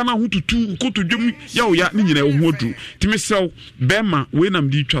wo ya na ho tutu ko to dwem ya wo ya ni nyina wo ho adu timisew bema we nam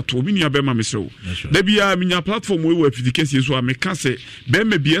di twato obi nua bema mesew da bia minya platform we application so ameka se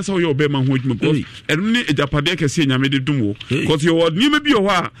bema bia se wo ya bema ho adwuma because enu ne ejapade kese nyame de dum wo because you word ni me bi ho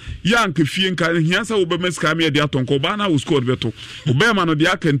a ya nka fie nka hia se wo bema ska me de atonko ba na wo score beto wo bema no de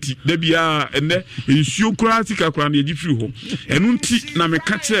akanti da bia enne ensuo kura sika kura na eji firi ho enu nti na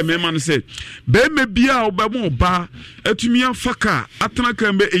meka kire mema no se bema bia wo bema oba atumi afaka atana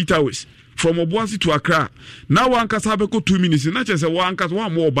kan be 8 hours from Obuasi to Accra. Now one can have 2 minutes. Not just one can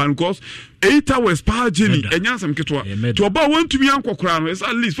one more ban because 8 hours per journey. And yes, I'm getting to about 1 to me uncle crown. It's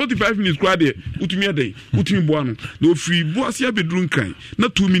at least 45 minutes. Crowd utumi a day. Utumi buano. No free Buasi be drunk kind.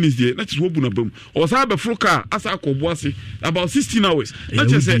 Not 2 minutes there. Not just wobuna boom. Or sabe floka as I call Buasi about 16 hours. Not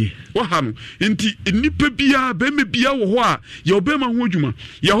just say what hanu. Inti nipe bia beme bia wa your bema hojuma.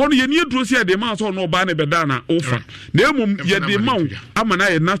 Ya honu ye near drosia de man so no bane bedana offer. Nemo ye de mount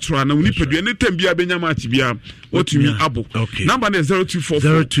amana natural na unipe anytime bia benya match bia otumi abo number is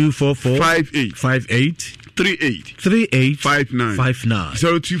 0244 58 38 59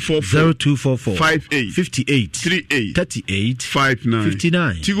 0244 58 38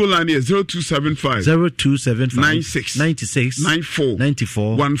 59 Tigo line is 0275 96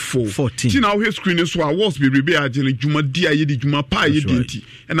 94 14 now here screen so awards be agile juma dia ye di juma pa ye dinti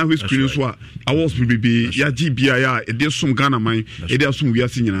and now here screen so awards be ya gi bia ya e de som Ghana man e de som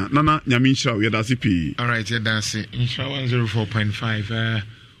wiase nyina nana nyame nhira we da sipi all right that's it insha 104.5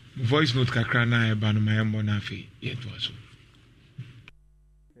 voice note kakra na e ba no mayembo na afi yeto aso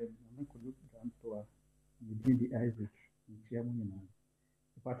the Isaac chairman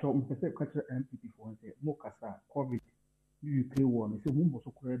but mpese kwatra MPP for say mo kasa covid UK one say mo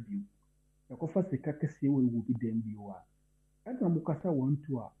so kora bi e ko fa sika kese we will be dem bi wa aka mo kasa one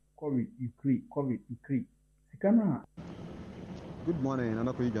to a covid Ukraine sika na. Good morning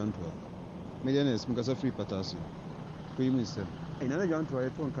anako yijanto medianes mukasa free patasi ko yiminse ina janto ay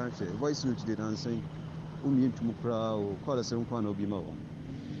phone kan say voice note dey dancing umi ntumu kra o call se nkwa na obi ma wo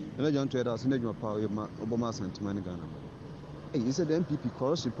ina janto ya da se nedwuma pa oboma santima ni Ghana you said MPP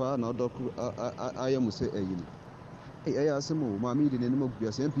corruption pa na odoku ayemu say eyini aya asemo ma mi de ne mo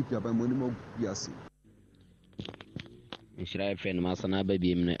guase MPP aban mo ne mo guase Ishra FM masana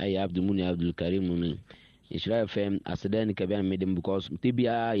baby mne ay Abdulmuni Abdul Karim mne Ishra FM asedani kabian medem because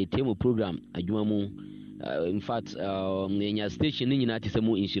tibia yetemo program adwuma mu in fact nya station ni nyina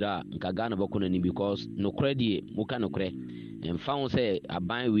tisemu inshira nka Ghana bokono ni because no credit muka no cre and found say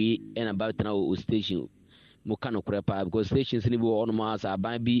aban we and about now station muka no cre pa because stations ni bo on ma sa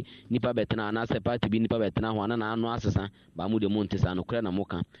aban bi nipa betena na se party bi nipa betena ho na anu asesa ba mu de montesa no cre na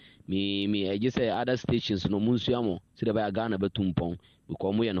muka me I just say other stations no munsu amo se de ba Ghana betumpon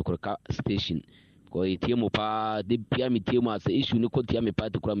because mu ye no cre station ko itiemo pa de pia mi tiemo as issue ni ko tia me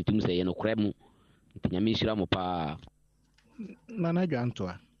party kura mi timu se ye no cre mu nyamishira mo pa nana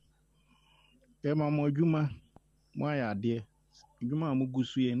gwantoa e ma mo adwuma mo ayade adwuma mo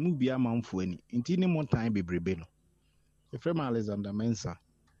gusu ye mu bia manfo ani nti ni mo tan bebrebe no e frem Alexander Mensa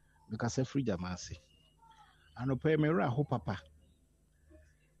because free jamase anopa me ra ho papa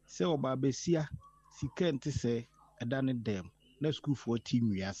se oba besia sika nti se eda ne dem na school for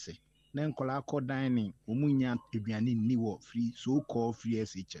team wiase na nkola akodan ni omunya aduane ni wo free so called free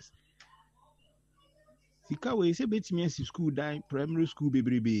SHS sika we se betimi asi school dan primary school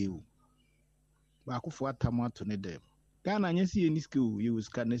bebrebe o ba akofo atamato ne dem Ghana nya si eni school ye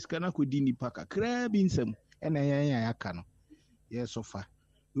uska na sika na kodi ni paka kra bi nsam ena yan aka no ye sofa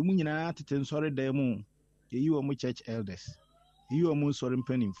we mu nyina tete nsore dem mu ye yi wo mu church elders ye yi wo mu nsore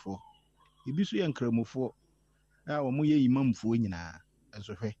mpanimfo ebi so ye nkramofo a wo mu ye imamfo nyina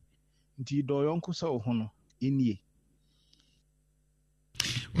azohwe nti do yonko sa wo ho no enie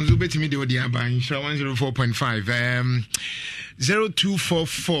Unzu betimi de odi aba insha 104.5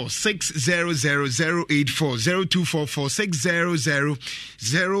 0244 600 084 0244 600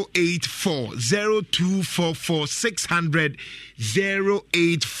 084 0244 600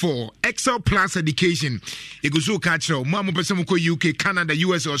 084. Excel Plus Education. You go so catch up. Mama person ko UK, Canada,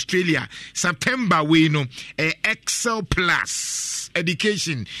 US, Australia. September we know Excel Plus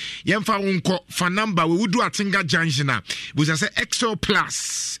Education. Yemfa unko fa number we would do atinga junction na. We say Excel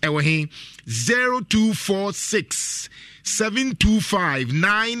Plus. Ewe he 0246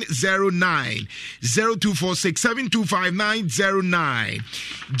 725-909 0246-725-909.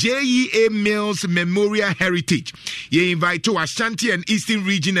 JEA Mills Memorial Heritage. You invite to Ashanti and Eastern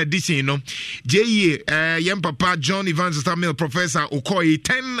Region edition, you know. JEA Yem Papa John Evans Mill Professor Okoye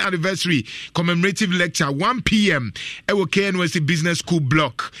 10th anniversary commemorative lecture 1 p.m. Ewo KNUST Business School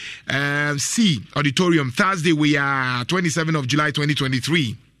Block C Auditorium. Thursday we are 27th of July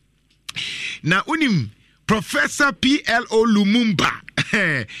 2023. Now unim Professor P.L.O. Lumumba.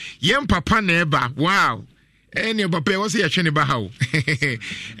 Yem Papa Neba. Wow. Any papa was here Cheneba how?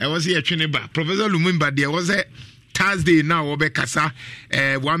 I was here Cheneba. Professor Lumumba, there was a Thursday now, Obekasa,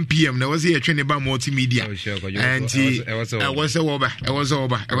 1 p.m. There was here Cheneba multimedia. And I was over.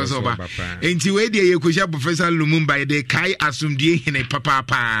 And to where you could Professor Lumumba, the Kai Asumdi in a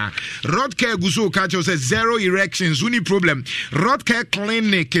papa. Rodcare Guso Kacho says 0 erections, only problem. Rodcare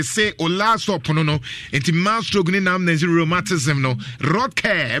Clinic say Ola Sopono, and to master rheumatism, no.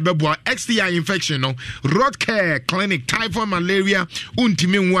 Rodcare, Ebeboa, XTI infection, no. Rodcare Clinic, typhoid malaria,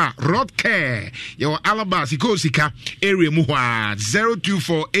 untiminwa. Rodcare, your alabas, Ikosika. Area Muha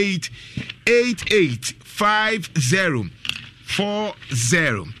 0248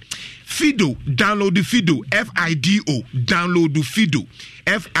 885040. Fido, download the Fido, FIDO, download the Fido,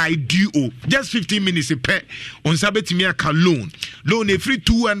 FIDO. Just 15 minutes a pay on Sabetimia loan. Loan a free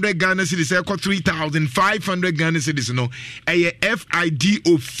 200 Ghana cedis, 3,500 Ghana cedis. No, a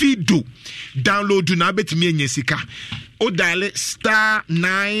FIDO Fido. Download to Nabetimia Yesika. Odaw star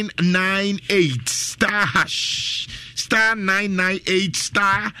 998 star hash star 998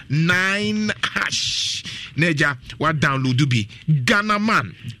 star 9 hash. Neja, what download do be Ghana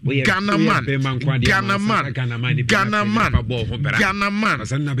man GHANAMAN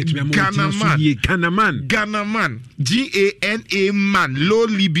low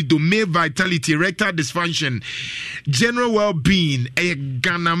libido, male vitality, erectile dysfunction, general well-being. A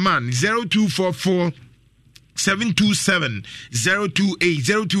GHANAMAN 0244 727 028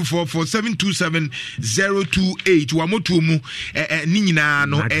 0244 727 028. Wamotumu Nina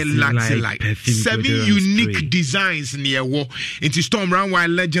no like 7 unique designs near war into Storm Roundwide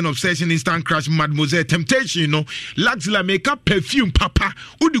Legend Obsession Instant Crash Mademoiselle Temptation, you know. Laxila makeup perfume papa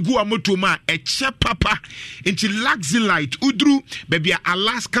Udugu Amotuma Eche papa into Laxilite Udru baby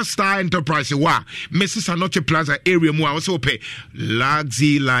Alaska Star Enterprise wa Mrs. Anoche Plaza area mo also pay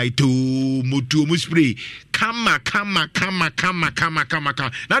Laxilite Mutumu spray Kama. Now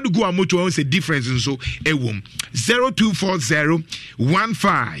the go amoto wants a difference in so a womb 0240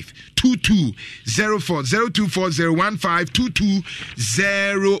 1522 04 0240 1522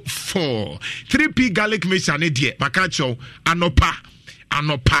 3P garlic mixture ne die makacho anopa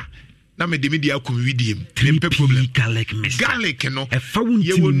na me de media ko widim 3P garlic mixture garlic no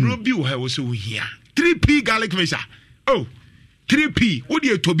ye wonro bi wo ha wo so hia 3P garlic mixture oh 3P wo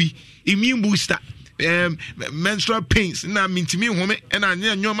de tobi immune booster menstrual pains na mintimi home and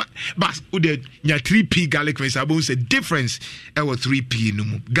anya nyoma bas ude nya 3P garlic mixture abon say difference e wo 3P no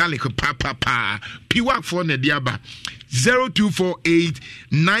mu garlic pa piwa for na diaba 0248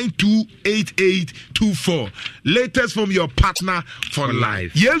 928824 latest from your partner for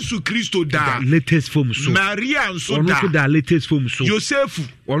life Yesu Christo da latest from so Maria so da latest from so Joseph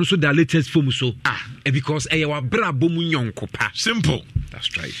one so da latest from so because e wa bra bomu nyonko pa simple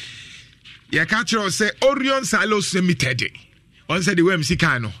that's right. Ya catch us say Orion Silos Limited. On said the way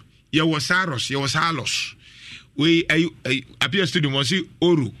Msikano. Ya was Saros, ya was Halos. We appear to the see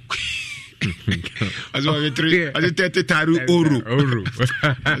Oru. As well as 30 Taru Oru.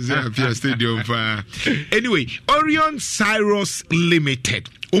 As appear stadium. Anyway, Orion Cyrus Limited.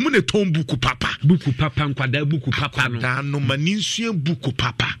 Omune tom buku papa nkwada buku papa no. Dano maninsia buku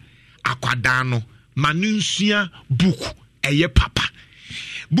papa. Akwadano maninsia buku eye papa.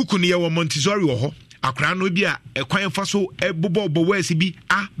 Buku ni yawo Montessori wo ho akra no bi a ekwan fa so ebobo wesi bi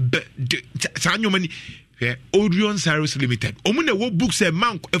a sanyo mani Orion Cyrus Limited. Omune wo books a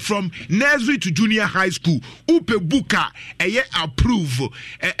man from nursery to junior high school. Upe booka eye approve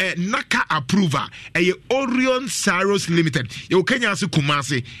naka approver eye Orion Cyrus Limited. Ye Kenya se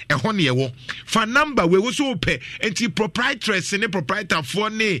Kumasi hone ye wo. Fa number we wo so upe enti proprietress ne proprietor for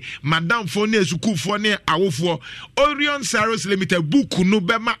ne madam for ne school for ne awofo. Orion Cyrus Limited book no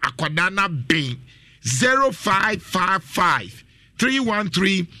bema akwadana bin 0555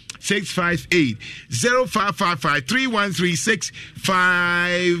 313 658 0555 313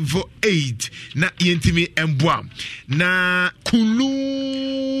 658 na yentimi embwa na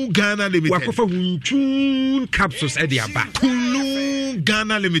Kulu Ghana Limited wakofa hunchun capsules ediaba Kulu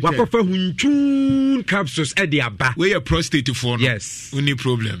Ghana Limited wakofa hunchun capsules ediaba where your prostate for no yes only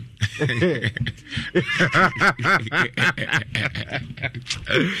problem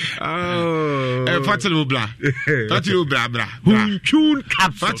Fatilu bra hunchun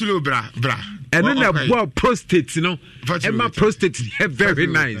capsules Fatilu bra and then the prostate you know and my prostate very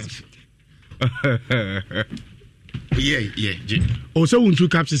nice yeah also want two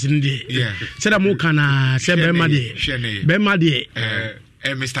capsules in there yeah said I'm kana say Bema de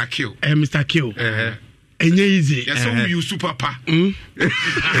Mr. Q Mr. Q enye easy yes so you super pa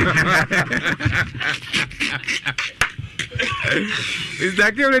Is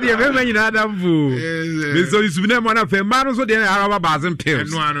that already a very many Adam fool? So it's been one of the manos of the Araba Basin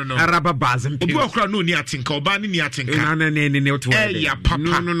pills. No. Araba Basin pills. No, near Tinker, Bani near Tinker. No, Papa.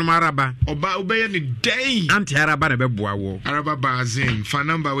 No, Maraba. Obey any day. Anti Araba Beboa. Araba Basin. Phone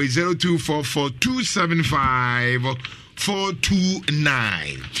number is 0244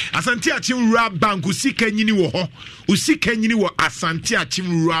 429 Asante Achim Rab Bank usika nyini wo ho usika nyini wo Asante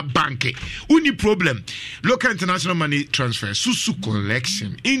Achim Rab Bank uni problem local international money transfer susu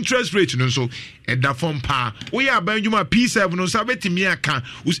collection interest rate no so eda form pa we are banjuma P7 no sabetimi aka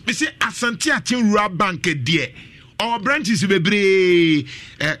usisi Asante Achim Rab Bank die our branches bebre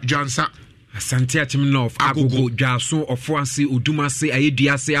Johnson Asante Achim North Agogo Jaso Ofuase Odumase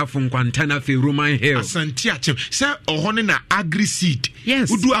Ayeduase Afonkwantana fe Roman Hill Asante Achim say ohone na agri seed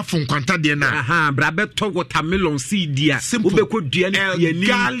yes udu afonkwanta de na brabeto watermelon seed dia ubekọ dua ne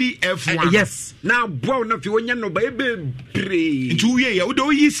gali F1 yes now bow na fi wonya no ba ebe bre nti uye ya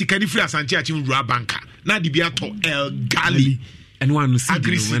udo yi sika ni free Asante Achim Rural Banka na de bia to el gali and one seed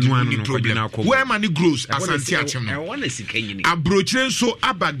and one problem where money grows Asante Achim no one is sikanyini abrochire so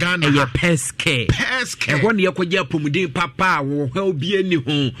abagana e peske e won ye kwaje apomuden papa wo ha obi ani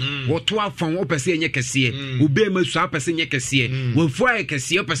ho wo to afon wo pese enye kese obe masu apese enye kese wo fu aye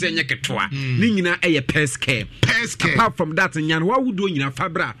kese wo pese enye ketoa ni nyina e peske apart from that nyan wa wudo nyina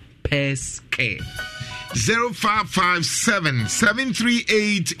fabra peske 0557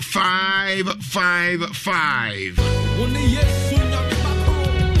 738 555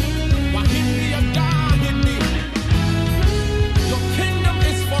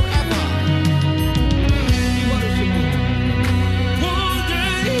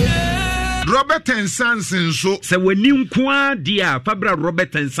 Robert and Sons so wani nkwa dia Fabra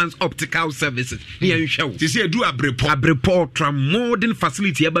Robert and Sons Optical Services here you show this here do abreport modern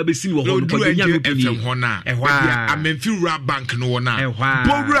facility aba besin wo ho no kwanya no bi Amenfi Rab Bank no na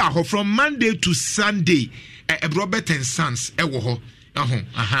Bowra ho from Monday to Sunday Robert and Sons wo ho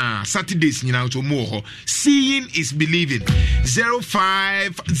Saturdays nyina to mo ho seeing is believing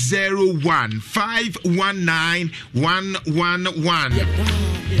 0501 519 111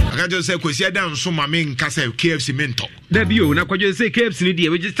 Akajo say kwesi adam so ma me nka say KFC mento da bio na kwajo say KFC ni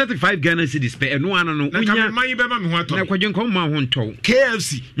dia we just 35 Ghana cedis pe eno ano no unya na man be ma me ho ato na kwajo nko ma ho nto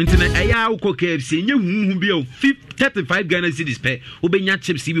KFC ntina eya uko KFC nye huhu bio 35 Ghana cedis pe obenya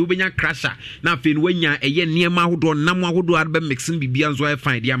chips bi obenya crusher na afi no wanya eye niema hodo nam ahodo arbe mixing bibia nzo e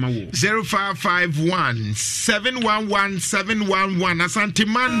fine dia ma wo 0551 711 711 Asante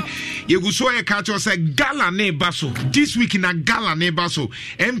man yeguso e ka cho say gala ne baso this week na gala ne baso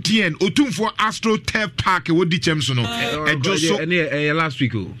MTN Otumfo Astro Turf Park wodi chemso no ejoso last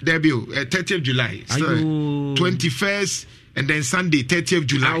week debut 30th July 21st and then Sunday 30th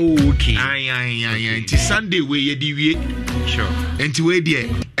July okay aye Sunday we yedi wie sure enti we there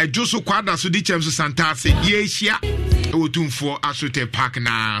ejoso kwada so di chemso santase ye hia Otumfo Astro Turf Park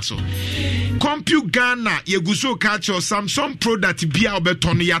na so Compute Ghana yeguso catch your Samsung product bia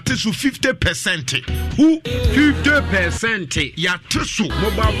obeton yate so 50% who 50% yate so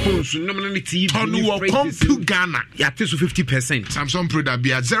mobile phones nominally TV tonu wo Compute Ghana yate so 50% Samsung product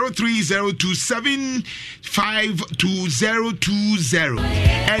bia 0302752020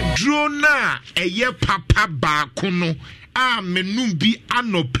 edrona eye papa ba kono a menum bi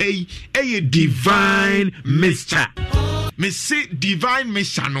anopei eye divine mixture me say divine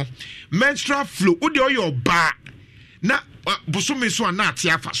mixture no menstrual flow wo de oyo ba na boso me so na ate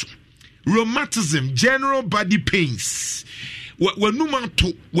afa so rheumatism general body pains wanuma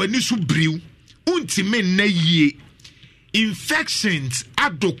to wani so briw untime na yie infections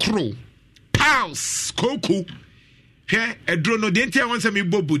adokro pals koko he edro no de ntia won se me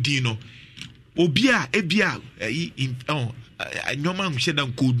bobodi no obi a ebia anyoma nhwe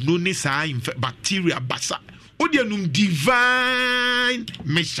dan code no ne sa bacteria basa odianum divine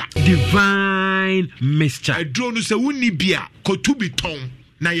mixture edro no se woni bia kotu biton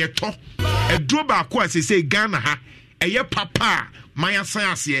na yeto edro ba ko asese Ghana ha eye papa maya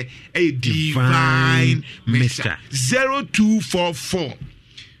science a divine mixture 0244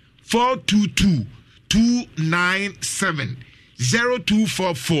 422 297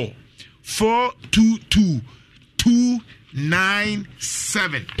 0244 422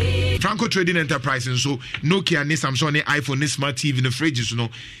 297 Franco Trading Enterprise and so Nokia ne Samsung ne iPhone ne Smart TV ne fridges no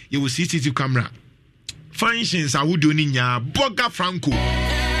you will CCTV camera functions are would ni nya Boga Franco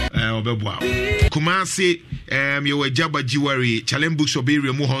obebwa Kumasi you were Jabba Jewelry Challenge Books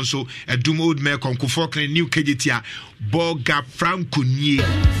Oberia mu honso Doom Old Mayor Konkufok New KGT Boga Franco nye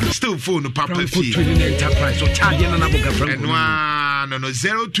still phone papa Franco Trading Enterprise so charge na Boga Franco no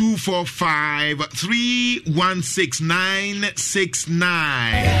 0245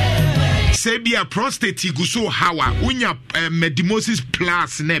 316969 Sebia prostate guso hawa unya medimosis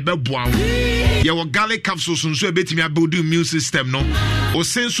plus na beboa ye wo garlic capsules nso ebetimi abuild immune system no o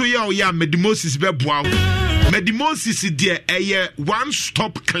senso ya medimosis beboa medimosis de one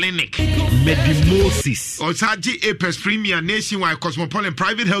stop clinic medimosis o charge Apex Premier Nationwide Cosmopolitan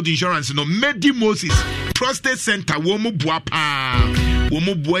Private Health Insurance no medimosis prostate center wo mo boa pa wo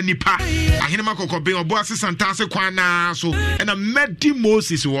mo boa nipa ahene makokobe obo asesanta ase kwana so na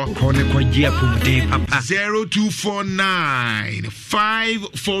medimosis wo kone kwajia pumde papa 0249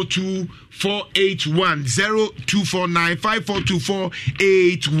 542 481 0249 542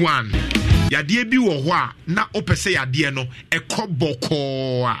 481 yade bi wo ho a na opese yade no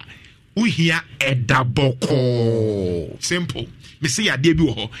ekoboko a uhia edaboko simple me say yade bi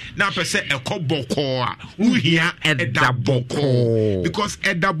wo ho na opese ekoboko a uhia edaboko because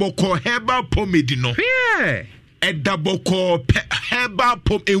edaboko herbal pomade no edaboko herbal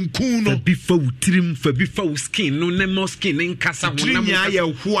pom enku no bifa utrim fa bifa skin no ne mo skin nkasa ho na mo ya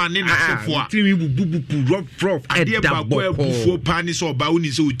ho ane na sefo a utrim bububu rough edaboko bufuo pa ni so oba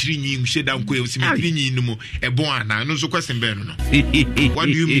oni so utri nyi nhye da nko e si utri nyi no mo ebon ana no so question be no what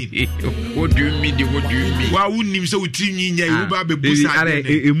do you mean wa unim so utri nyi nya e ba bebusa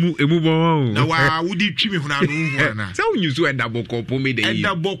emu bon na wa wudi twi me huna no hu ana so you so edaboko pomade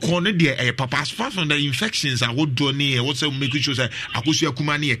edaboko no de e papa far from the infections are doni what's make sure say akosu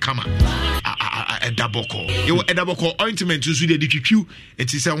akuma ne kama edaboko ye edaboko ointment nso de twitwu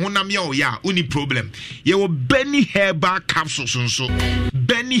enti say honam ya o ya uni problem ye wo Benny herbal capsules nso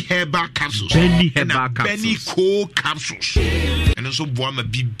Benny co capsules and so boama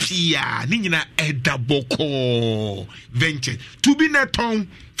bibia ni nyina edaboko venture to be neton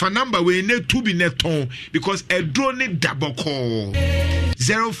for number we ne to be neton because edrone daboko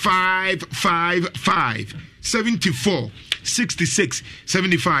 0555 74 66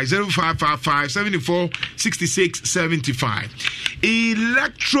 75 0555 74 66 75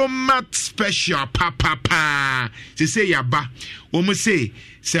 Electromat special papa say yaba womo say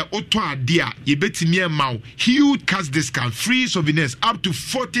auto adia ye betimi ema huge cash discount free souvenirs up to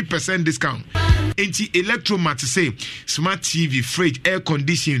 40% discount enti Electromat say smart TV fridge air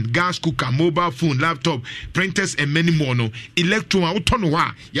conditioning gas cooker mobile phone laptop printers and many more no Electro auto no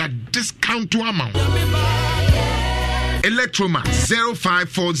wa ya discount to amount Electromat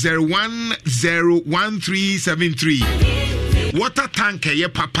 0540101373 water tank ye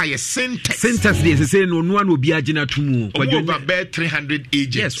papa ye Syntex dey say no no obi agina tumu kwajo over 300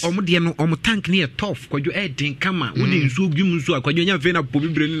 agents yes omo de no omo tank ne tough kwajo edin kama woni nsu ogum nsu kwajo nya fe na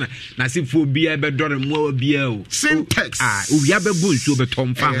pobibre na sifo bia be dore mo bia o Syntex obi abebu nsu be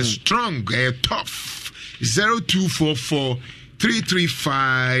tomfa ho strong tough 0244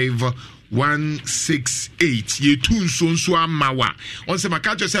 335 168 ye tunso amawa on se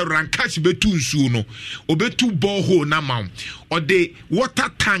makacho se rankachi betunsu no obetu borehole na maw or the water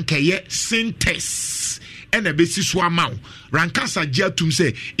tank ye Syntex ena besi so amaw rankasa giatum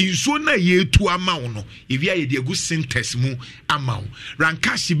se inso na ye tu amaw no evia ye de egu Syntex mu amaw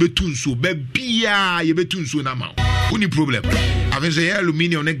rankashi betunso be bia ye betunso na maw uni problem avenze ye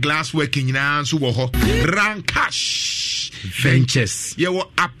aluminium ne glass working na so wo ho rankash Ventures. Ye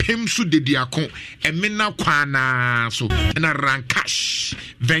wo apem so dediako emena kwana so na Rankash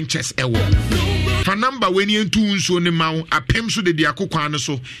Ventures ewo. For number when you tune so ne ma apem so dediako kwana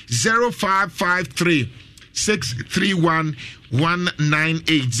so 0553 631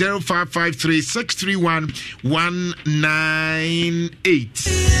 198 0553 631 198.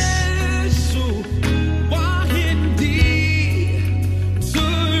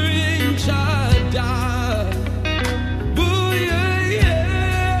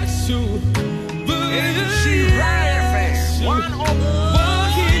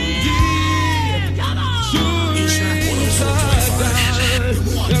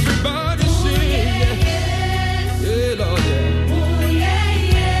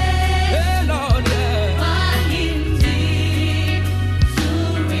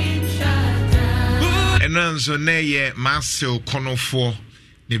 So ne Marcel Konofo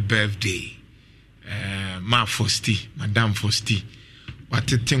the birthday ma Fosti Madame Fosti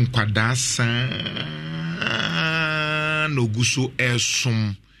watete nkwadasa no guso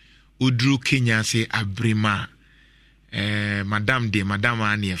esum odru Kenya se abrima madame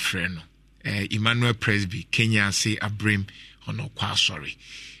ani efre no Emmanuel Presby Kenya se abrim ono kwa sorry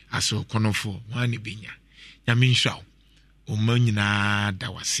aso Konofo wani binya nyaminshaw o manyina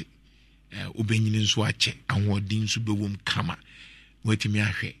dawase ubenyini nso ache anwodin nso bewom kama wetimi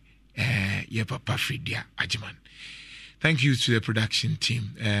ahwe ye papa Fredia Ajiman. Thank you to the production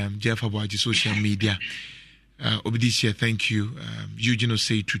team, Jeff Abaji social media, Obidisia, thank you, Eugene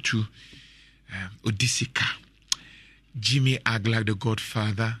Osei Tutu, Odisika, Jimmy Aglag the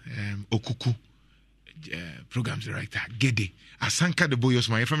Godfather, Okuku, programs director, Gede, Asanka the Boyos,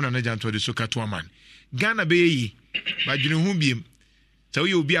 my friend Nanajan to the Soka Tuaman, Ghana Bay, Bajunumbium. So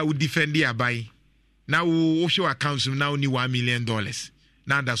you be I would defend the buy. Now offshore accounts now only $1 million.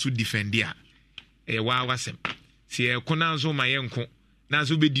 Now that's would defend the wow was him. See a conazo my uncle. Now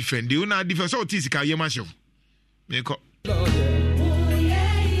so be defend you now defend so tisika yemasho. Make up.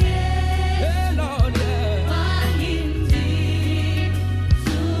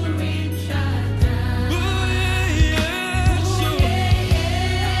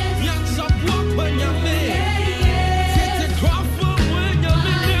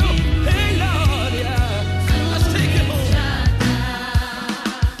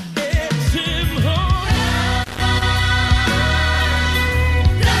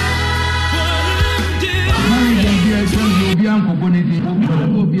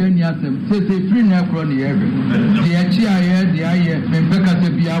 Say free now from the area. The chia the aye, Membeka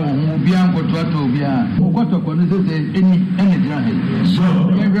Bia, Bianco Tuato Bia, Okoto, any dragon. So,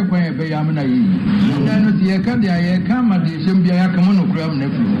 every way Bayamana. Then the Acadia come at the Sembia Kamono Cram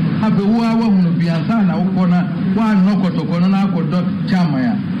nephew. Have a war woman be a son, Okona, one Nokoto,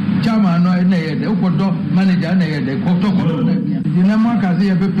 Chamaya. Chama no ene de ukodo manager na ye de kotoko na bia dina maka ze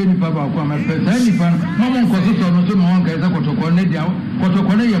ye penny papa kwa ma pesa ni pan mama nkoso to no so mo nka za kotoko na dia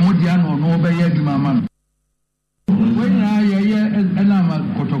kotoko na ye modia no no be ye adwuma man when na ye ena ma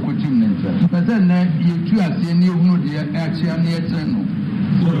kotoko tim na nta pesa na ye tu ase ni ehunu de achi na ye tre no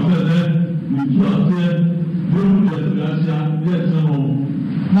so ni tu ase bo de achi ye tre no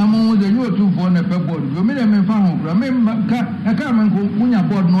na mo de you two for na board you me me fa ho kra me ka man ko kunya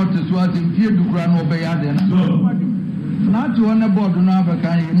board no te so ase fie du kra no be ya de na na to on board na ba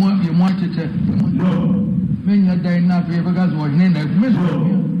kan ye mo atete me nya dai na fe ba gas wo ne na me so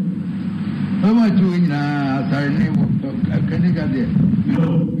o ma tu ina asare ne mo kan ga de you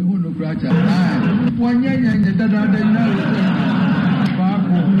hu no kra cha wo nya dada na ba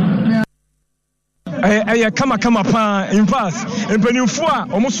ko kama pa in fast empanimfo a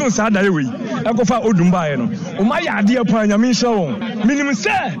omuso nsa adare we ekofa odumba ye no o ma ya ade pa nyamisha won minim se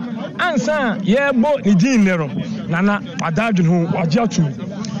ansa ye bo ni din ne ro nana adadun ho ajiatu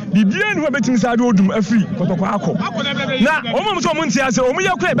bibia ni ho betimi sa ade odum afri kotoko akọ na o mo so mo ntia se o mo ye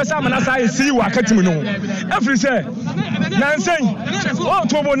kura be sa amana sa ye si wa katim no afri se nansen o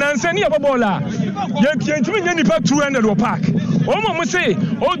to bo nansen ye bobola ye tientimi nya nipa 200 wo park o mo se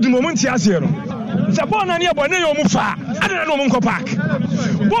odum mo ntia se no Sabona ni ebo ne yo mu fa adana no mu nko park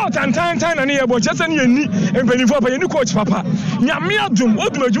boat antan na ne ebo chese ne ni empanifo pa ye ni coach papa nyame adum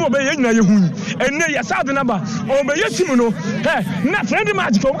odum adwuma be ye nyina ye hu enne ye sad na ba o be ye tim no na friend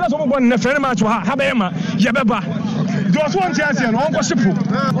match ko ka so mo bon na friend match ha be ma ye beba those one chance no onko shipu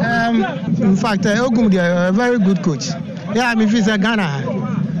in fact Ogum they are a very good coach. Yeah, I mean if it's a Ghana,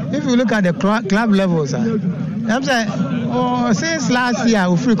 if you look at the club levels I'm saying, since last year,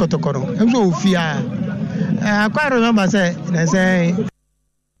 we free Kotokoro. I'm so fear. I quite remember say,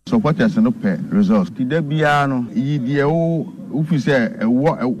 supporters no pay results. Today, Biano, If you say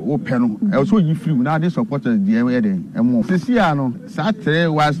what panel, also you free now. This supporters the wedding and more. Cecilia, Saturday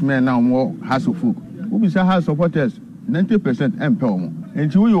wise men now more house of folk. Who be say house supporters 90% MPO.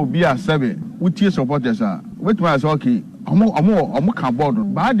 And you will be a 7. What tier supporters are? What was okay? I'm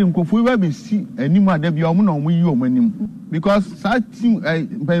cardboard. But I didn't go for we see any more than you because such team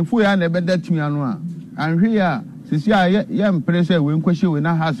painful and a better team and here. Cecilia, young president, when question we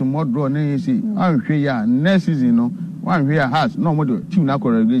now has some more draw. See, I'm here next season. No, one here has no more team now.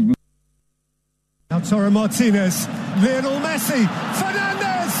 Lautaro Martinez, Lionel Messi,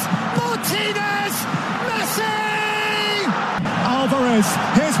 Fernandez, Martinez, Messi, Alvarez.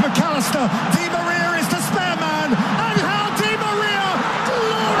 Here's McAllister. Di Maria is the spare man, and how Di Maria,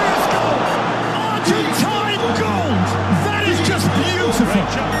 glorious goal, Argentine gold. That is just beautiful.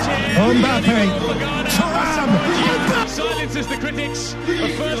 Mbappe. Silences the critics. The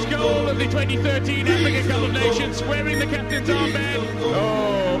first goal of the 2013 African Cup of Nations, wearing the captain's armband.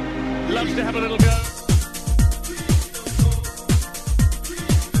 Oh, loves to have a little go.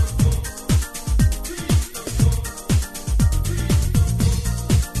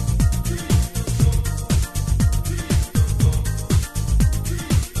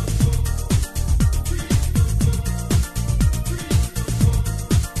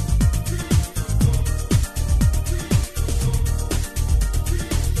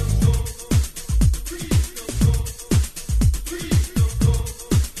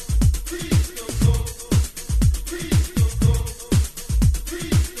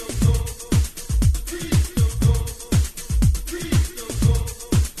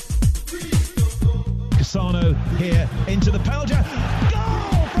 Here into the penalty. Goal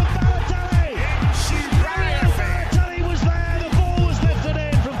from Balotelli! Balotelli was there, the ball was lifted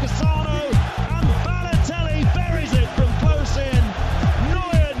in from Cassano, and Balotelli buries it from close in.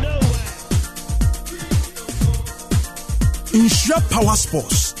 Neuer nowhere. Insure Power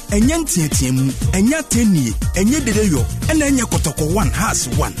Sports. Enya ntietiemu, enya teni, enya dedeyo, ena enya kotoko 1 has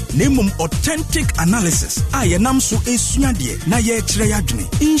 1. Nemum authentic analysis. Aye namso esunyadie na ye kire yadwene.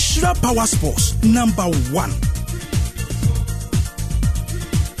 Insure Power Sports number 1.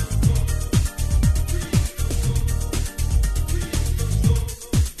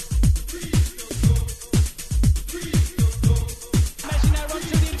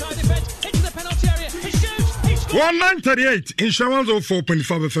 One 938 in Shawans of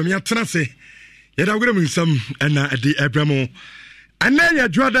 4.5 FM. Ya Trase, Yada William some and the Abramo. And then ya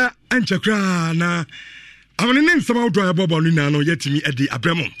Drada and Chakra. Na I'm going to name some out dry bob on Nano yet to me at the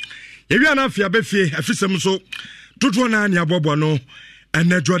Abramo. If you are not Fiabefi, a fisherman so, Tutwana and Yabobono,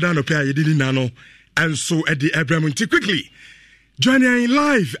 and Nedra no pair, you didn't know, and so at the Abramo. Quickly, joining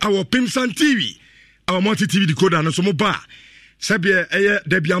live our Pimsan TV, our multi TV decoder, and some bar. Sabia,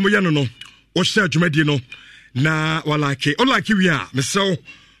 Debbie Amoyano, or Serge Medino. Na walake olake we are me so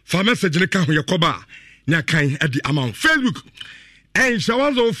fa message ne ka ho yakoba nya kan at the amount Facebook and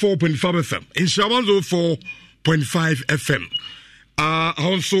Shawanzo 4.5 FM in Shawanzo 4.5 FM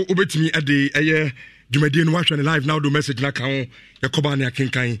also obetimi at the Jumadi no watch live now do message na kan yakoba na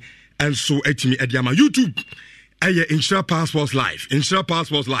kan and so etimi at the amount YouTube Insure Passports Live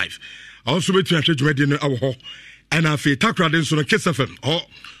also betimi at Jumadi no awo and afi takra den so no Kiss FM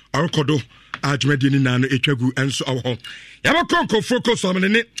or kodo Ajmedi nano etwagu enso awo yaba konko focus on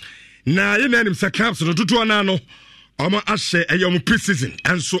ne na ye nanim sacaps no tutu anano omo ahye eyom pre-season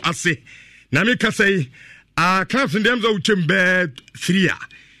enso ase na me ka say clubs in them zo chembe 3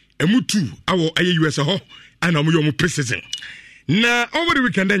 emutu awo aye US ho ana omo yom pre-season na over the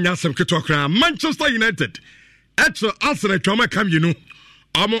weekend then yasem ketokra Manchester United etro Arsenal twama kam you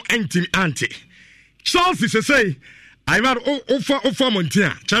omo anti Chelsea say I had offer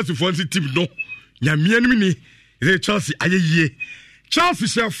Montia, Chelsea for the team no. Yamian mini, they Chelsea aye. Chelsea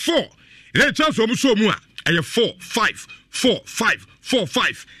say 4. They Chelsea omuso mu a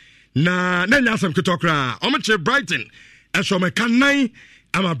 4-5. Na yasam ketokra. Omoche Brighton. And so me kan 9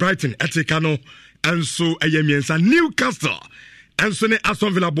 ama Brighton etikano and so ayemiensa Newcastle. And so ne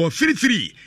Aston Villa ball 3-3.